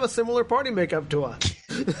 they have a similar party makeup to us.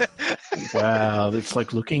 Wow, it's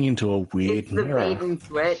like looking into a weird It's the mirror. bait and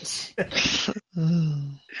switch.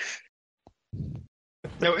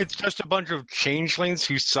 No, it's just a bunch of changelings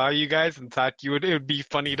who saw you guys and thought it would be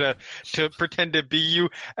funny to pretend to be you,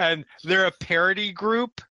 and they're a parody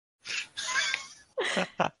group.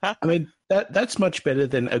 I mean, that's much better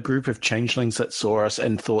than a group of changelings that saw us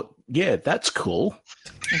and thought, yeah, that's cool.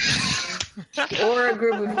 Or a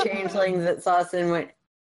group of changelings that saw us and went,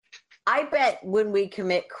 I bet when we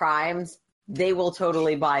commit crimes, they will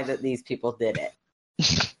totally buy that these people did it.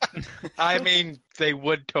 I mean, they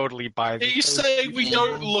would totally buy this. You say we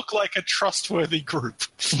don't look like a trustworthy group.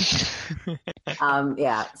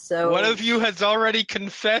 Yeah, so... One of you has already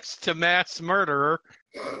confessed to mass murder.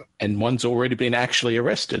 And one's already been actually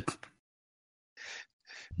arrested.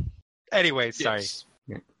 Anyway, sorry. Yes.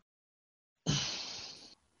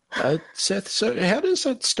 Seth, so how does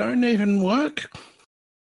that stone even work?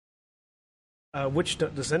 Which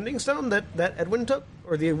descending stone that Edwin took,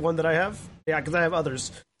 or the one that I have? Yeah, because I have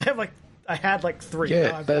others. I had 3.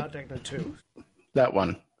 Yeah, now I've now taken 2. That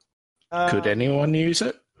one. Could anyone use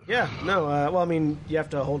it? Yeah, no. Well, I mean, you have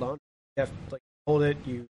to hold on. You have to hold it.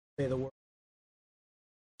 You say the word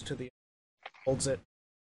to the holds it.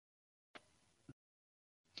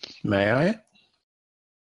 May I?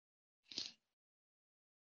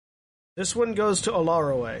 This one goes to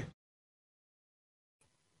Olaraway.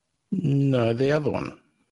 No, the other one.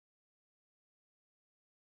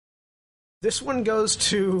 This one goes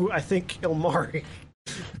to, I think, Ilmari.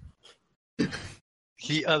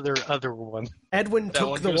 The other one. Edwin That took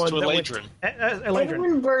one the goes one to that went. Eladrin. Eladrin.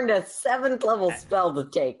 Edwin burned a 7th level spell to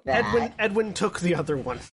take that. Edwin took the other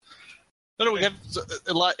one. No, we have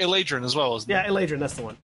Eladrin as well, isn't Yeah, Eladrin, that's the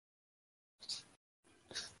one.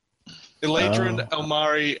 it? Eladrin, Oh.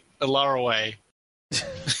 Elmari, Ilaraway.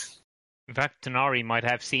 In fact, Tanari might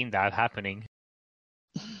have seen that happening.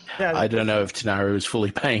 Yeah, I don't know if Tanari was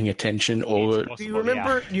fully paying attention or It's do you possible,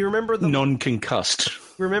 remember? yeah. Do you remember the non-concussed.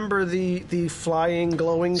 remember the flying,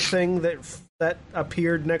 glowing thing that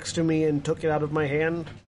appeared next to me and took it out of my hand?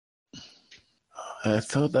 I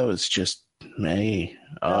thought that was just me.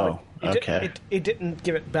 Oh, okay. It didn't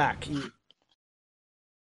give it back.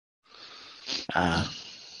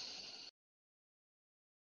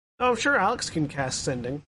 Oh, sure, Alex can cast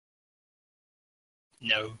sending.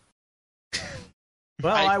 No.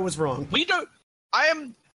 Well, I- I was wrong. We don't... I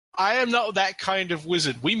am not that kind of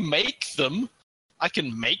wizard. We make them. I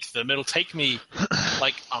can make them. It'll take me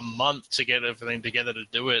like a month to get everything together to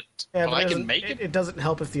do it. Yeah, but I can doesn't- make it. It doesn't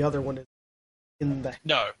help if the other one is in the...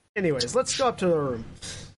 No. Anyways, let's go up to the room.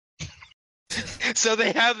 So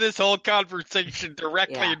they have this whole conversation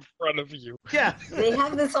directly Yeah. in front of you. Yeah. They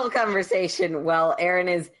have this whole conversation while Aaron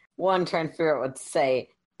is, 1, trying to figure out what to say,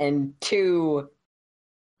 and 2,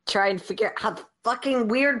 try and figure out how the fucking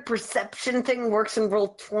weird perception thing works in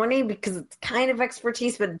Roll20 because it's kind of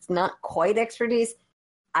expertise, but it's not quite expertise.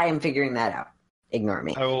 I am figuring that out. Ignore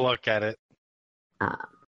me. I will look at it.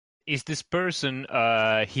 Is this person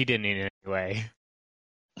hidden in any way?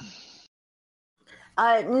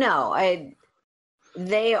 No,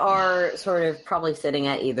 they are sort of probably sitting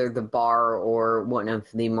at either the bar or one of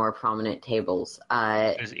the more prominent tables.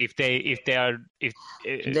 'Cause if There's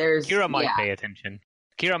Kira might pay attention.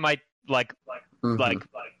 Kira might like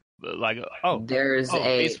oh, there's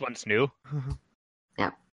this one's new.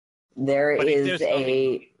 there But if is there's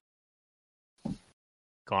a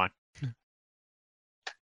Go on.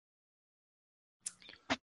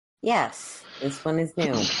 yes, this one is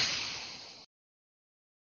new.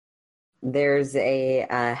 There's a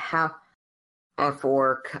half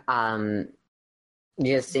orc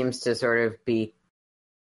just seems to sort of be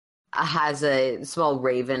has a small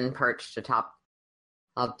raven perched atop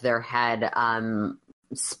of their head,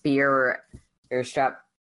 spear strapped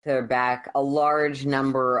to their back, a large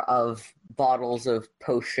number of bottles of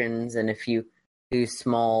potions and a few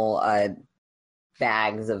small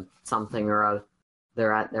bags of something or other.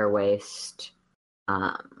 They're at their waist.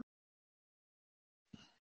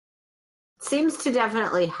 Seems to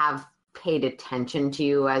definitely have paid attention to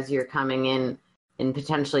you as you're coming in, and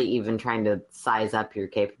potentially even trying to size up your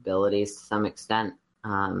capabilities to some extent.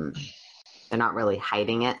 They're not really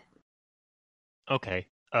hiding it. Okay.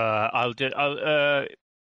 I'll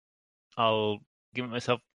give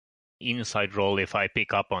myself inside roll if I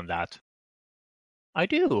pick up on that. I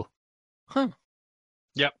do. Huh.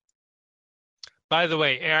 Yep. By the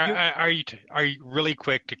way, are you really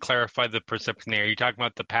quick to clarify the perception there? Are you talking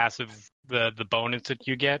about the passive, the bonus that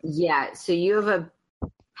you get? Yeah, so you have a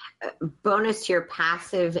bonus to your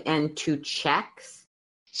passive and to checks.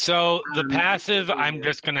 So the passive, I'm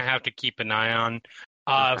just going to have to keep an eye on.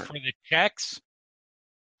 For the checks,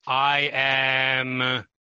 I am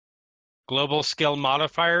global skill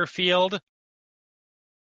modifier field.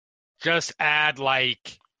 Just add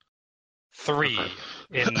like 3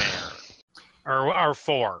 in there. Or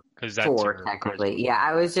 4, because that's 4 technically. Yeah,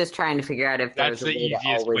 I was just trying to figure out if there's That's a the way to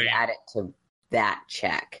easiest always way. add it to that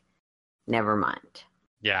check. Never mind.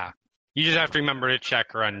 Yeah. You just have to remember to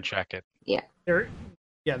check or uncheck it.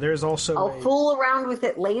 There's also I'll fool around with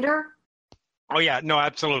it later. Oh, yeah. No,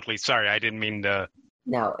 absolutely. Sorry, I didn't mean to.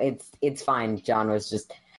 No, it's fine. John was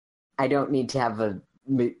just. I don't need to have a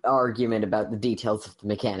argument about the details of the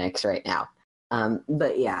mechanics right now.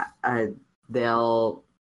 But yeah, they'll.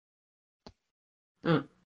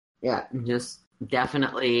 Yeah, just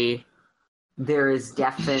definitely. There is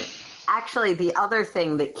definite. Actually, the other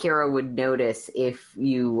thing that Kira would notice if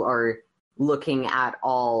you are looking at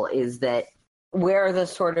all is that where the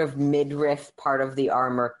sort of midriff part of the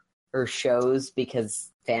armor shows,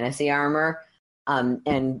 because fantasy armor,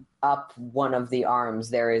 and up one of the arms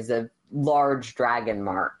there is a large dragon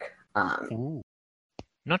mark.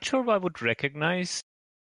 Not sure if I would recognize.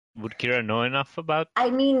 Would Kira know enough about? I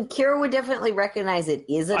mean, Kira would definitely recognize it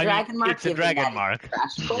is a dragon mark. It's a dragon mark.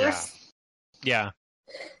 Crash course. Yeah.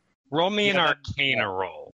 Roll me an Arcana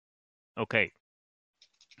roll. Okay.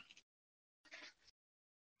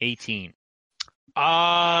 18.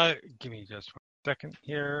 Give me just 1 second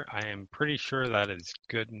here. I am pretty sure that is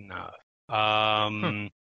good enough. I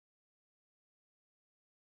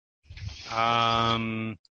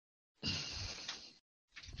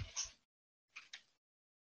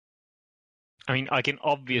mean, I can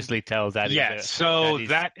obviously tell that. Yes,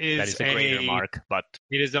 that is a greater mark, but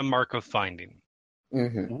it is a mark of finding.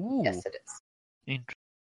 Mm-hmm. Yes, it is.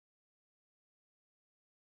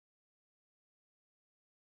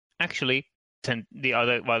 Actually, the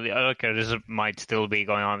other characters might still be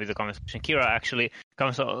going on with the conversation. Kira actually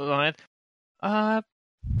comes on it.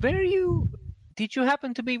 Did you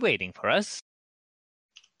happen to be waiting for us?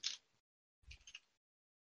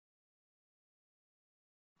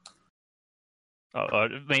 Or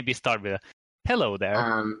maybe start with a hello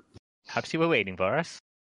there. Perhaps you were waiting for us.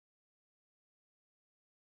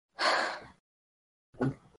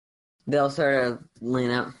 They'll sort of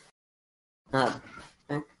lean up.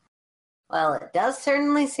 Well, it does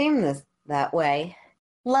certainly seem that way.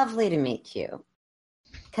 Lovely to meet you.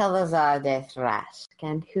 Calazar de Thrash.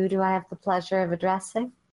 And who do I have the pleasure of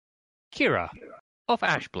addressing? Kira of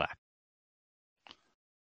Ashblack.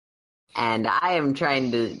 And I am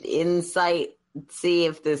trying to see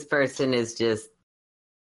if this person is just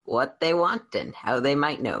what they want and how they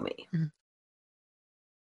might know me.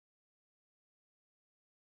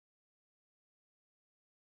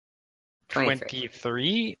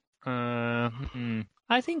 23?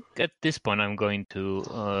 I think at this point I'm going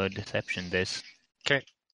to deception this. Okay.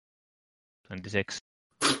 26.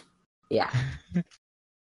 Yeah.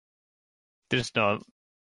 There's no...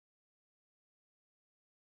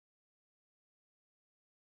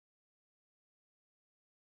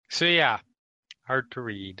 So yeah, hard to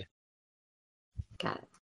read. Got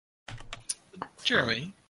it.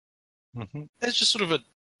 Jeremy, hmm that's just sort of a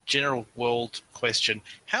general world question.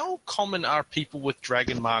 How common are people with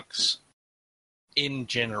dragon marks in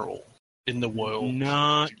general in the world?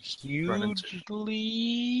 Not Run into?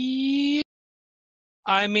 hugely.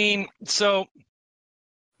 I mean, so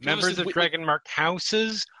members of Dragon Mark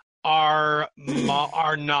houses are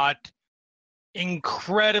not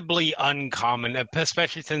incredibly uncommon,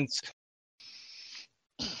 especially since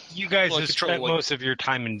you guys have spent most of your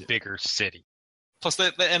time in bigger cities. Plus,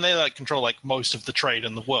 they like control like most of the trade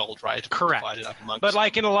in the world, right? Correct. Divided up amongst But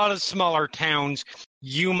like in a lot of smaller towns,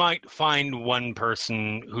 you might find one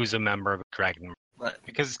person who's a member of a Dragon Mark, right?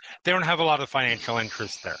 Because they don't have a lot of financial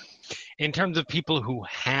interest there. In terms of people who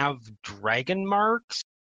have Dragon Marks,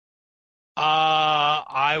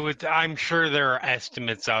 I'm sure there are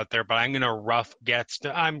estimates out there, but I'm going to rough guess.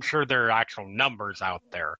 I'm sure there are actual numbers out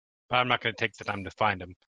there, but I'm not going to take the time to find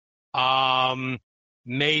them.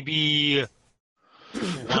 Maybe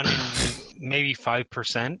maybe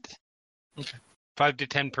 5%, okay, 5 to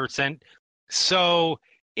 10%. So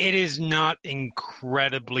it is not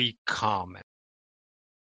incredibly common.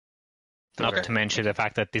 Not to mention the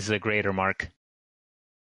fact that this is a greater mark.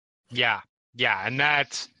 Yeah, and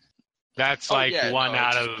that's like one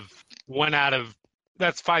out of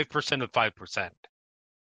that's 5% of 5%.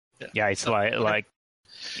 Yeah, it's like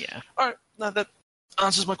yeah. All right, no, that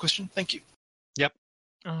answers my question. Thank you. Yep.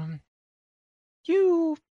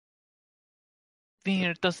 You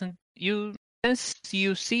since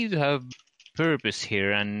you seem to have purpose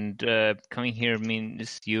here, and coming here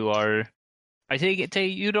means you are. I take it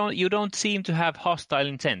you don't seem to have hostile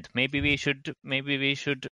intent. Maybe we should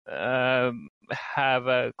have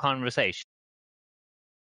a conversation.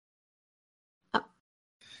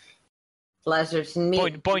 Pleasure to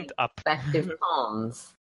meet Point up. Respective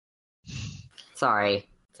palms. Sorry.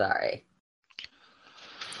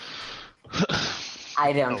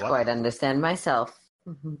 I don't quite understand myself,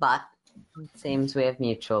 but it seems we have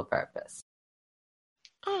mutual purpose.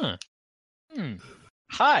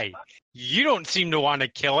 Hi, you don't seem to want to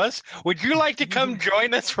kill us. Would you like to come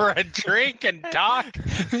join us for a drink and talk?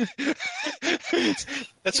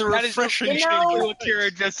 That's a refreshing change of what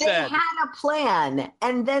Kira just They said. had a plan,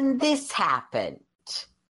 and then this happened.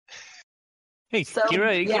 Hey, So,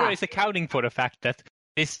 Kira yeah. is accounting for the fact that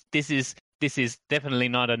this is definitely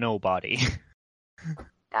not a nobody.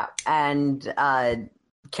 Yeah, and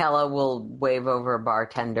Kella will wave over a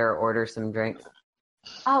bartender, order some drinks.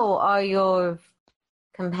 Oh, are your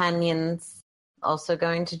companions also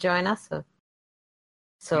going to join us?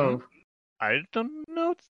 So I don't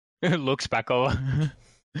know. Looks back over.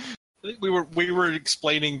 We were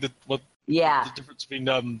explaining what yeah, the difference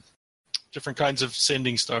between different kinds of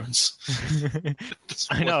sending stones.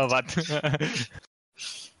 I know, but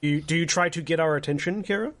Do you try to get our attention,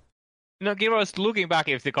 Kira? no, Kira was looking back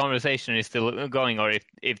if the conversation is still going, or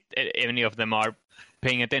if any of them are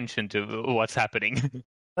paying attention to what's happening.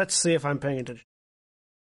 Let's see if I'm paying attention.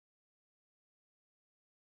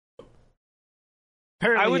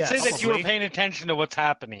 Apparently, I would yes. say that you were paying attention to what's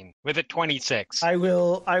happening with a 26. I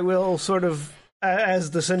will sort of,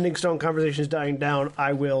 as the sending stone conversation is dying down,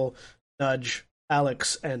 I will nudge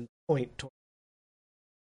Alex and point toward.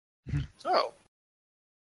 Oh,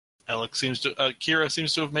 Kira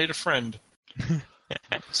seems to have made a friend.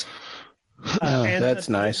 And that's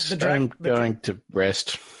nice. I'm going to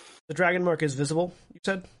rest. The dragon mark is visible, you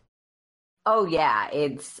said? oh yeah,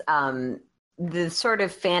 it's the sort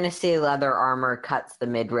of fantasy leather armor cuts the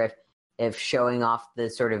midriff, if showing off the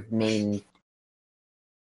sort of main.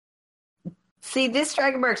 See, this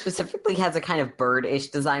dragon mark specifically has a kind of bird-ish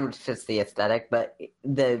design, which fits the aesthetic, but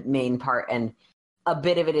the main part and a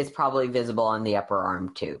bit of it is probably visible on the upper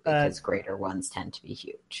arm too, because greater ones tend to be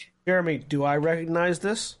huge. Jeremy, do I recognize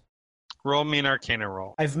this? Roll me an Arcana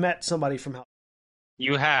roll. I've met somebody from Hell.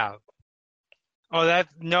 You have. Oh,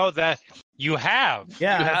 you have.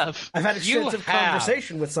 Yeah, You have. I've had extensive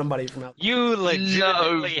conversation with somebody from Hell. You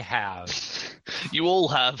legitimately have. You all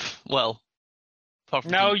have. Well, apart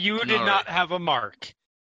from No, you did Denari. not have a mark.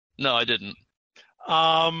 No, I didn't.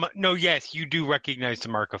 No, yes, you do recognize the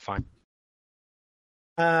mark of fine.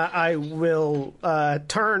 I will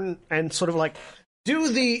turn and sort of like do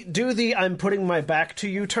the I'm putting my back to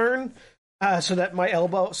you turn, so that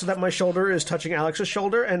my shoulder is touching Alex's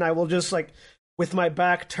shoulder, and I will just like with my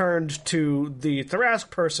back turned to the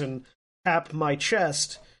thoracic person, tap my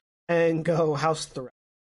chest and go, "How's thoracic?"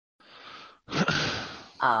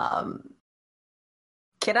 Can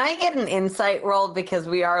I get an insight roll because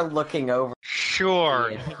we are looking over?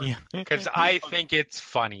 Sure, Yeah. because I think it's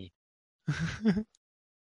funny.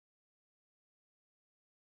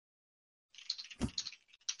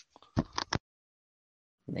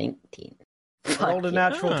 19. I rolled a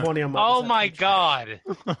natural 20 on my Oh my deception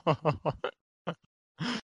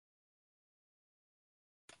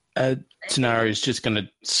check. Tanari's just going to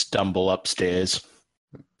stumble upstairs.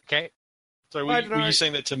 Okay. So Bye, were you Denari.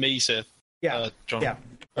 saying that to me, Seth? Yeah. John? Yeah.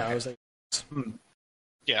 I was like,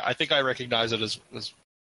 Yeah, I think I recognize it as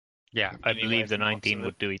Yeah. I believe the 19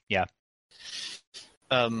 would do it. Yeah.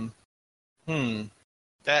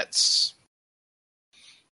 That's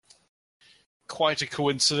quite a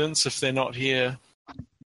coincidence if they're not here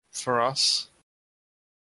for us.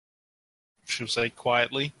 She'll say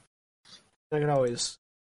quietly. I could always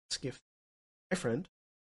skip my friend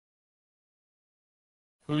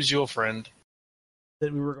Who's your friend?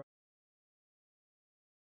 that we were.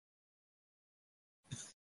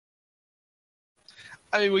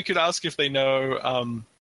 I mean, we could ask if they know.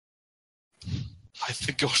 I've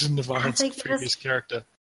forgotten Navarre's think it previous was- character.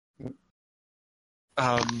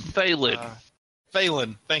 Valen.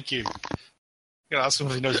 Valen, thank you. I'm gonna ask him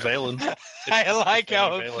if he knows Valen. I like If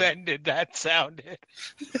how they know Valen. offended that sounded.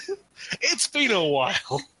 It's been a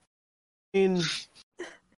while. In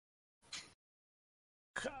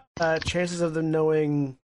chances of them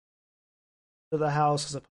knowing the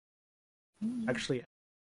house is actually.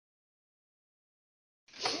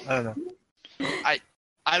 I don't know.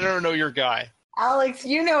 I don't know your guy. Alex,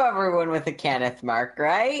 you know everyone with a Kenneth mark,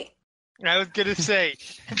 right? I was going to say,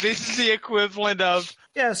 this is the equivalent of,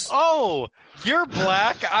 Yes, oh, you're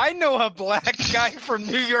black. I know a black guy from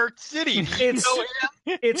New York City. Do you It's- know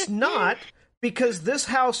him? it's not, because this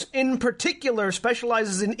house in particular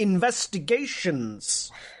specializes in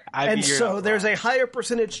investigations. And so there's a higher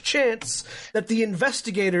percentage chance that the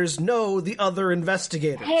investigators know the other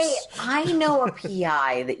investigators. Hey, I know a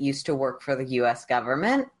PI that used to work for the U.S.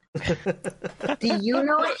 government. Do you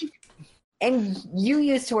know it? And you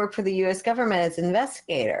used to work for the U.S. government as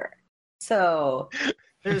investigator. So,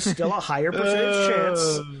 There's still a higher percentage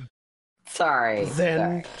chance sorry.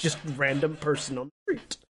 than just random person on the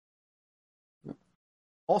street.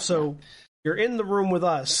 Also, you're in the room with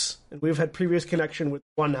us, and we've had previous connection with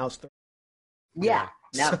one house. Yeah,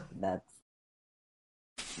 no, that's.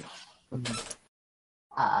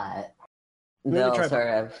 We They'll could try sort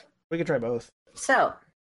of. We could try both. So,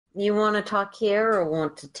 you want to talk here or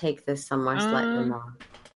want to take this somewhere slightly more?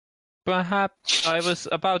 Perhaps I was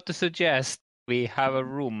about to suggest we have a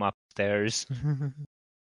room upstairs.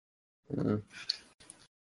 Mm.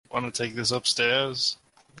 Want to take this upstairs?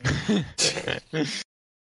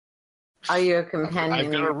 Are you a I've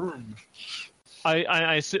companion? got a room.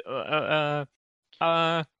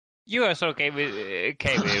 You guys okay with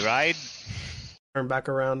KB, right? Turn back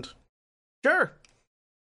around. Sure.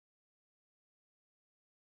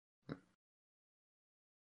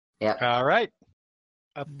 Yep. All right.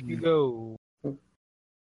 Up you go.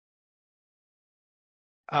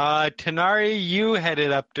 Tanari, you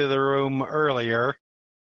headed up to the room earlier.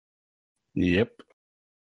 Yep.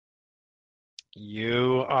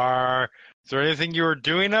 You are... Is there anything you were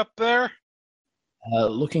doing up there?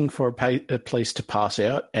 Looking for a place to pass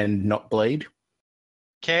out and not bleed.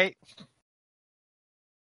 Okay.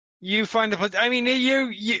 You find a place... I mean,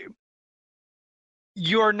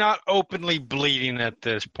 you are not openly bleeding at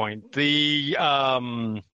this point. The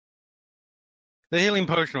healing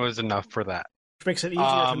potion was enough for that. Which makes it easier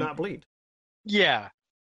to not bleed. Yeah.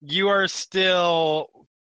 You are still,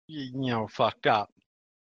 fucked up.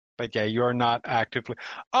 But yeah, you are not actively...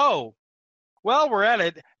 Oh! Well, we're at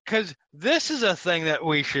it, because this is a thing that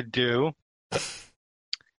we should do.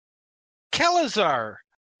 Kelazar,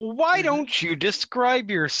 why don't you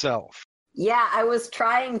describe yourself? Yeah, I was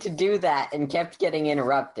trying to do that and kept getting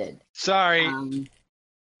interrupted. Sorry.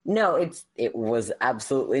 No, it was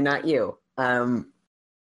absolutely not you.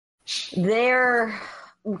 They're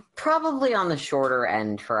probably on the shorter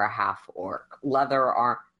end for a half orc. Leather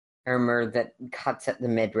armor that cuts at the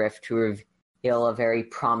midriff to reveal a very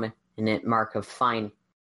prominent mark of finding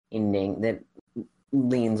that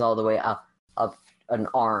leans all the way up an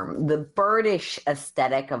arm. The birdish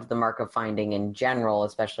aesthetic of the mark of finding in general,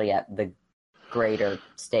 especially at the greater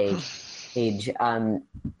stage,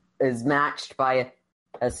 is matched by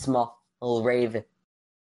a small raven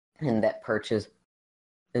that perches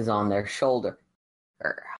is on their shoulder.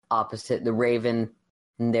 Opposite the raven,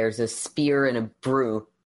 there's a spear and a broom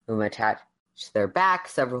attached to their back,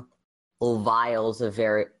 several vials of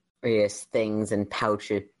various things and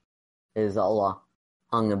pouches along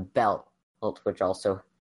a belt, which also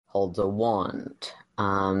holds a wand.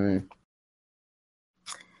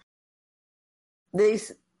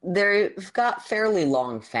 They've got fairly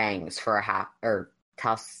long fangs for a half, or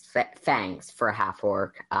fangs for a half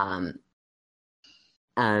orc. And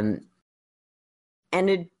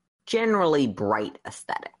a generally bright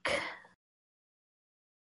aesthetic.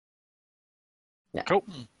 Yeah. Cool.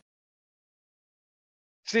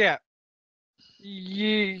 So yeah,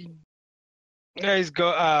 you guys go.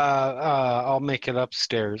 I'll make it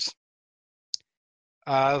upstairs.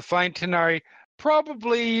 Find Tanari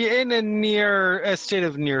probably in a state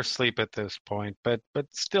of near sleep at this point, but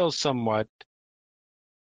still somewhat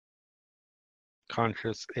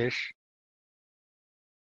conscious-ish.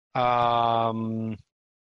 You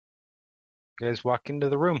guys walk into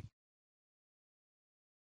the room.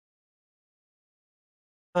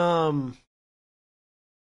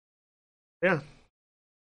 Yeah.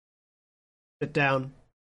 Sit down.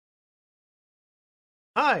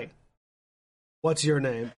 Hi. What's your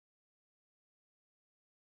name?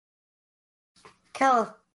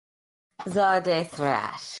 Zarde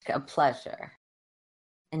Thrash. A pleasure.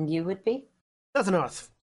 And you would be? That's North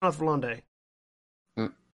Blonde. I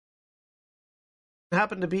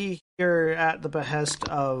happen to be here at the behest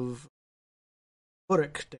of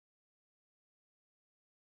Uruk.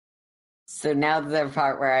 So now the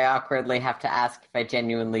part where I awkwardly have to ask if I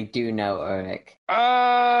genuinely do know Uruk.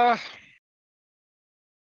 I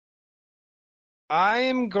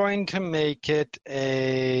am going to make it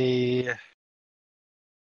a...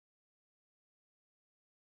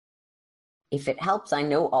 If it helps, I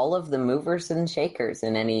know all of the movers and shakers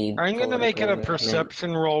in any... I'm going to make it a political movement.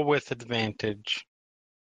 perception roll with advantage.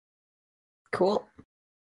 Cool.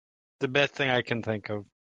 The best thing I can think of.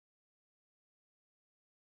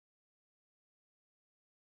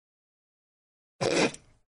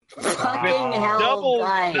 Fucking hell, Double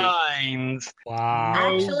guys. nines. Wow.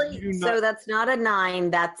 Actually, so that's not a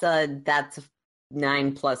 9, that's a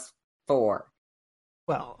 9 plus 4.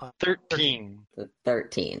 Well, 13. So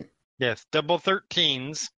 13. Yes, double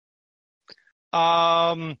 13s.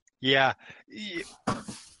 Yeah.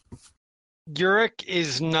 Uruk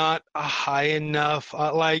is not high enough.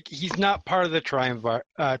 He's not part of the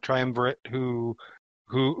triumvirate who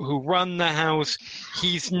run the house.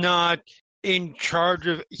 He's not in charge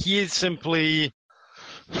of. He is simply.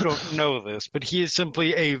 You don't know this, but he is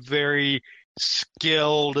simply a very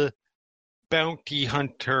skilled bounty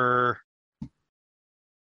hunter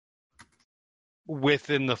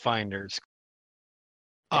within the Finders.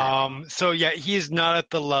 So yeah, he is not at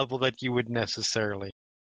the level that you would necessarily.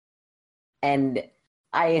 And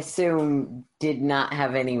I assume did not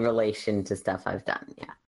have any relation to stuff I've done,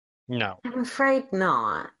 yeah. No. I'm afraid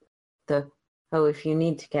not. If you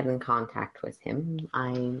need to get in contact with him,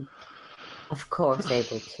 I'm, of course,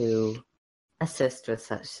 able to assist with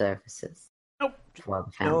such services. Nope. For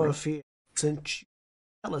the No, family. if he sent you,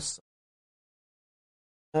 tell us.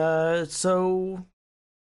 So,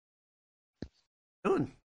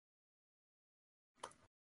 doing.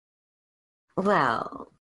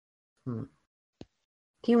 Well, do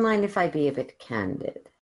you mind if I be a bit candid?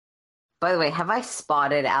 By the way, have I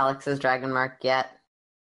spotted Alex's dragon mark yet?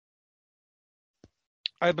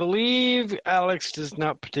 I believe Alex does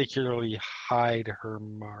not particularly hide her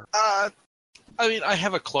mark. I mean, I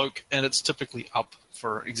have a cloak, and it's typically up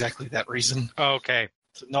for exactly that reason. Okay.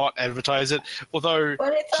 To not advertise it. Although,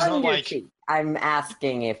 But it's she's on not your cheek. I'm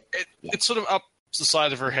asking if... it's sort of up the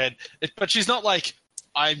side of her head. But she's not like,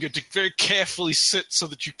 I'm going to very carefully sit so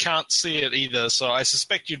that you can't see it either. So I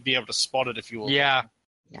suspect you'd be able to spot it if you were. Yeah.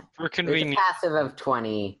 Yeah. For It's a convenience. passive of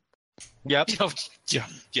 20. Yep.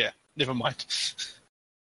 Yeah, never mind.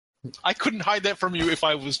 I couldn't hide that from you if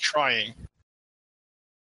I was trying.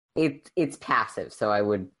 It's passive, so I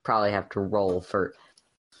would probably have to roll for...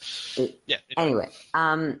 Yeah. Anyway,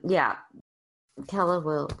 yeah. Kella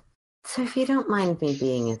will... So if you don't mind me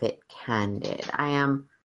being a bit candid, I am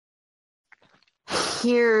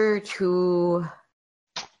here to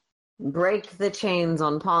break the chains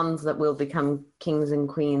on pawns that will become kings and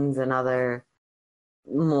queens and other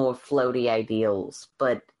more floaty ideals.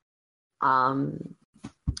 But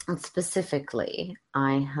specifically,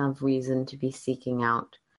 I have reason to be seeking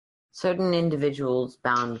out certain individuals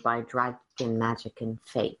bound by dragon magic and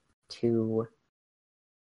fate to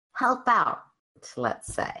help out,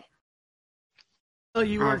 let's say. Oh,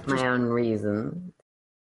 you I were have my own reasons.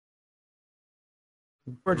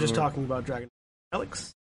 we're just talking about Dragon.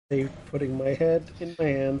 Alex, they putting my head in my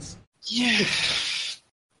hands. Yeah.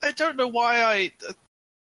 I don't know why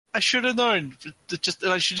I should have known.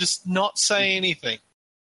 I should just not say anything.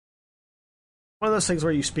 One of those things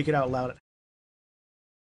where you speak it out loud.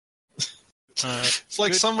 It's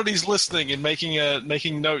like somebody's listening and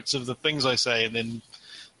making notes of the things I say, and then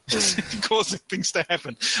causing things to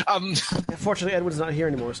happen. Unfortunately, Edward's not here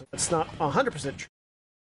anymore, so that's not 100% true.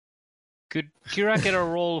 Could Kira get a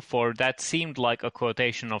roll for that? Seemed like a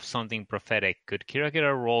quotation of something prophetic. Could Kira get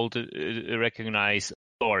a roll to recognize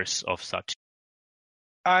source of such?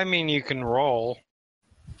 I mean, you can roll.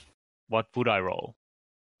 What would I roll?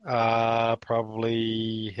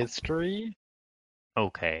 Probably history.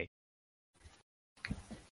 Okay.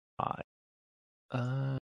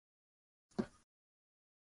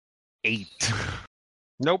 8.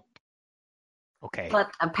 Nope. Okay.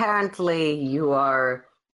 But apparently you are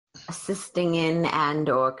assisting in and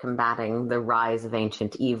or combating the rise of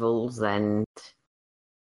ancient evils, and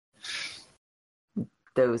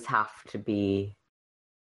those have to be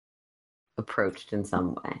approached in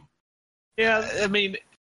some way. Yeah, I mean,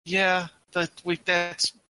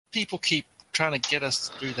 that's people keep trying to get us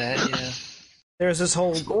to do that. Yeah, There's this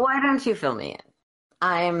whole... Why don't you fill me in?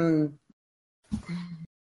 I'm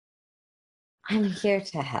here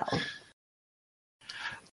to help.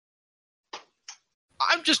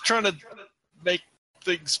 I'm just trying to make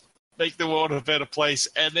the world a better place,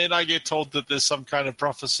 and then I get told that there's some kind of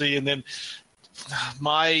prophecy, and then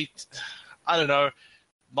my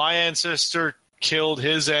ancestor killed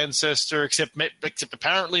his ancestor, except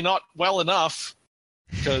apparently not well enough,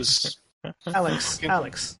 because Alex.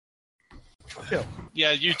 Chill.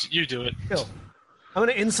 Yeah, you do it. Chill. I'm going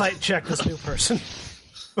to insight check this new person.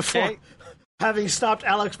 Before having stopped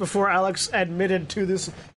Alex before Alex admitted to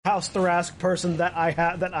this House Thrask person that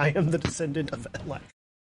I am the descendant of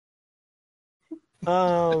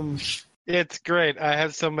Elec. It's great. I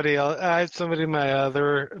have somebody else. I have somebody in my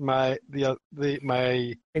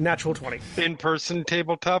A natural 20 in-person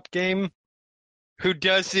tabletop game who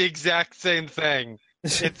does the exact same thing.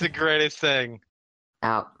 It's the greatest thing.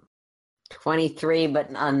 Oh, 23, but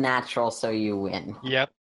unnatural, so you win. Yep.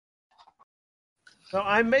 So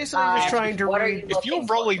I'm basically just trying to read. If you're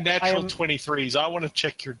rolling natural 23s, I want to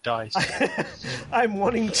check your dice. I'm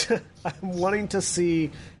wanting to see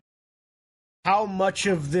how much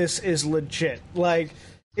of this is legit. Like,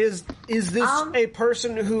 is this a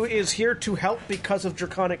person who is here to help because of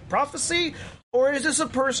draconic prophecy, or is this a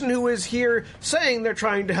person who is here saying they're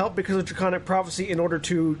trying to help because of draconic prophecy in order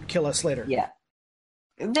to kill us later? Yeah.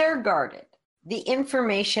 They're guarded. The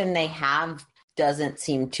information they have doesn't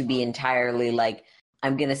seem to be entirely like,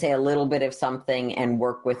 I'm going to say a little bit of something and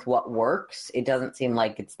work with what works. It doesn't seem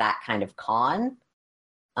like it's that kind of con.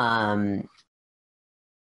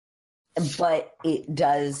 But it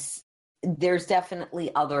does, there's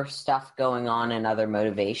definitely other stuff going on and other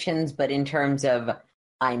motivations, but in terms of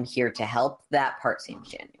I'm here to help, that part seems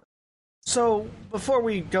genuine. So, before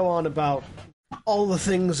we go on about all the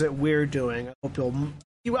things that we're doing,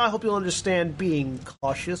 I hope you'll understand being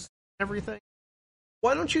cautious and everything.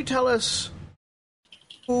 Why don't you tell us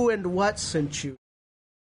who and what sent you,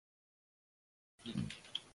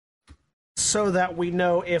 so that we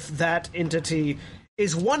know if that entity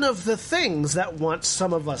is one of the things that wants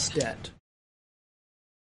some of us dead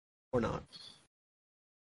or not.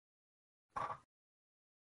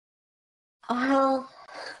 Well,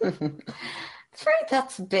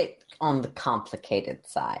 that's a bit on the complicated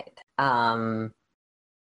side.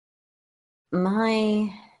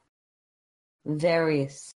 My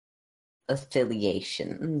various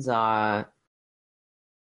affiliations are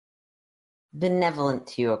benevolent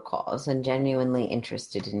to your cause and genuinely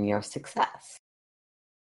interested in your success.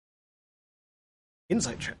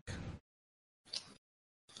 Insight check.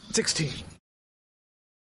 16.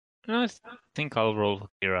 I think I'll roll for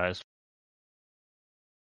Kira as well.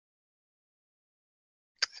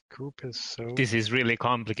 Group is so... This is really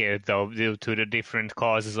complicated, though, due to the different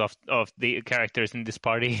causes of the characters in this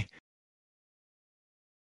party.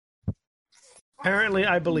 Apparently,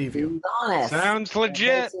 I believe you. Being honest. Sounds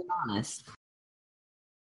legit. Being honest.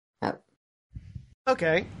 Oh.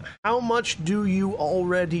 Okay. How much do you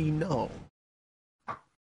already know?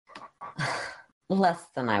 Less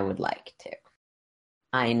than I would like to.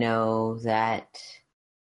 I know that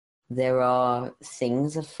there are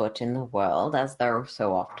things afoot in the world, as there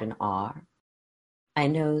so often are. I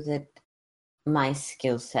know that my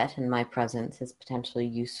skill set and my presence is potentially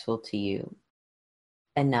useful to you,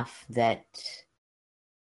 enough that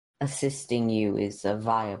assisting you is a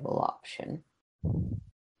viable option.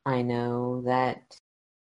 I know that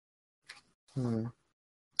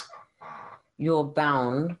you're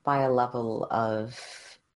bound by a level of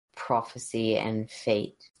prophecy and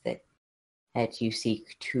fate that you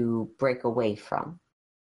seek to break away from.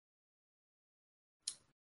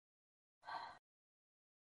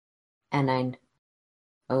 And I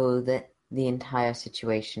know that the entire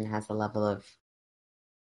situation has a level of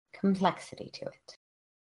complexity to it.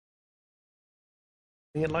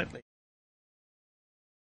 Taking it lightly.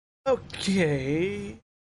 Okay.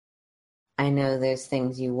 I know there's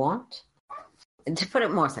things you want. To put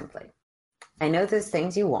it more simply, I know there's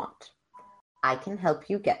things you want. I can help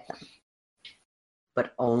you get them.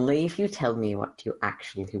 But only if you tell me what you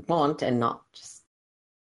actually want and not just...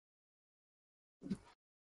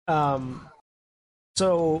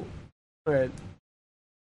 So, alright.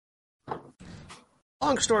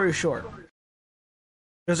 Long story short,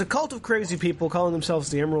 there's a cult of crazy people calling themselves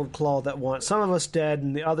the Emerald Claw that want some of us dead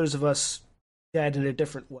and the others of us dead in a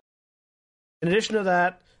different way. In addition to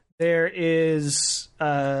that, there is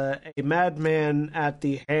a madman at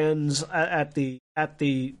the hands at the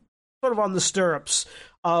sort of on the stirrups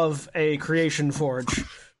of a creation forge,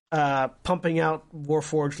 pumping out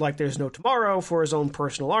Warforged like there's no tomorrow for his own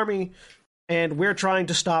personal army, and we're trying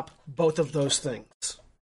to stop both of those things.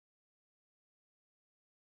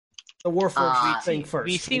 The Warforged thing first.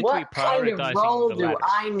 We seem What to be kind of prioritizing roll the do latter.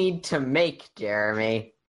 I need to make,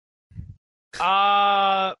 Jeremy?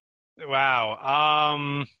 Wow.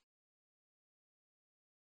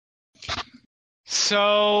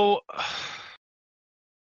 So,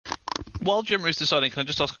 While Jeremy's deciding, can I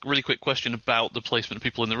just ask a really quick question about the placement of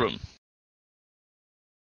people in the room?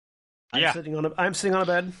 I'm yeah. sitting on a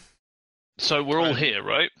bed. So we're all here,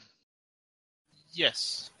 right?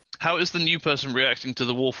 Yes. How is the new person reacting to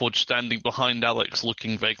the Warforged standing behind Alex,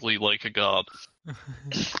 looking vaguely like a guard?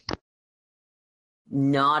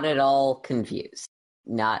 Not at all confused.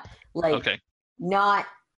 Not Okay. not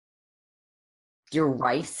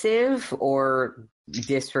derisive or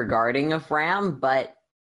disregarding of Ram, but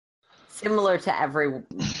similar to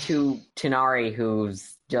Tanari,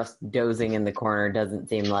 who's just dozing in the corner. Doesn't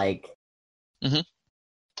seem like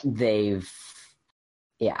they've.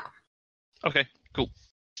 Yeah. Okay. Cool.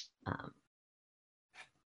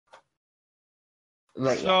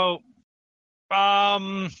 But yeah. so,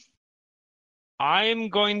 I'm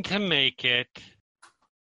going to make it.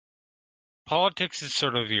 Politics is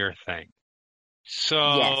sort of your thing.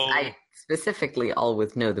 So Yes, I specifically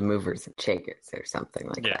always know the movers and shakers or something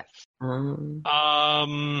like Yeah.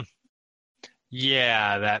 that.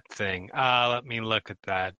 Yeah, that thing. Let me look at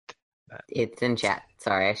that. It's in chat.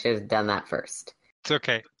 Sorry, I should have done that first. It's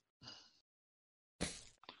okay.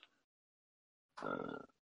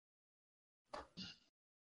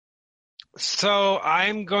 So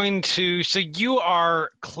I'm going to. So you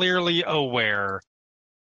are clearly aware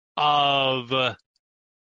of.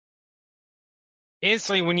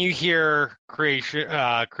 Instantly, when you hear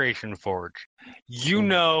Creation Forge, you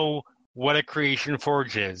know what a Creation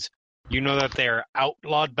Forge is. You know that they are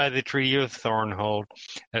outlawed by the Treaty of Thornhold,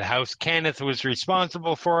 that House Cannith was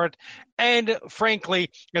responsible for it, and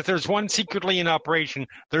frankly, if there's one secretly in operation,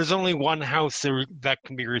 there's only one house that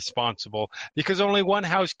can be responsible, because only one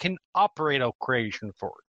house can operate a Creation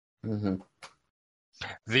Forge. Mm-hmm.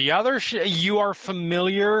 The other, you are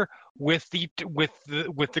familiar with the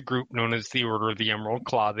group known as the Order of the Emerald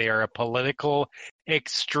Claw. They are a political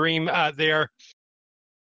extreme. They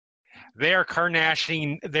are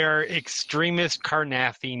Carnassian. They're extremist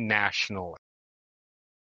Carnathy nationalists.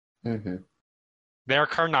 Mm-hmm. They're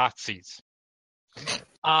Carnazis.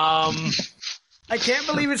 I can't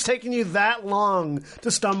believe it's taken you that long to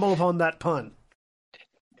stumble upon that pun.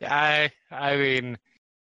 I mean,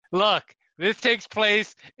 look, this takes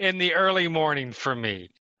place in the early morning for me.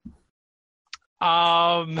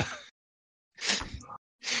 They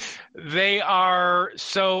are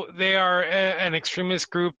an extremist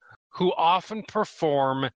group who often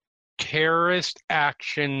perform terrorist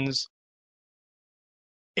actions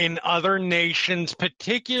in other nations,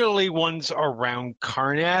 particularly ones around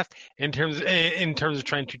Karnath, in terms of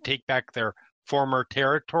trying to take back their former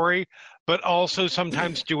territory, but also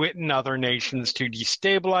sometimes do it in other nations to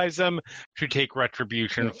destabilize them, to take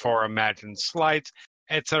retribution for imagined slights,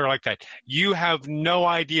 etc., like that. You have no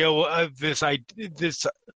idea of this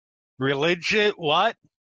religion. What?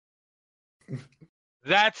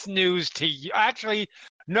 That's news to you. Actually,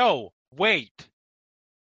 no. Wait.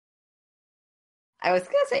 I was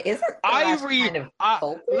gonna say, isn't kind of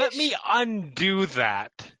cultish? Let me undo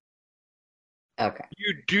that. Okay.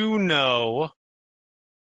 You do know,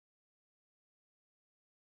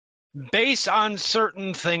 based on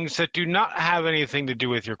certain things that do not have anything to do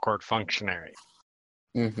with your court functionary,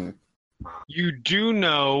 you do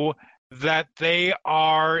know that the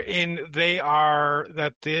Order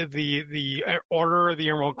of the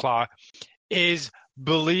Emerald Claw is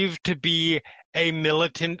believed to be a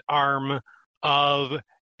militant arm of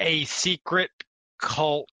a secret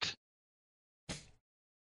cult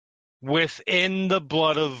within the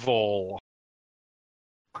blood of Vol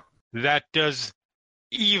that does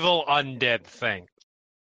evil undead things.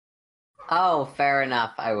 Oh, fair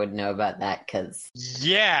enough. I would know about that because.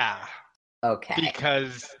 Yeah, Okay.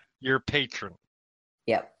 because you're patron.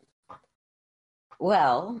 Yep.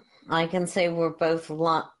 Well, I can say we're both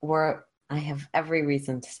I have every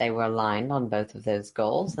reason to say we're aligned on both of those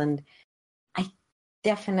goals, and I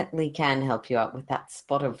definitely can help you out with that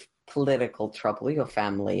spot of political trouble your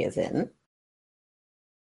family is in.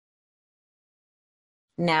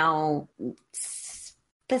 Now,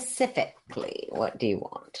 specifically, what do you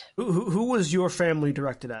want? Who was your family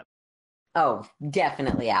directed at? Oh,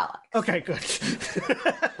 definitely Alex. Okay, good.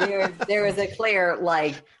 There was a clear,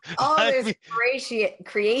 there's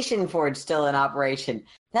Creation Forge still in operation.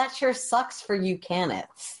 That sure sucks for you,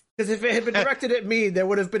 Kenneths. Because if it had been directed at me, there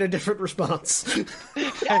would have been a different response.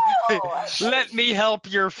 Let me help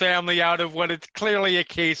your family out of what is clearly a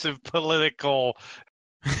case of political.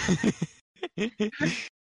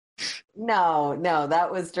 No, that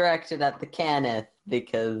was directed at the Kenneth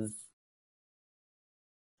because.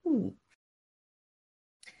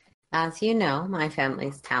 As you know, my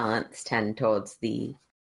family's talents tend towards the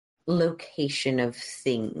location of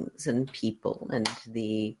things and people and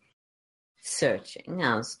the searching,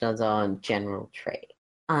 as does our general trade.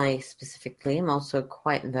 I specifically am also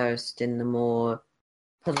quite versed in the more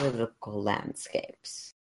political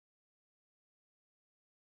landscapes.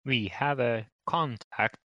 We have a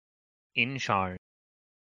contact in Shard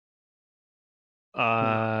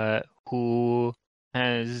who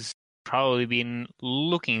has probably been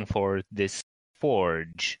looking for this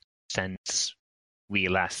forge since we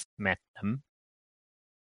last met them.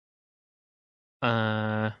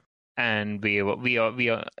 And we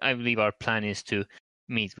are, I believe our plan is to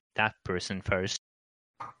meet with that person first.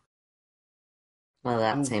 Well,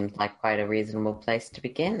 that seems like quite a reasonable place to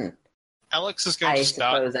begin. Alex is going I to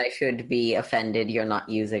start. suppose I should be offended you're not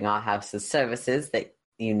using our house's services, that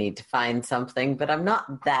you need to find something, but I'm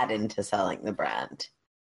not that into selling the brand.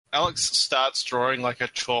 Alex starts drawing a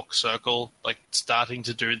chalk circle, starting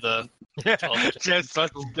to do the. Let's just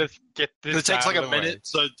get this. It takes out of a the minute, way.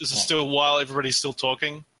 so this is still while everybody's still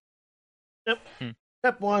talking. Yep.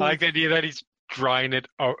 Step one. I like the idea that he's drawing it.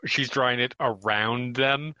 She's drawing it around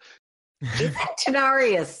them. Is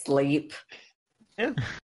Tanari asleep? Yeah.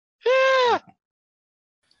 Yeah.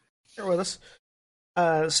 You're with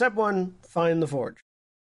us. Step one, find the forge.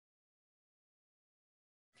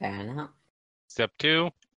 Fair enough. Step 2.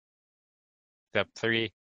 Step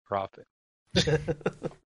 3. Profit.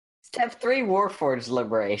 Step 3, Warforged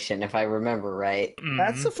Liberation, if I remember right.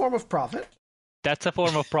 That's a form of profit. That's a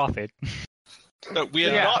form of profit. No, we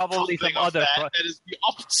are Yeah, not probably profiting some off other that. pro- That is the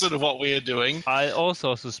opposite of what we are doing. I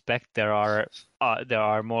also suspect there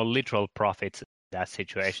are more literal profits in that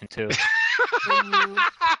situation too.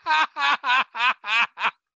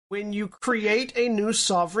 When you create a new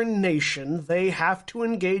sovereign nation, they have to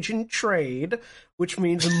engage in trade, which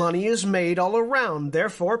means money is made all around.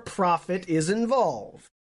 Therefore, profit is involved.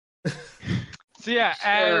 So yeah,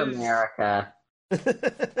 Sure, America.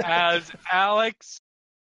 as Alex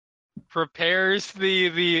prepares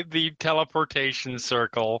the teleportation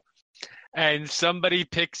circle, and somebody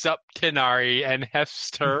picks up Tanari and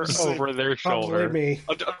hefts her over their Probably shoulder. me.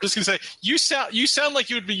 I'm just going to say, you sound like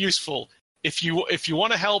you would be useful. If you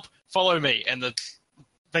want to help, follow me, and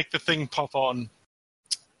make the thing pop on.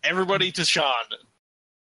 Everybody to Sean.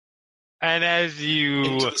 And as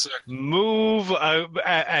you move,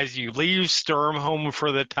 as you leave Stormhome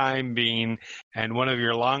for the time being, and one of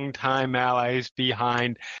your longtime allies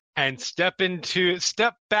behind, and step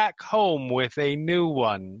back home with a new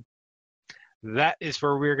one. That is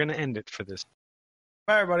where we're going to end it for this.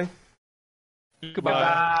 Bye, everybody.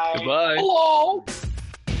 Goodbye. Goodbye. Hello.